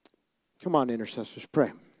 Come on, intercessors,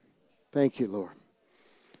 pray. Thank you, Lord.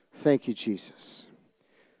 Thank you, Jesus.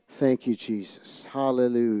 Thank you, Jesus.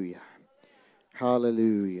 Hallelujah.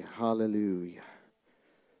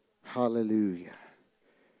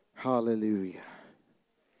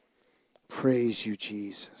 Praise you,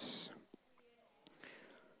 Jesus.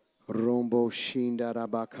 Rombo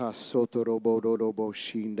shindarabaka sotorobo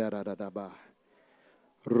shindaradaba.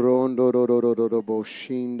 Rondo robo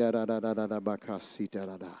shindaradabaka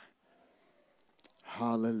sitarada.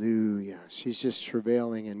 Hallelujah. She's just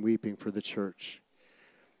travailing and weeping for the church.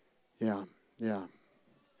 Yeah.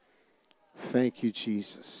 Thank you,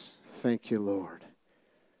 Jesus. Thank you, Lord.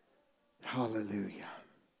 Hallelujah.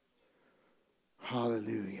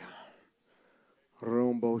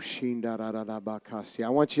 Rombo shindaradabakasi. I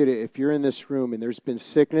want you to, if you're in this room and there's been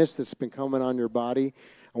sickness that's been coming on your body,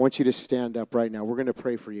 I want you to stand up right now. We're going to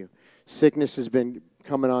pray for you. Sickness has been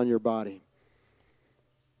coming on your body.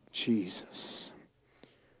 Jesus.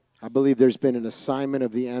 I believe there's been an assignment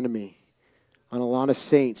of the enemy on a lot of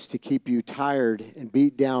saints to keep you tired and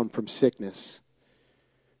beat down from sickness.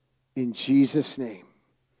 In Jesus' name.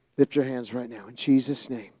 Lift your hands right now. In Jesus'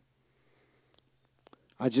 name.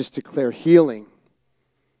 I just declare healing.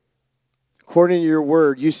 According to your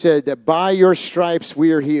word, you said that by your stripes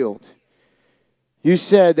we are healed. You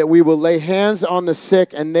said that we will lay hands on the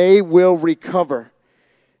sick and they will recover.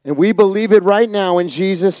 And we believe it right now in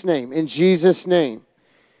Jesus' name. In Jesus' name.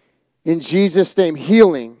 In Jesus' name.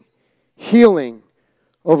 Healing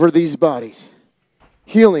over these bodies.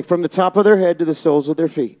 Healing from the top of their head to the soles of their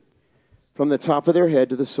feet. From the top of their head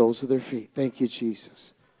to the soles of their feet. Thank you,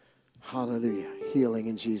 Jesus. Hallelujah. Healing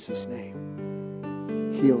in Jesus' name.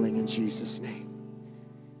 Healing in Jesus' name.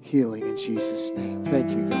 Healing in Jesus' name. Thank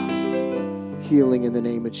you, God. Healing in the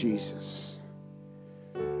name of Jesus.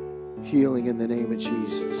 Healing in the name of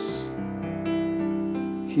Jesus.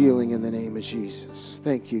 Healing in the name of Jesus.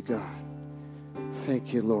 Thank you, God.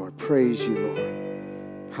 Thank you, Lord. Praise you, Lord.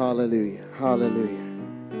 Hallelujah.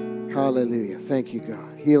 Thank you,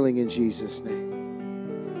 God. Healing in Jesus' name.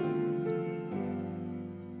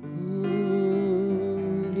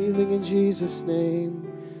 Healing in Jesus' name.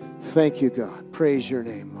 Thank you, God. Praise your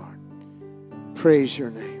name, Lord. Praise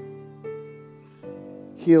your name.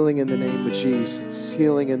 Healing in the name of Jesus.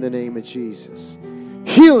 Healing in the name of Jesus.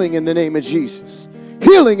 Healing in the name of Jesus.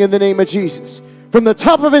 Healing in the name of Jesus. From the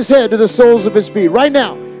top of his head to the soles of his feet. Right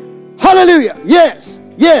now. Hallelujah. Yes.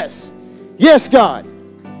 Yes, God.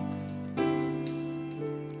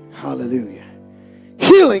 Hallelujah.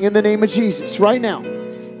 Healing in the name of Jesus. Right now.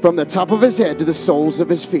 From the top of his head to the soles of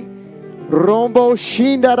his feet. Rombo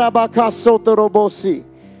shindarabakasoto robosi.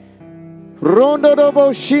 Rondo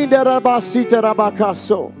robo shindarabasita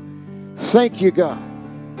rabakaso. Thank you, God.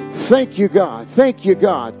 Thank you, God. Thank you,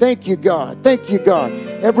 God. Thank you, God. Thank you, God.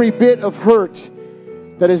 Every bit of hurt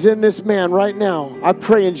that is in this man right now, I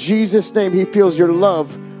pray in Jesus' name he feels your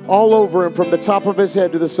love all over him from the top of his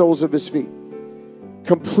head to the soles of his feet.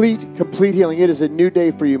 Complete healing. It is a new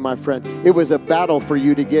day for you, my friend. It was a battle for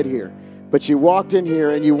you to get here. But you walked in here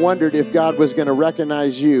and you wondered if God was going to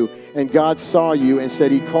recognize you, and God saw you and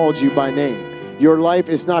said he called you by name. Your life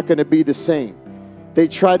is not going to be the same. They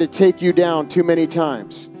tried to take you down too many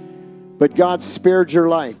times, but God spared your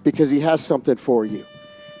life because he has something for you.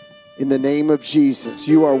 In the name of Jesus,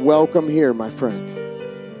 you are welcome here, my friend.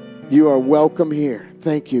 You are welcome here.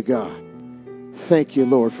 Thank you, God. Thank you,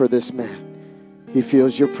 Lord, for this man. He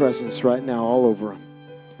feels your presence right now all over him.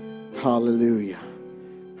 Hallelujah.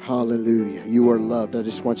 Hallelujah. You are loved. I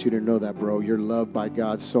just want you to know that, bro. You're loved by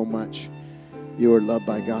God so much. You are loved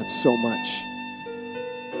by God so much.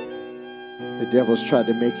 The devil's tried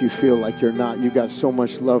to make you feel like you're not. You got so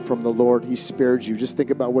much love from the Lord. He spared you. Just think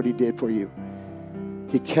about what he did for you.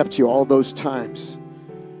 He kept you all those times.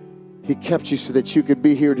 He kept you so that you could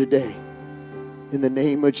be here today. In the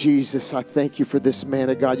name of Jesus, I thank you for this man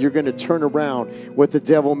of God. You're going to turn around what the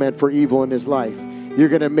devil meant for evil in his life. You're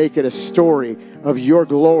going to make it a story of your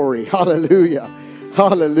glory. Hallelujah.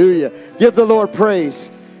 Hallelujah. Give the Lord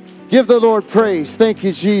praise. Give the Lord praise. Thank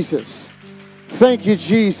you, Jesus. Thank you,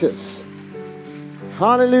 Jesus.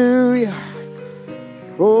 Hallelujah.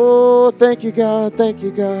 Oh, thank you, God. Thank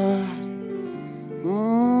you, God.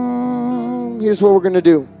 Here's what we're going to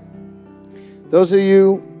do. Those of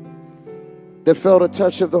you that felt a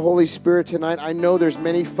touch of the Holy Spirit tonight, I know there's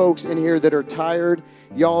many folks in here that are tired.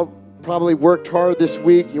 Y'all probably worked hard this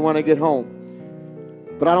week. You want to get home.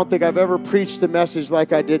 But I don't think I've ever preached a message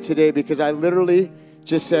like I did today, because I literally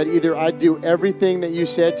just said either I do everything that you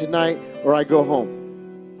said tonight or I go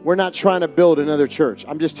home. We're not trying to build another church.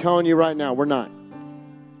 I'm just telling you right now, we're not.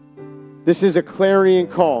 This is a clarion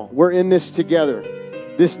call. We're in this together.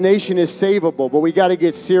 This nation is savable, but we got to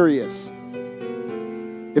get serious.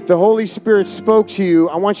 If the Holy Spirit spoke to you,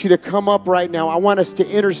 I want you to come up right now. I want us to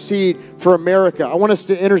intercede for America. I want us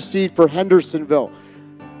to intercede for Hendersonville.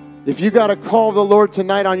 If you got a call of the Lord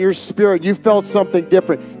tonight on your spirit, you felt something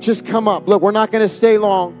different, just come up. Look, we're not going to stay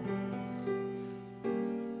long,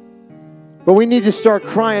 but we need to start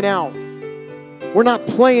crying out. We're not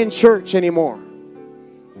playing church anymore.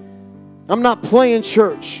 I'm not playing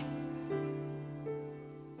church.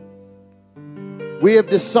 We have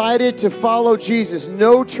decided to follow Jesus.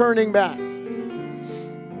 No turning back.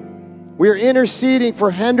 We are interceding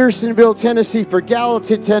for Hendersonville, Tennessee, for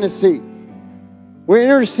Gallatin, Tennessee. We're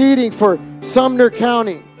interceding for Sumner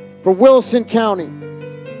County, for Wilson County,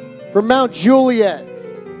 for Mount Juliet,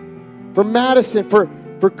 for Madison, for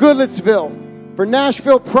Goodlettsville, for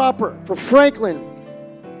Nashville proper, for Franklin,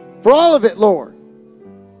 for all of it, Lord.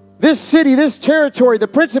 This city, this territory, the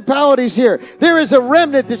principalities here, there is a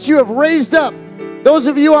remnant that you have raised up. Those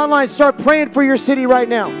of you online, start praying for your city right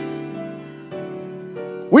now.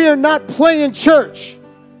 We are not playing church.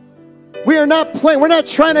 We are not playing. We're not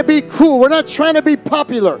trying to be cool. We're not trying to be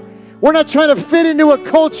popular. We're not trying to fit into a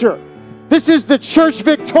culture. This is the church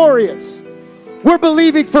victorious. We're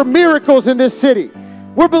believing for miracles in this city.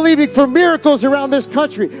 We're believing for miracles around this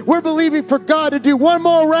country. We're believing for God to do one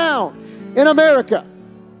more round in America.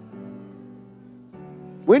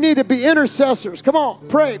 We need to be intercessors. Come on,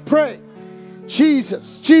 pray, pray.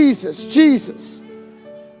 Jesus, Jesus, Jesus.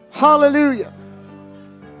 Hallelujah.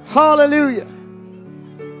 Hallelujah.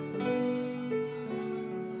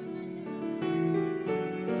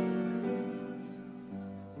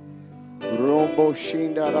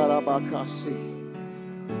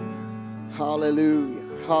 Hallelujah.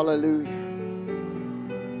 Hallelujah.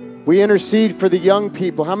 We intercede for the young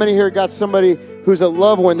people. How many here got somebody who's a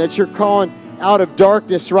loved one that you're calling out of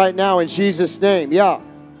darkness right now in Jesus' name? Yeah.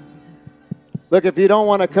 Look, if you don't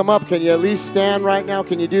want to come up, can you at least stand right now?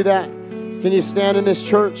 Can you do that? Can you stand in this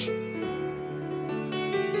church?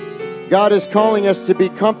 God is calling us to be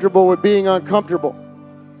comfortable with being uncomfortable.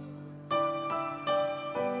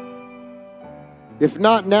 If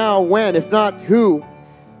not now, when? If not, who?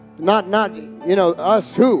 Not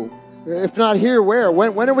us, who? If not here, where?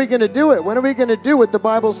 When are we going to do it? When are we going to do what the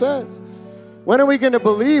Bible says? When are we going to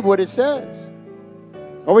believe what it says?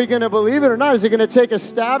 Are we going to believe it or not? Is it going to take a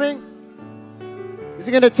stabbing? Is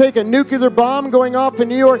it going to take a nuclear bomb going off in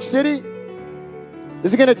New York City?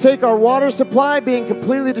 Is it going to take our water supply being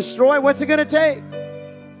completely destroyed? What's it going to take?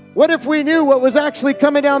 What if we knew what was actually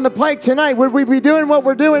coming down the pike tonight? Would we be doing what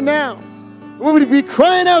we're doing now? Would we be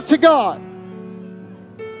crying out to God?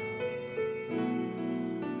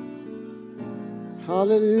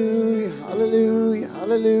 Hallelujah, hallelujah,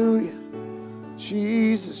 hallelujah.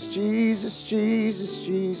 Jesus, Jesus, Jesus,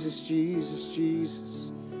 Jesus, Jesus,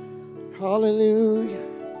 Jesus. Hallelujah,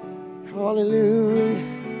 hallelujah.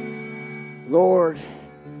 Lord,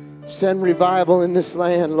 send revival in this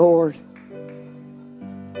land, Lord.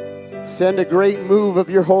 Send a great move of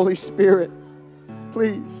your Holy Spirit,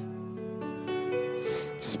 please.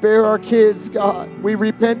 Spare our kids, God. We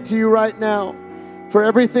repent to you right now for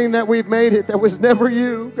everything that we've made it that was never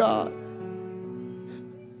you, God.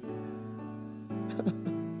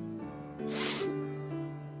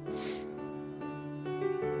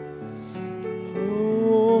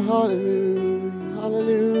 Oh, hallelujah,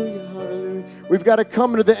 hallelujah, hallelujah. We've got to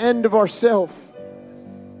come to the end of ourselves.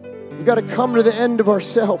 We've got to come to the end of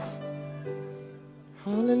ourselves.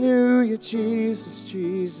 Hallelujah, Jesus,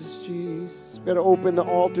 Jesus, Jesus. We've got to open the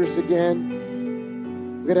altars again.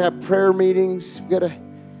 We've got to have prayer meetings. We've got to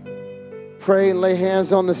pray and lay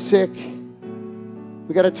hands on the sick.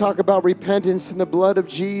 We've got to talk about repentance in the blood of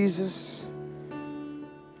Jesus.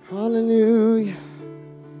 Hallelujah.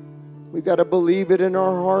 We've got to believe it in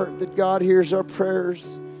our heart that God hears our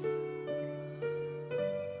prayers.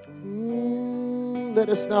 Let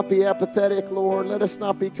us not be apathetic, Lord. Let us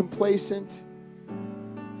not be complacent.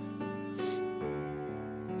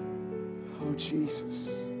 Oh,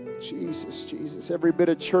 Jesus, Jesus, Jesus. Every bit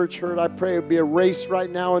of church hurt, I pray, would be erased right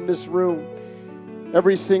now in this room.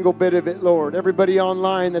 Every single bit of it, Lord. Everybody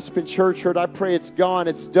online that's been church hurt, I pray it's gone,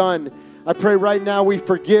 it's done. I pray right now we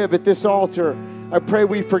forgive at this altar. I pray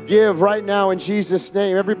we forgive right now in Jesus'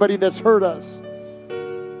 name. Everybody that's hurt us.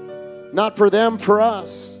 Not for them, for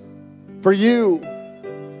us. For you.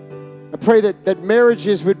 I pray that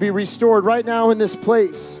marriages would be restored right now in this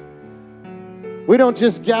place. We don't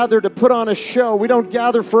just gather to put on a show. We don't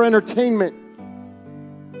gather for entertainment.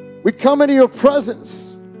 We come into your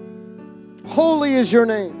presence. Holy is your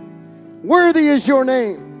name. Worthy is your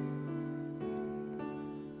name.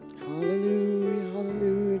 Hallelujah,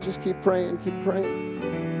 hallelujah. Just keep praying, keep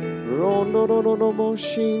praying.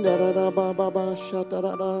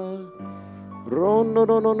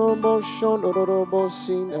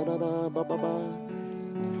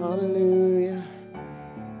 Hallelujah.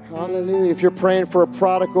 Hallelujah. If you're praying for a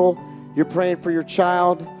prodigal, you're praying for your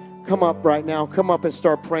child, come up right now. Come up and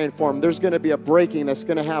start praying for them. There's going to be a breaking that's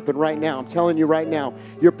going to happen right now. I'm telling you right now.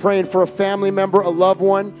 You're praying for a family member, a loved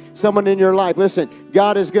one, someone in your life. Listen,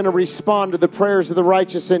 God is going to respond to the prayers of the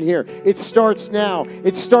righteous in here. It starts now.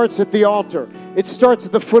 It starts at the altar. It starts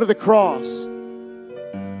at the foot of the cross.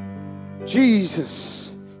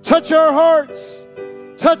 Jesus, touch our hearts.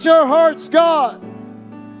 Touch our hearts, God.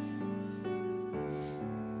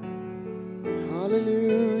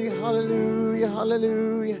 Hallelujah, hallelujah,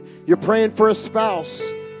 hallelujah. You're praying for a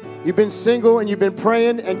spouse. You've been single and you've been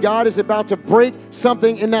praying, and God is about to break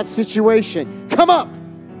something in that situation. Come up.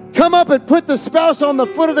 Come up and put the spouse on the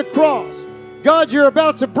foot of the cross. God, you're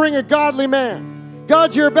about to bring a godly man.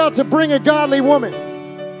 God, you're about to bring a godly woman.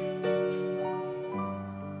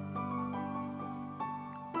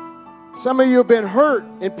 Some of you have been hurt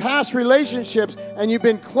in past relationships and you've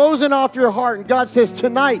been closing off your heart. And God says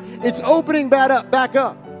tonight it's opening back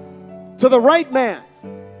up to the right man,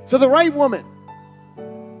 to the right woman.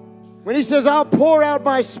 When he says, I'll pour out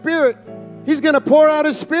my spirit, he's going to pour out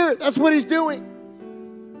his spirit. That's what he's doing.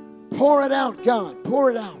 Pour it out, God.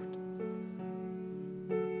 Pour it out.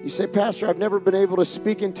 You say, Pastor, I've never been able to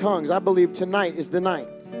speak in tongues. I believe tonight is the night.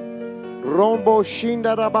 Don't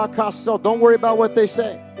worry about what they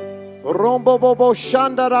say. Rombo bobo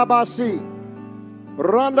shanda rabasi.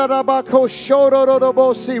 Randa rabako shoro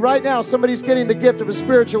robosi. Right now, somebody's getting the gift of a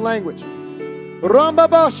spiritual language. Ramba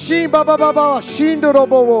ba shimba ba ba ba shindo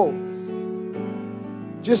robo.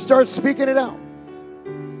 Just start speaking it out.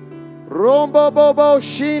 Rombo bobo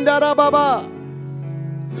shinda rababa.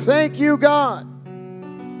 Thank you, God.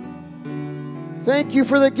 Thank you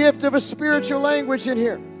for the gift of a spiritual language in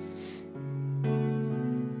here.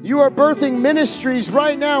 You are birthing ministries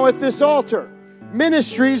right now at this altar.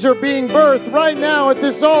 Ministries are being birthed right now at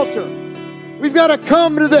this altar. We've got to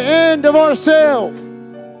come to the end of ourselves.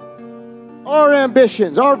 Our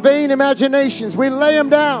ambitions, our vain imaginations, we lay them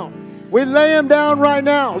down. We lay them down right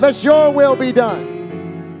now. Let your will be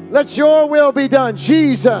done. Let your will be done.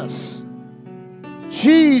 Jesus.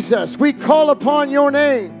 Jesus, we call upon your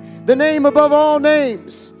name, the name above all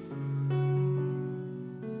names.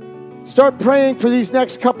 Start praying for these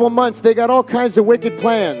next couple months. They got all kinds of wicked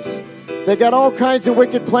plans. They got all kinds of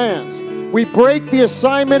wicked plans. We break the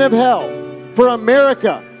assignment of hell for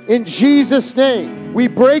America in Jesus' name. We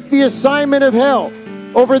break the assignment of hell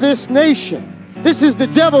over this nation. This is the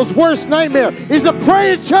devil's worst nightmare, is a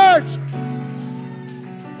praying church.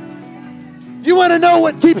 You want to know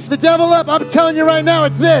what keeps the devil up? I'm telling you right now,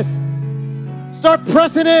 it's this. Start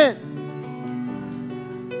pressing in.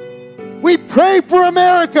 We pray for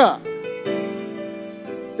America.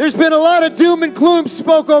 There's been a lot of doom and gloom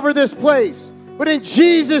spoke over this place. But in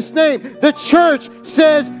Jesus' name, the church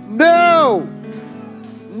says no.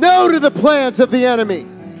 No to the plans of the enemy.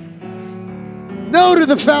 No to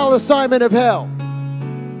the foul assignment of hell.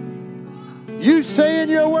 You say in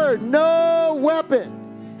your word, no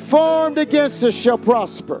weapon formed against us shall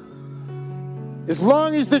prosper. As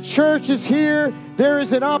long as the church is here, there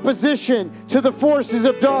is an opposition to the forces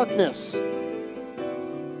of darkness.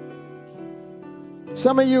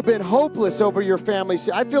 Some of you have been hopeless over your family.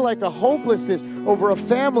 I feel like a hopelessness over a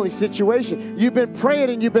family situation. You've been praying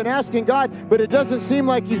and you've been asking God, but it doesn't seem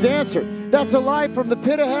like He's answered. That's a lie from the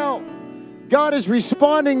pit of hell. God is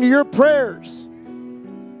responding to your prayers.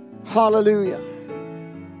 Hallelujah.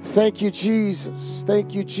 Thank you, Jesus.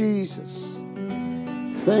 Thank you, Jesus.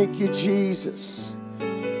 Thank you, Jesus.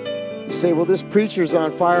 You say, well, this preacher's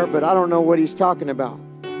on fire, but I don't know what he's talking about.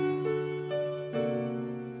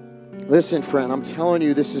 Listen, friend, I'm telling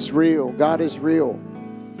you, this is real. God is real.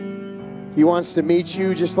 He wants to meet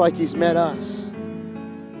you just like He's met us.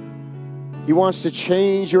 He wants to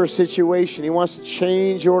change your situation. He wants to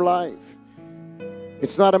change your life.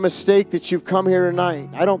 It's not a mistake that you've come here tonight.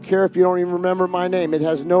 I don't care if you don't even remember my name.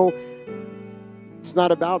 It's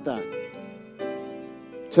not about that.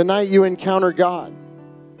 Tonight you encounter God.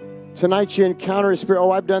 Tonight you encounter His Spirit.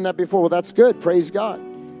 Oh, I've done that before. Well, that's good. Praise God.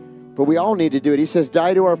 But we all need to do it. He says,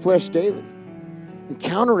 die to our flesh daily.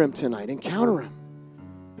 Encounter Him tonight. Encounter Him.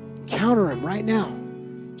 Encounter Him right now.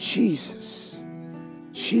 Jesus.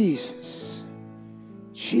 Jesus.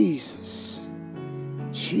 Jesus.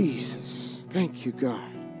 Jesus. Thank you, God.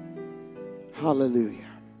 Hallelujah.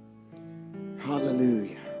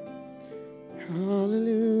 Hallelujah.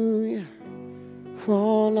 Hallelujah.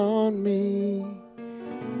 Fall on me.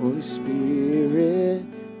 Holy Spirit,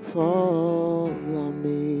 fall on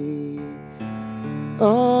me.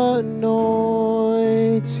 Anointing,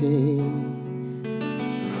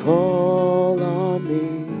 fall on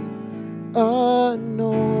me. Anointing,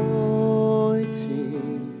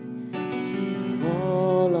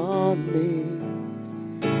 fall on me.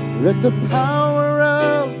 Let the power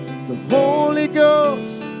of the Holy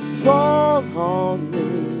Ghost fall on me.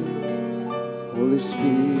 Holy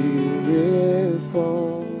Spirit,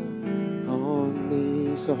 fall on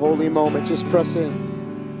me. It's a holy moment. Just press in.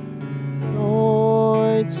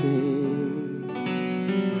 Anointing,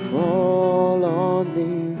 fall on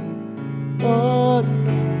me.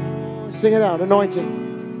 Sing it out. Anointing,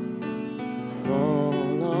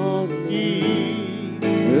 fall on me.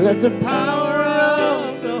 Let the power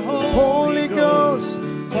of the Holy Ghost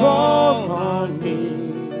fall on me.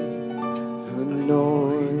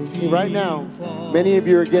 Anointing. Right now, many of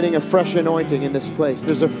you are getting a fresh anointing in this place.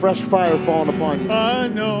 There's a fresh fire falling upon you.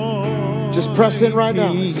 Just press in right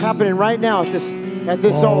now. It's happening right now at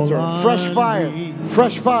this altar. Fresh fire.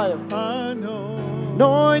 Fresh fire. Anointing,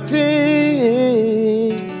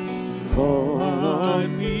 fall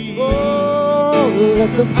on me. Oh,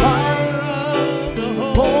 let the fire of the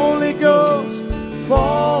Holy Ghost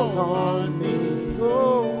fall on me.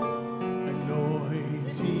 Oh,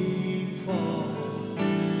 anointing, fall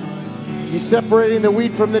on me. He's separating the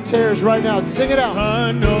wheat from the tares right now. Sing it out.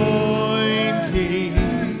 Anointing,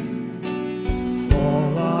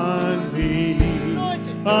 fall on me.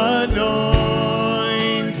 Anointing,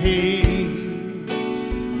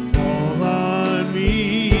 fall on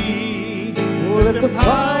me. Let the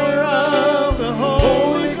fire of the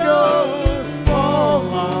Holy Ghost fall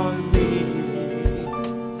on me.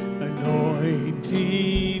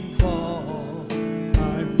 Anointing, fall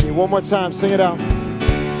on me. One more time. Sing it out.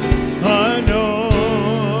 Anointing,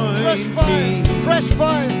 fresh fire. Fresh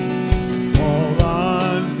fire. fall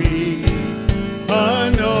on me.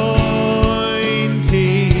 Anointing,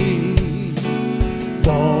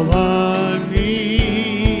 fall on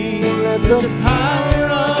me. Let the Power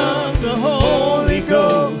of the Holy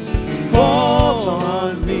Ghost fall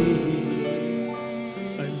on me.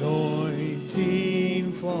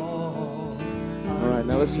 Anointing, fall on All right,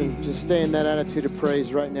 now listen, just stay in that attitude of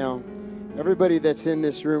praise right now. Everybody that's in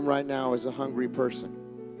this room right now is a hungry person.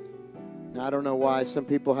 Now, I don't know why. Some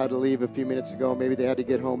people had to leave a few minutes ago. Maybe they had to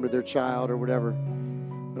get home to their child or whatever.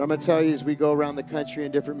 But I'm going to tell you, as we go around the country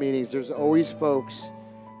in different meetings, there's always folks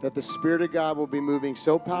that the Spirit of God will be moving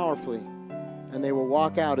so powerfully, and they will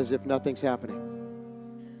walk out as if nothing's happening.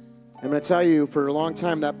 I'm going to tell you, for a long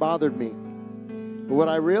time, that bothered me. But what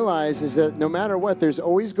I realize is that no matter what, there's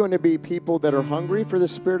always going to be people that are hungry for the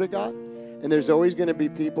Spirit of God, and there's always going to be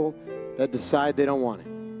people that decide they don't want it.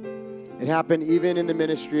 It happened even in the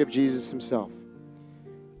ministry of Jesus Himself.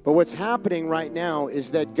 But what's happening right now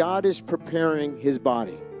is that God is preparing His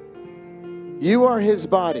body. You are His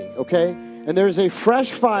body, okay? And there's a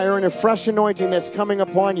fresh fire and a fresh anointing that's coming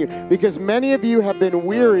upon you because many of you have been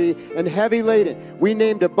weary and heavy laden. We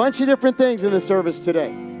named a bunch of different things in the service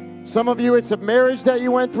today. Some of you, it's a marriage that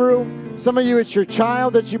you went through. Some of you, it's your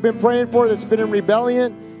child that you've been praying for that's been in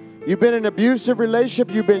rebellion. You've been in an abusive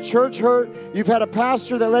relationship. You've been church hurt. You've had a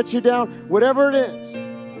pastor that let you down. Whatever it is.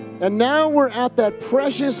 And now we're at that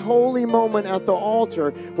precious holy moment at the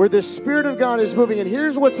altar where the Spirit of God is moving. And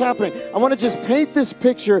here's what's happening. I want to just paint this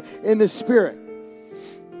picture in the Spirit.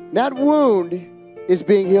 That wound is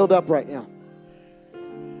being healed up right now.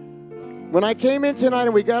 When I came in tonight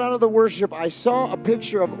and we got out of the worship, I saw a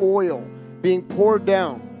picture of oil being poured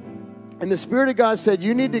down. And the Spirit of God said,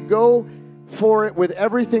 you need to go for it with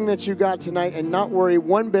everything that you got tonight and not worry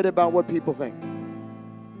one bit about what people think.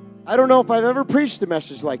 I don't know if I've ever preached a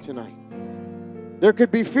message like tonight. There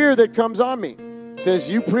could be fear that comes on me. It says,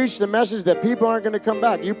 you preach the message that people aren't going to come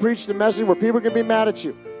back. You preach the message where people are going to be mad at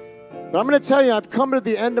you. But I'm going to tell you, I've come to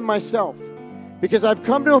the end of myself because I've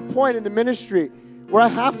come to a point in the ministry where I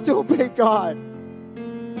have to obey God.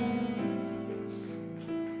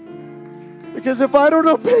 Because if I don't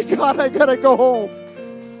obey God, I got to go home.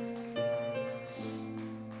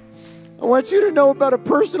 I want you to know about a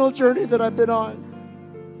personal journey that I've been on.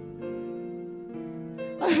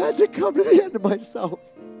 I had to come to the end of myself.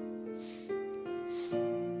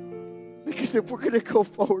 Because if we're going to go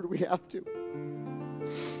forward, we have to.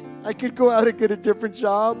 I could go out and get a different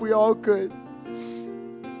job. We all could.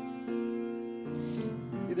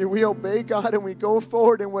 Either we obey God and we go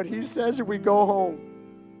forward in what He says, or we go home.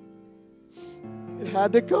 It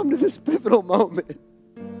had to come to this pivotal moment.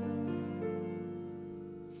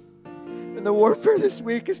 And the warfare this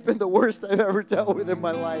week has been the worst I've ever dealt with in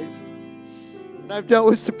my life. And I've dealt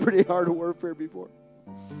with some pretty hard warfare before.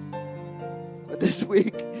 But this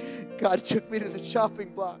week, God took me to the chopping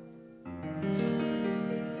block.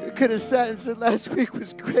 You could have sat and said last week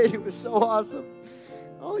was great. It was so awesome.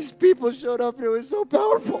 All these people showed up and it was so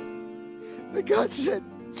powerful. But God said,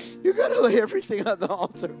 you got to lay everything on the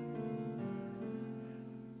altar.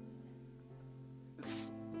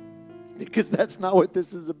 Because that's not what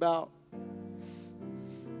this is about.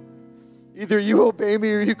 Either you obey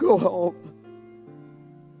me or you go home.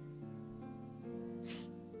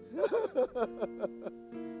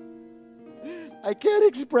 I can't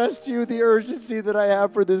express to you the urgency that I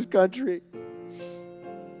have for this country.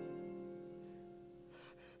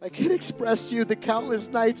 I can't express to you the countless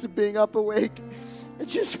nights of being up awake and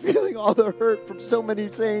just feeling all the hurt from so many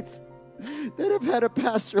saints that have had a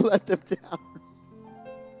pastor let them down.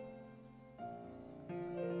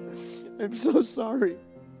 I'm so sorry.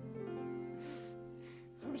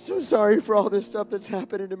 I'm so sorry for all this stuff that's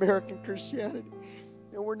happened in American Christianity.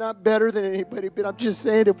 And we're not better than anybody, but I'm just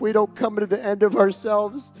saying if we don't come to the end of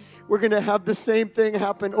ourselves, we're going to have the same thing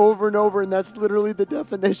happen over and over, and that's literally the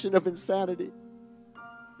definition of insanity.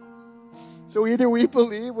 So either we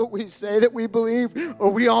believe what we say that we believe,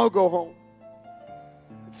 or we all go home.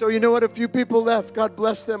 So you know what? A few people left. God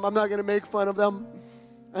bless them. I'm not going to make fun of them.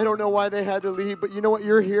 I don't know why they had to leave, but you know what?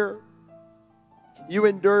 You're here. You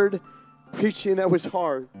endured preaching that was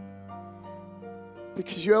hard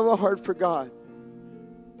because you have a heart for God.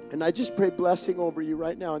 And I just pray blessing over you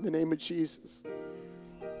right now in the name of Jesus.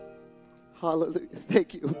 Hallelujah.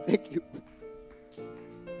 Thank you. Thank you.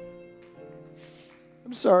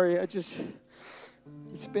 I'm sorry. It's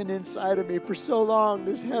been inside of me for so long,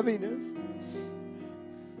 this heaviness.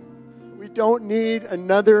 We don't need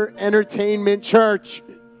another entertainment church.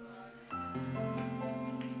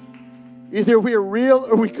 Either we're real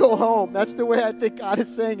or we go home. That's the way I think God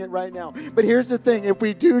is saying it right now. But here's the thing. If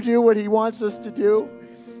we do what He wants us to do,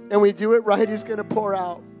 and we do it right, He's going to pour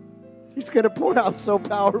out. He's going to pour out so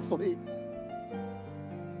powerfully.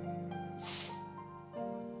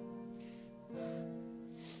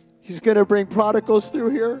 He's going to bring prodigals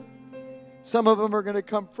through here. Some of them are going to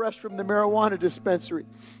come fresh from the marijuana dispensary.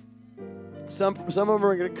 Some of them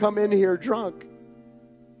are going to come in here drunk.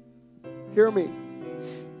 Hear me.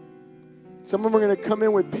 Some of them are going to come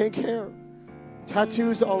in with pink hair,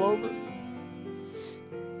 tattoos all over.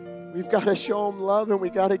 We've got to show them love, and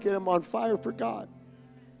we've got to get them on fire for God.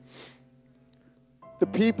 The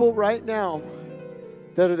people right now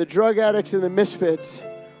that are the drug addicts and the misfits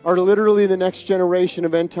are literally the next generation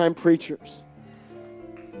of end-time preachers.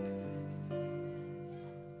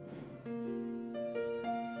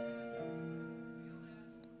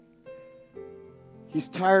 He's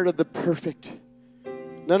tired of the perfect.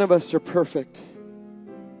 None of us are perfect.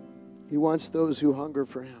 He wants those who hunger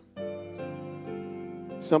for Him.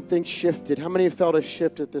 Something shifted. How many have felt a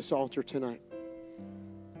shift at this altar tonight?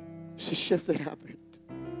 It's a shift that happened.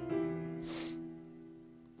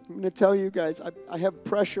 I'm going to tell you guys, I have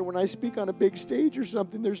pressure when I speak on a big stage or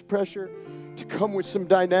something. There's pressure to come with some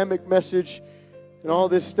dynamic message and all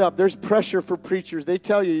this stuff. There's pressure for preachers. They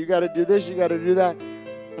tell you, you got to do this, you got to do that.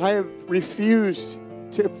 I have refused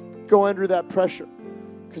to go under that pressure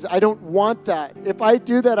because I don't want that. If I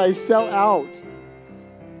do that, I sell out.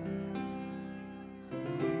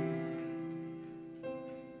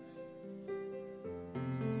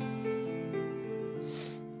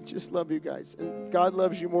 Just love you guys. And God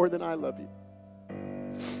loves you more than I love you.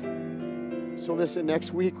 So listen,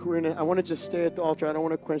 next week, I want to just stay at the altar. I don't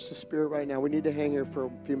want to quench the spirit right now. We need to hang here for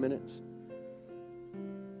a few minutes.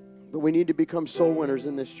 But we need to become soul winners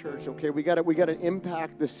in this church, okay? We got to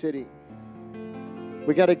impact the city.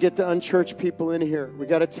 We got to get the unchurched people in here. We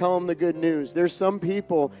got to tell them the good news. There's some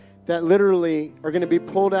people that literally are going to be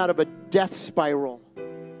pulled out of a death spiral.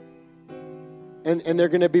 And they're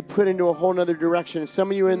going to be put into a whole other direction. And some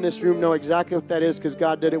of you in this room know exactly what that is because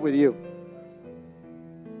God did it with you.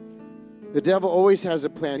 The devil always has a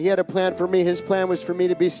plan. He had a plan for me. His plan was for me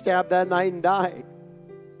to be stabbed that night and die.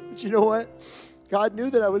 But you know what? God knew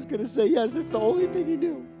that I was going to say yes. That's the only thing he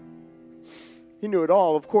knew. He knew it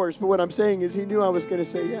all, of course. But what I'm saying is he knew I was going to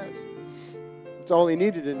say yes. That's all he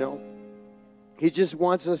needed to know. He just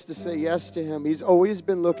wants us to say yes to him. He's always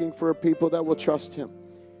been looking for a people that will trust him.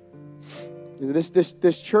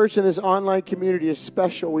 This church and this online community is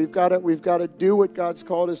special. We've got to do what God's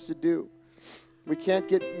called us to do. We can't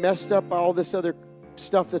get messed up by all this other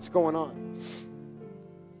stuff that's going on.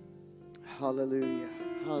 Hallelujah.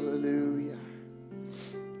 Hallelujah.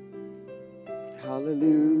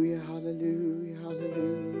 Hallelujah. Hallelujah.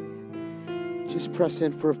 Hallelujah. Just press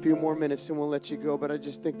in for a few more minutes and we'll let you go. But I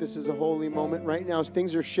just think this is a holy moment right now. As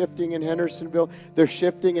things are shifting in Hendersonville. They're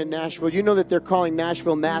shifting in Nashville. You know that they're calling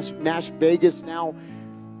Nashville Nash Vegas now.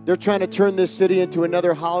 They're trying to turn this city into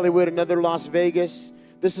another Hollywood, another Las Vegas.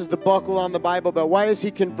 This is the buckle on the Bible Belt. Why has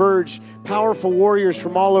he converged powerful warriors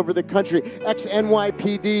from all over the country?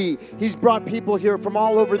 Ex-NYPD. He's brought people here from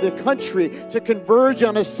all over the country to converge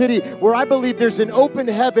on a city where I believe there's an open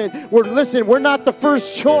heaven where, listen, we're not the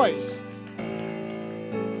first choice.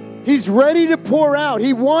 He's ready to pour out.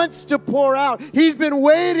 He wants to pour out. He's been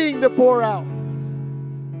waiting to pour out.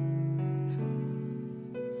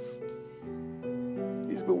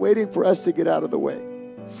 He's been waiting for us to get out of the way.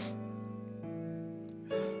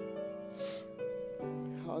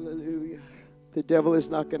 Hallelujah. The devil is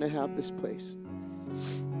not going to have this place.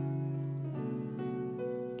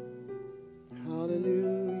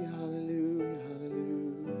 Hallelujah, hallelujah,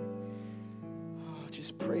 hallelujah. Oh,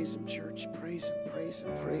 just praise him, church. Praise him, praise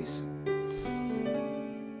him, praise him.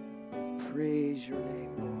 Praise your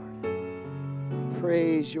name, Lord.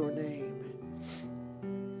 Praise your name.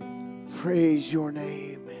 Praise your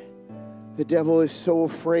name. The devil is so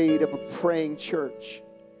afraid of a praying church.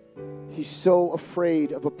 He's so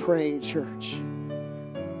afraid of a praying church.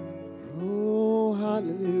 Oh,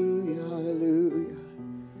 hallelujah, hallelujah.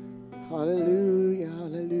 Hallelujah,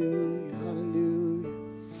 hallelujah, hallelujah.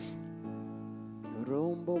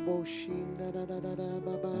 Rombo boshinda da da da da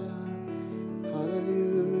baba.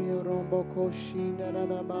 Hallelujah, rombo koshinda da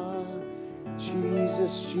da ba.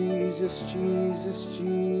 Jesus, Jesus, Jesus,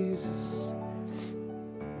 Jesus.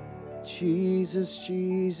 Jesus,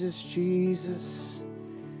 Jesus, Jesus.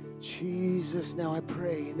 Jesus, now I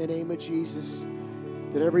pray in the name of Jesus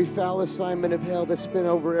that every foul assignment of hell that's been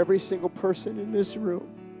over every single person in this room,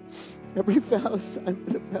 every foul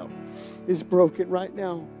assignment of hell is broken right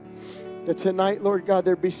now. That tonight, Lord God,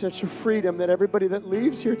 there'd be such a freedom that everybody that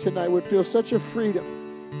leaves here tonight would feel such a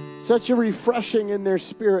freedom, such a refreshing in their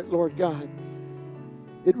spirit, Lord God.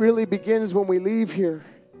 It really begins when we leave here.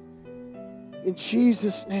 In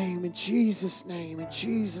Jesus' name, in Jesus' name, in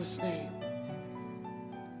Jesus' name.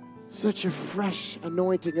 Such a fresh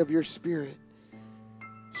anointing of your Spirit.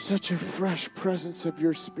 Such a fresh presence of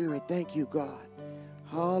your Spirit. Thank you, God.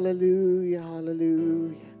 Hallelujah,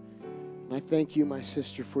 hallelujah. And I thank you, my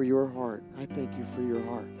sister, for your heart. I thank you for your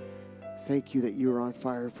heart. Thank you that you are on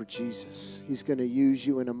fire for Jesus. He's going to use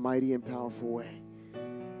you in a mighty and powerful way.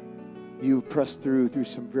 You pressed through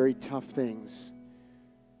some very tough things.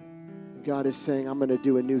 God is saying, I'm going to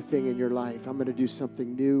do a new thing in your life. I'm going to do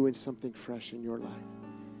something new and something fresh in your life.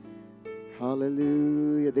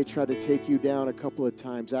 Hallelujah. They tried to take you down a couple of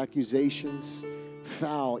times. Accusations,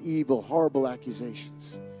 foul, evil, horrible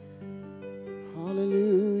accusations.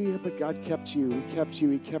 Hallelujah. But God kept you. He kept you.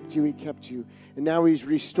 He kept you. He kept you. And now he's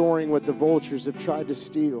restoring what the vultures have tried to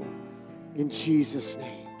steal. In Jesus'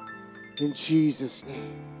 name. In Jesus'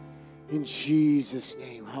 name. In Jesus'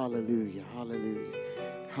 name. Hallelujah. Hallelujah.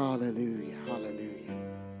 Hallelujah. Hallelujah.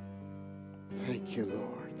 Thank you,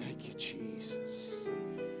 Lord. Thank you, Jesus.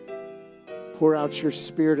 Pour out your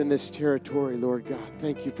Spirit in this territory, Lord God.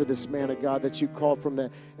 Thank you for this man of God that you called from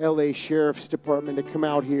the LA Sheriff's Department to come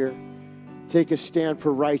out here. Take a stand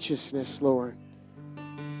for righteousness, Lord.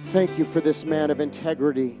 Thank you for this man of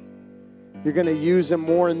integrity. You're going to use him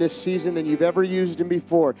more in this season than you've ever used him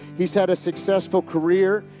before. He's had a successful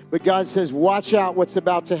career, but God says, watch out what's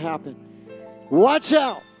about to happen. Watch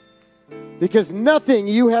out, because nothing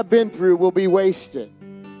you have been through will be wasted.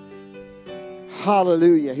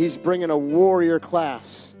 Hallelujah. He's bringing a warrior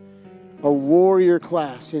class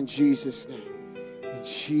in Jesus' name. In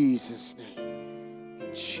Jesus' name.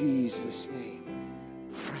 In Jesus' name.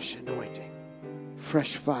 Fresh anointing,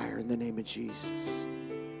 fresh fire in the name of Jesus.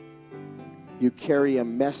 You carry a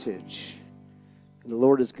message, and the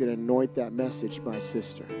Lord is going to anoint that message, my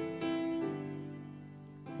sister.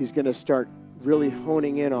 He's going to start really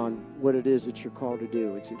honing in on what it is that you're called to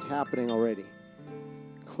do. It's happening already.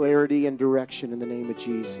 Clarity and direction in the name of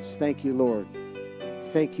Jesus. Thank you, Lord.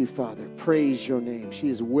 Thank you, Father. Praise your name. She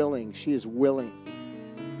is willing. She is willing.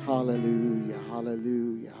 Hallelujah,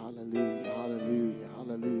 hallelujah, hallelujah, hallelujah,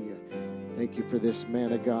 hallelujah. Thank you for this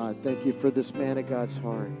man of God. Thank you for this man of God's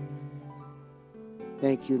heart.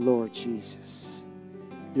 Thank you, Lord Jesus.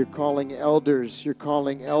 You're calling elders. You're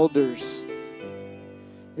calling elders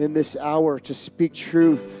in this hour to speak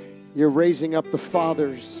truth. You're raising up the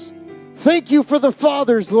fathers. Thank you for the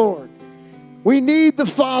fathers, Lord. We need the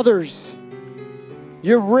fathers.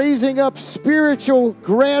 You're raising up spiritual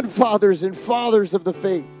grandfathers and fathers of the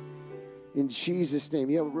faith. In Jesus' name.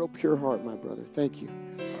 You have a real pure heart, my brother. Thank you.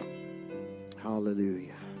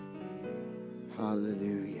 Hallelujah.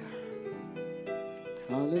 Hallelujah.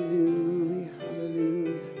 Hallelujah.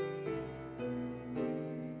 Hallelujah.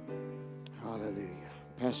 Hallelujah.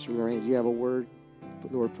 Pastor Lorraine, do you have a word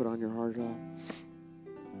the Lord put on your heart at all?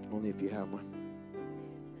 Only if you have one.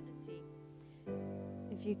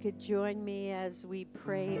 If you could join me as we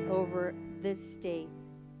pray over this state.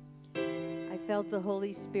 I felt the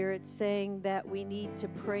Holy Spirit saying that we need to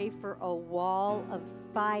pray for a wall of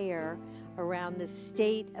fire around the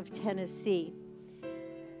state of Tennessee.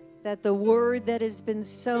 That the word that has been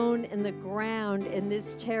sown in the ground in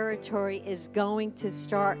this territory is going to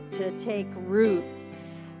start to take root.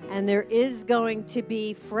 And there is going to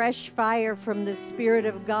be fresh fire from the Spirit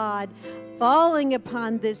of God falling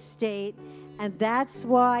upon this state. And that's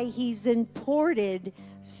why he's imported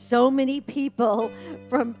so many people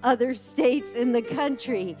from other states in the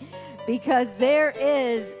country, because there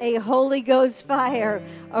is a Holy Ghost fire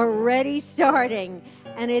already starting.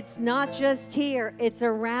 And it's not just here, it's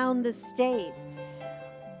around the state.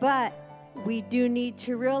 But we do need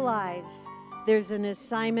to realize there's an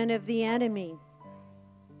assignment of the enemy.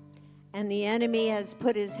 And the enemy has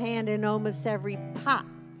put his hand in almost every pot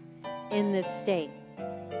in this state.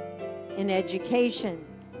 In education,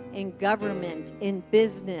 in government, in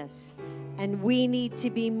business. And we need to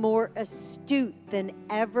be more astute than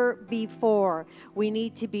ever before. We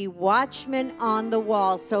need to be watchmen on the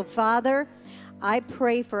wall. So, Father, I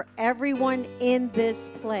pray for everyone in this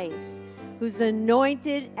place who's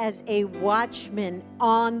anointed as a watchman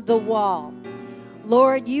on the wall.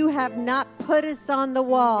 Lord, you have not put us on the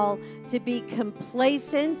wall to be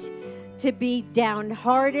complacent, to be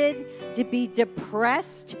downhearted, to be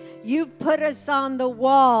depressed. You've put us on the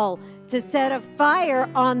wall to set a fire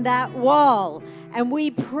on that wall. And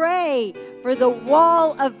we pray for the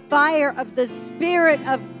wall of fire of the Spirit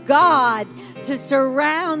of God to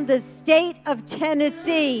surround the state of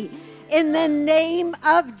Tennessee. In the name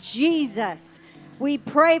of Jesus, we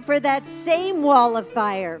pray for that same wall of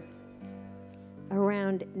fire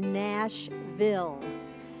around Nashville.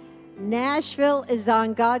 Nashville is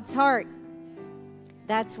on God's heart.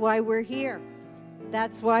 That's why we're here.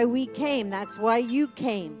 That's why we came. That's why you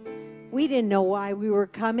came. We didn't know why we were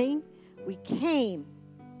coming. We came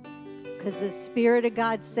because the Spirit of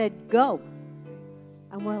God said, go.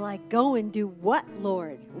 And we're like, go and do what,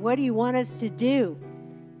 Lord? What do you want us to do?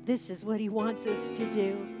 This is what he wants us to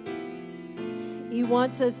do. He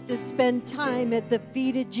wants us to spend time at the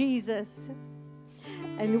feet of Jesus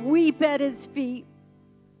and weep at his feet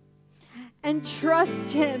and trust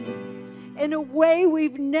him in a way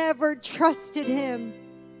we've never trusted him.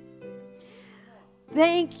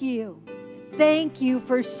 Thank you. Thank you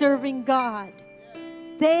for serving God.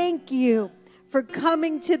 Thank you for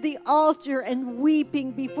coming to the altar and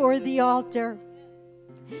weeping before the altar.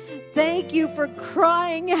 Thank you for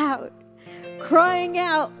crying out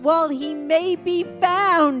while he may be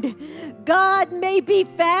found. God may be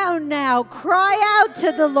found now. Cry out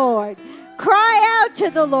to the Lord. Cry out to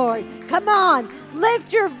the Lord. Come on,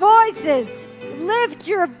 lift your voices. Lift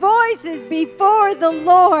your voices before the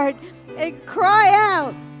Lord and cry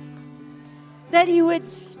out that he would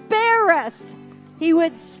spare us. He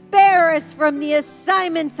would spare us from the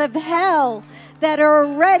assignments of hell that are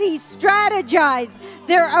already strategized.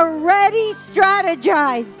 They're already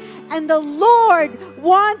strategized. And the Lord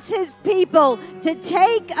wants his people to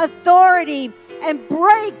take authority and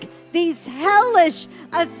break these hellish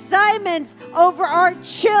assignments over our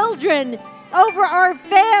children, over our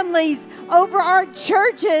families, over our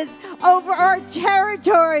churches, over our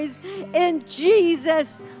territories, in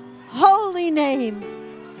Jesus' holy name.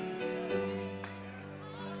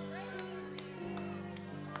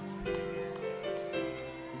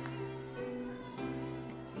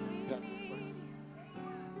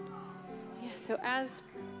 So as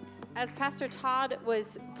Pastor Todd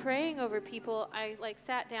was praying over people, I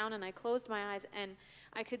sat down and I closed my eyes and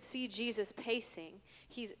I could see Jesus pacing.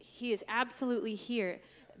 He is absolutely here.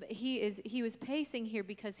 He was pacing here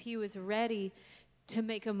because he was ready to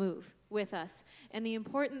make a move with us. And the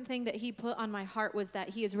important thing that he put on my heart was that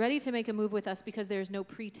he is ready to make a move with us because there's no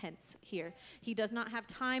pretense here. He does not have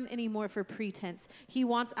time anymore for pretense. He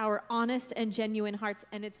wants our honest and genuine hearts,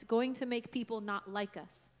 and it's going to make people not like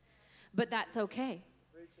us. But that's okay.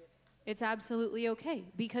 It's absolutely okay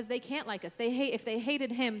because they can't like us. If they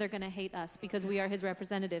hated him, they're going to hate us because we are his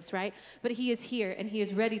representatives, right? But he is here and he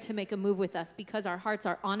is ready to make a move with us because our hearts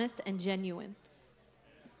are honest and genuine.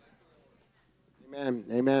 Amen.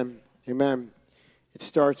 Amen. Amen. It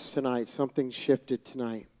starts tonight. Something shifted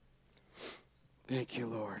tonight. Thank you,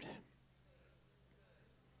 Lord.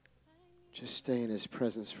 Just stay in his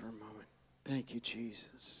presence for a moment. Thank you,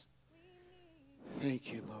 Jesus.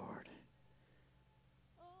 Thank you, Lord.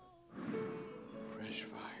 Fresh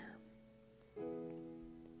fire.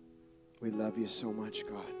 We love you so much,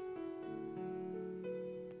 God.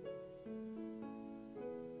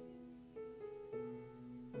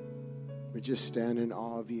 We just stand in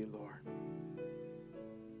awe of you, Lord.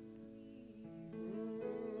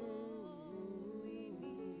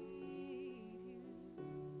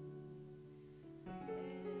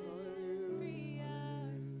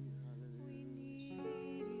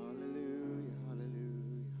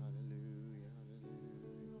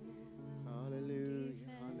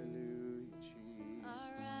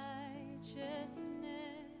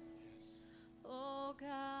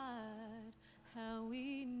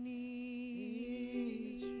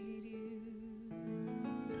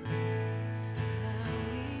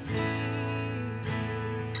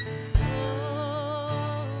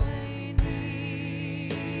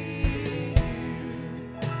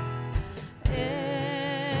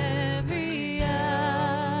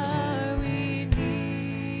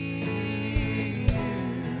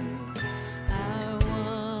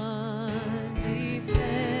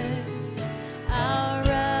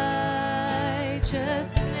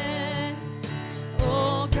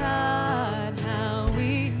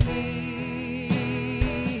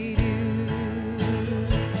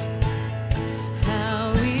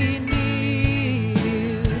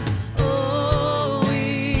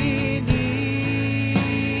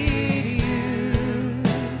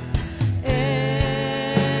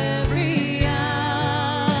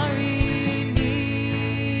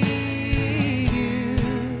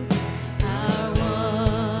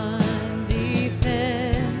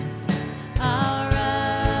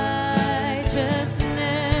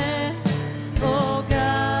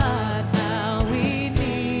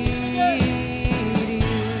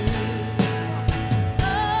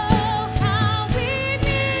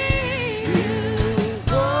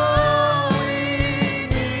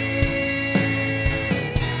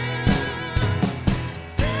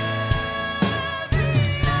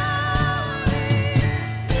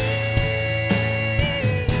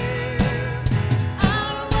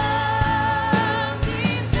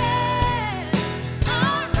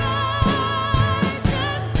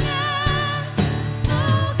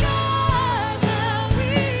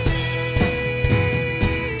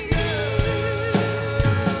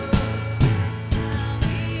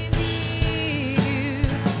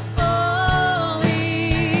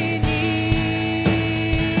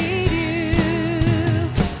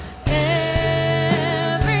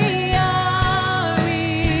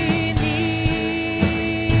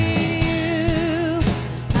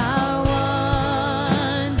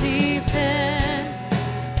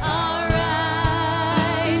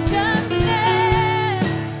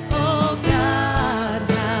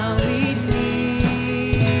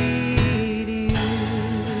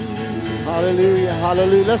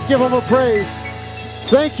 Hallelujah. Let's give him a praise.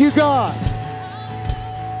 Thank you, God.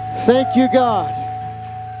 Thank you, God.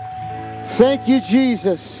 Thank you,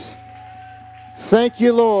 Jesus. Thank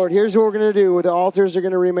you, Lord. Here's what we're going to do. The altars are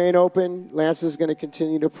going to remain open. Lance is going to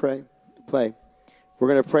continue to play. We're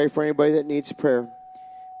going to pray for anybody that needs prayer.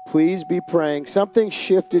 please be praying. Something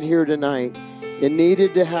shifted here tonight. It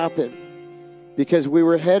needed to happen because we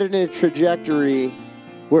were headed in a trajectory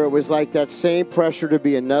where it was like that same pressure to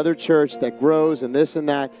be another church that grows and this and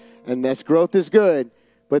that. And this growth is good,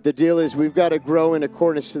 but the deal is we've got to grow in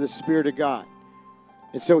accordance to the Spirit of God.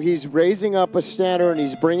 And so he's raising up a standard and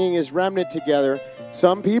he's bringing his remnant together.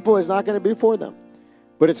 Some people, it's not going to be for them,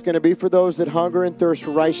 but it's going to be for those that hunger and thirst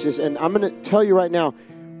for righteousness. And I'm going to tell you right now,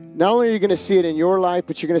 not only are you going to see it in your life,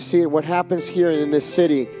 but you're going to see it in what happens here in this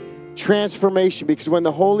city. Transformation, because when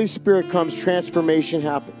the Holy Spirit comes, transformation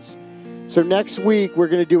happens. So next week, we're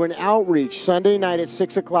going to do an outreach, Sunday night at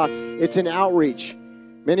 6 o'clock. It's an outreach.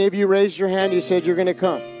 Many of you raised your hand. You said you're going to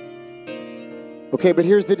come. Okay, but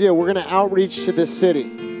here's the deal. We're going to outreach to this city.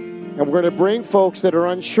 And we're going to bring folks that are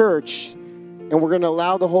unchurched, and we're going to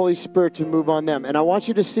allow the Holy Spirit to move on them. And I want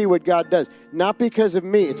you to see what God does. Not because of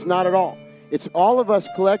me. It's not at all. It's all of us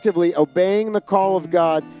collectively obeying the call of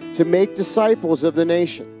God to make disciples of the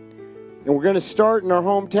nation. And we're going to start in our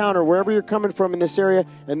hometown or wherever you're coming from in this area.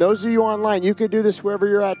 And those of you online, you can do this wherever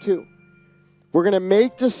you're at too. We're going to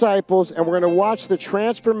make disciples, and we're going to watch the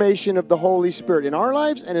transformation of the Holy Spirit in our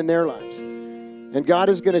lives and in their lives. And God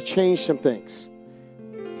is going to change some things.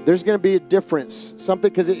 There's going to be a difference.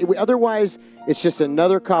 Something, because otherwise, it's just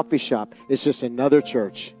another coffee shop. It's just another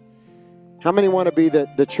church. How many want to be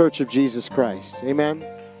the church of Jesus Christ? Amen?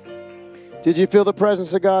 Did you feel the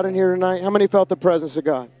presence of God in here tonight? How many felt the presence of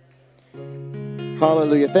God?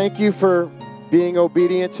 Hallelujah. Thank you for being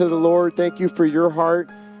obedient to the Lord. Thank you for your heart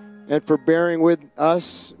and for bearing with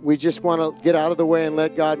us. We just want to get out of the way and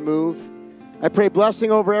let God move. I pray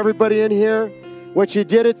blessing over everybody in here. What you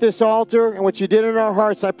did at this altar and what you did in our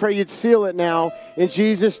hearts, I pray you'd seal it now. In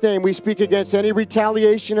Jesus' name, we speak against any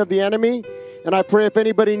retaliation of the enemy. And I pray if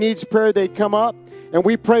anybody needs prayer, they'd come up. And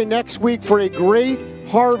we pray next week for a great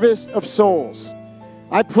harvest of souls.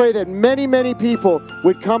 I pray that many, many people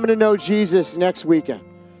would come to know Jesus next weekend.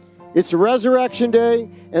 It's Resurrection Day,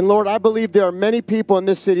 and Lord, I believe there are many people in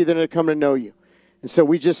this city that are coming to know you. And so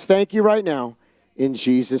we just thank you right now in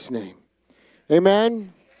Jesus' name.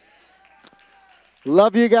 Amen.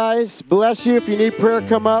 Love you guys. Bless you. If you need prayer,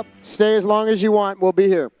 come up. Stay as long as you want. We'll be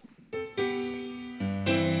here.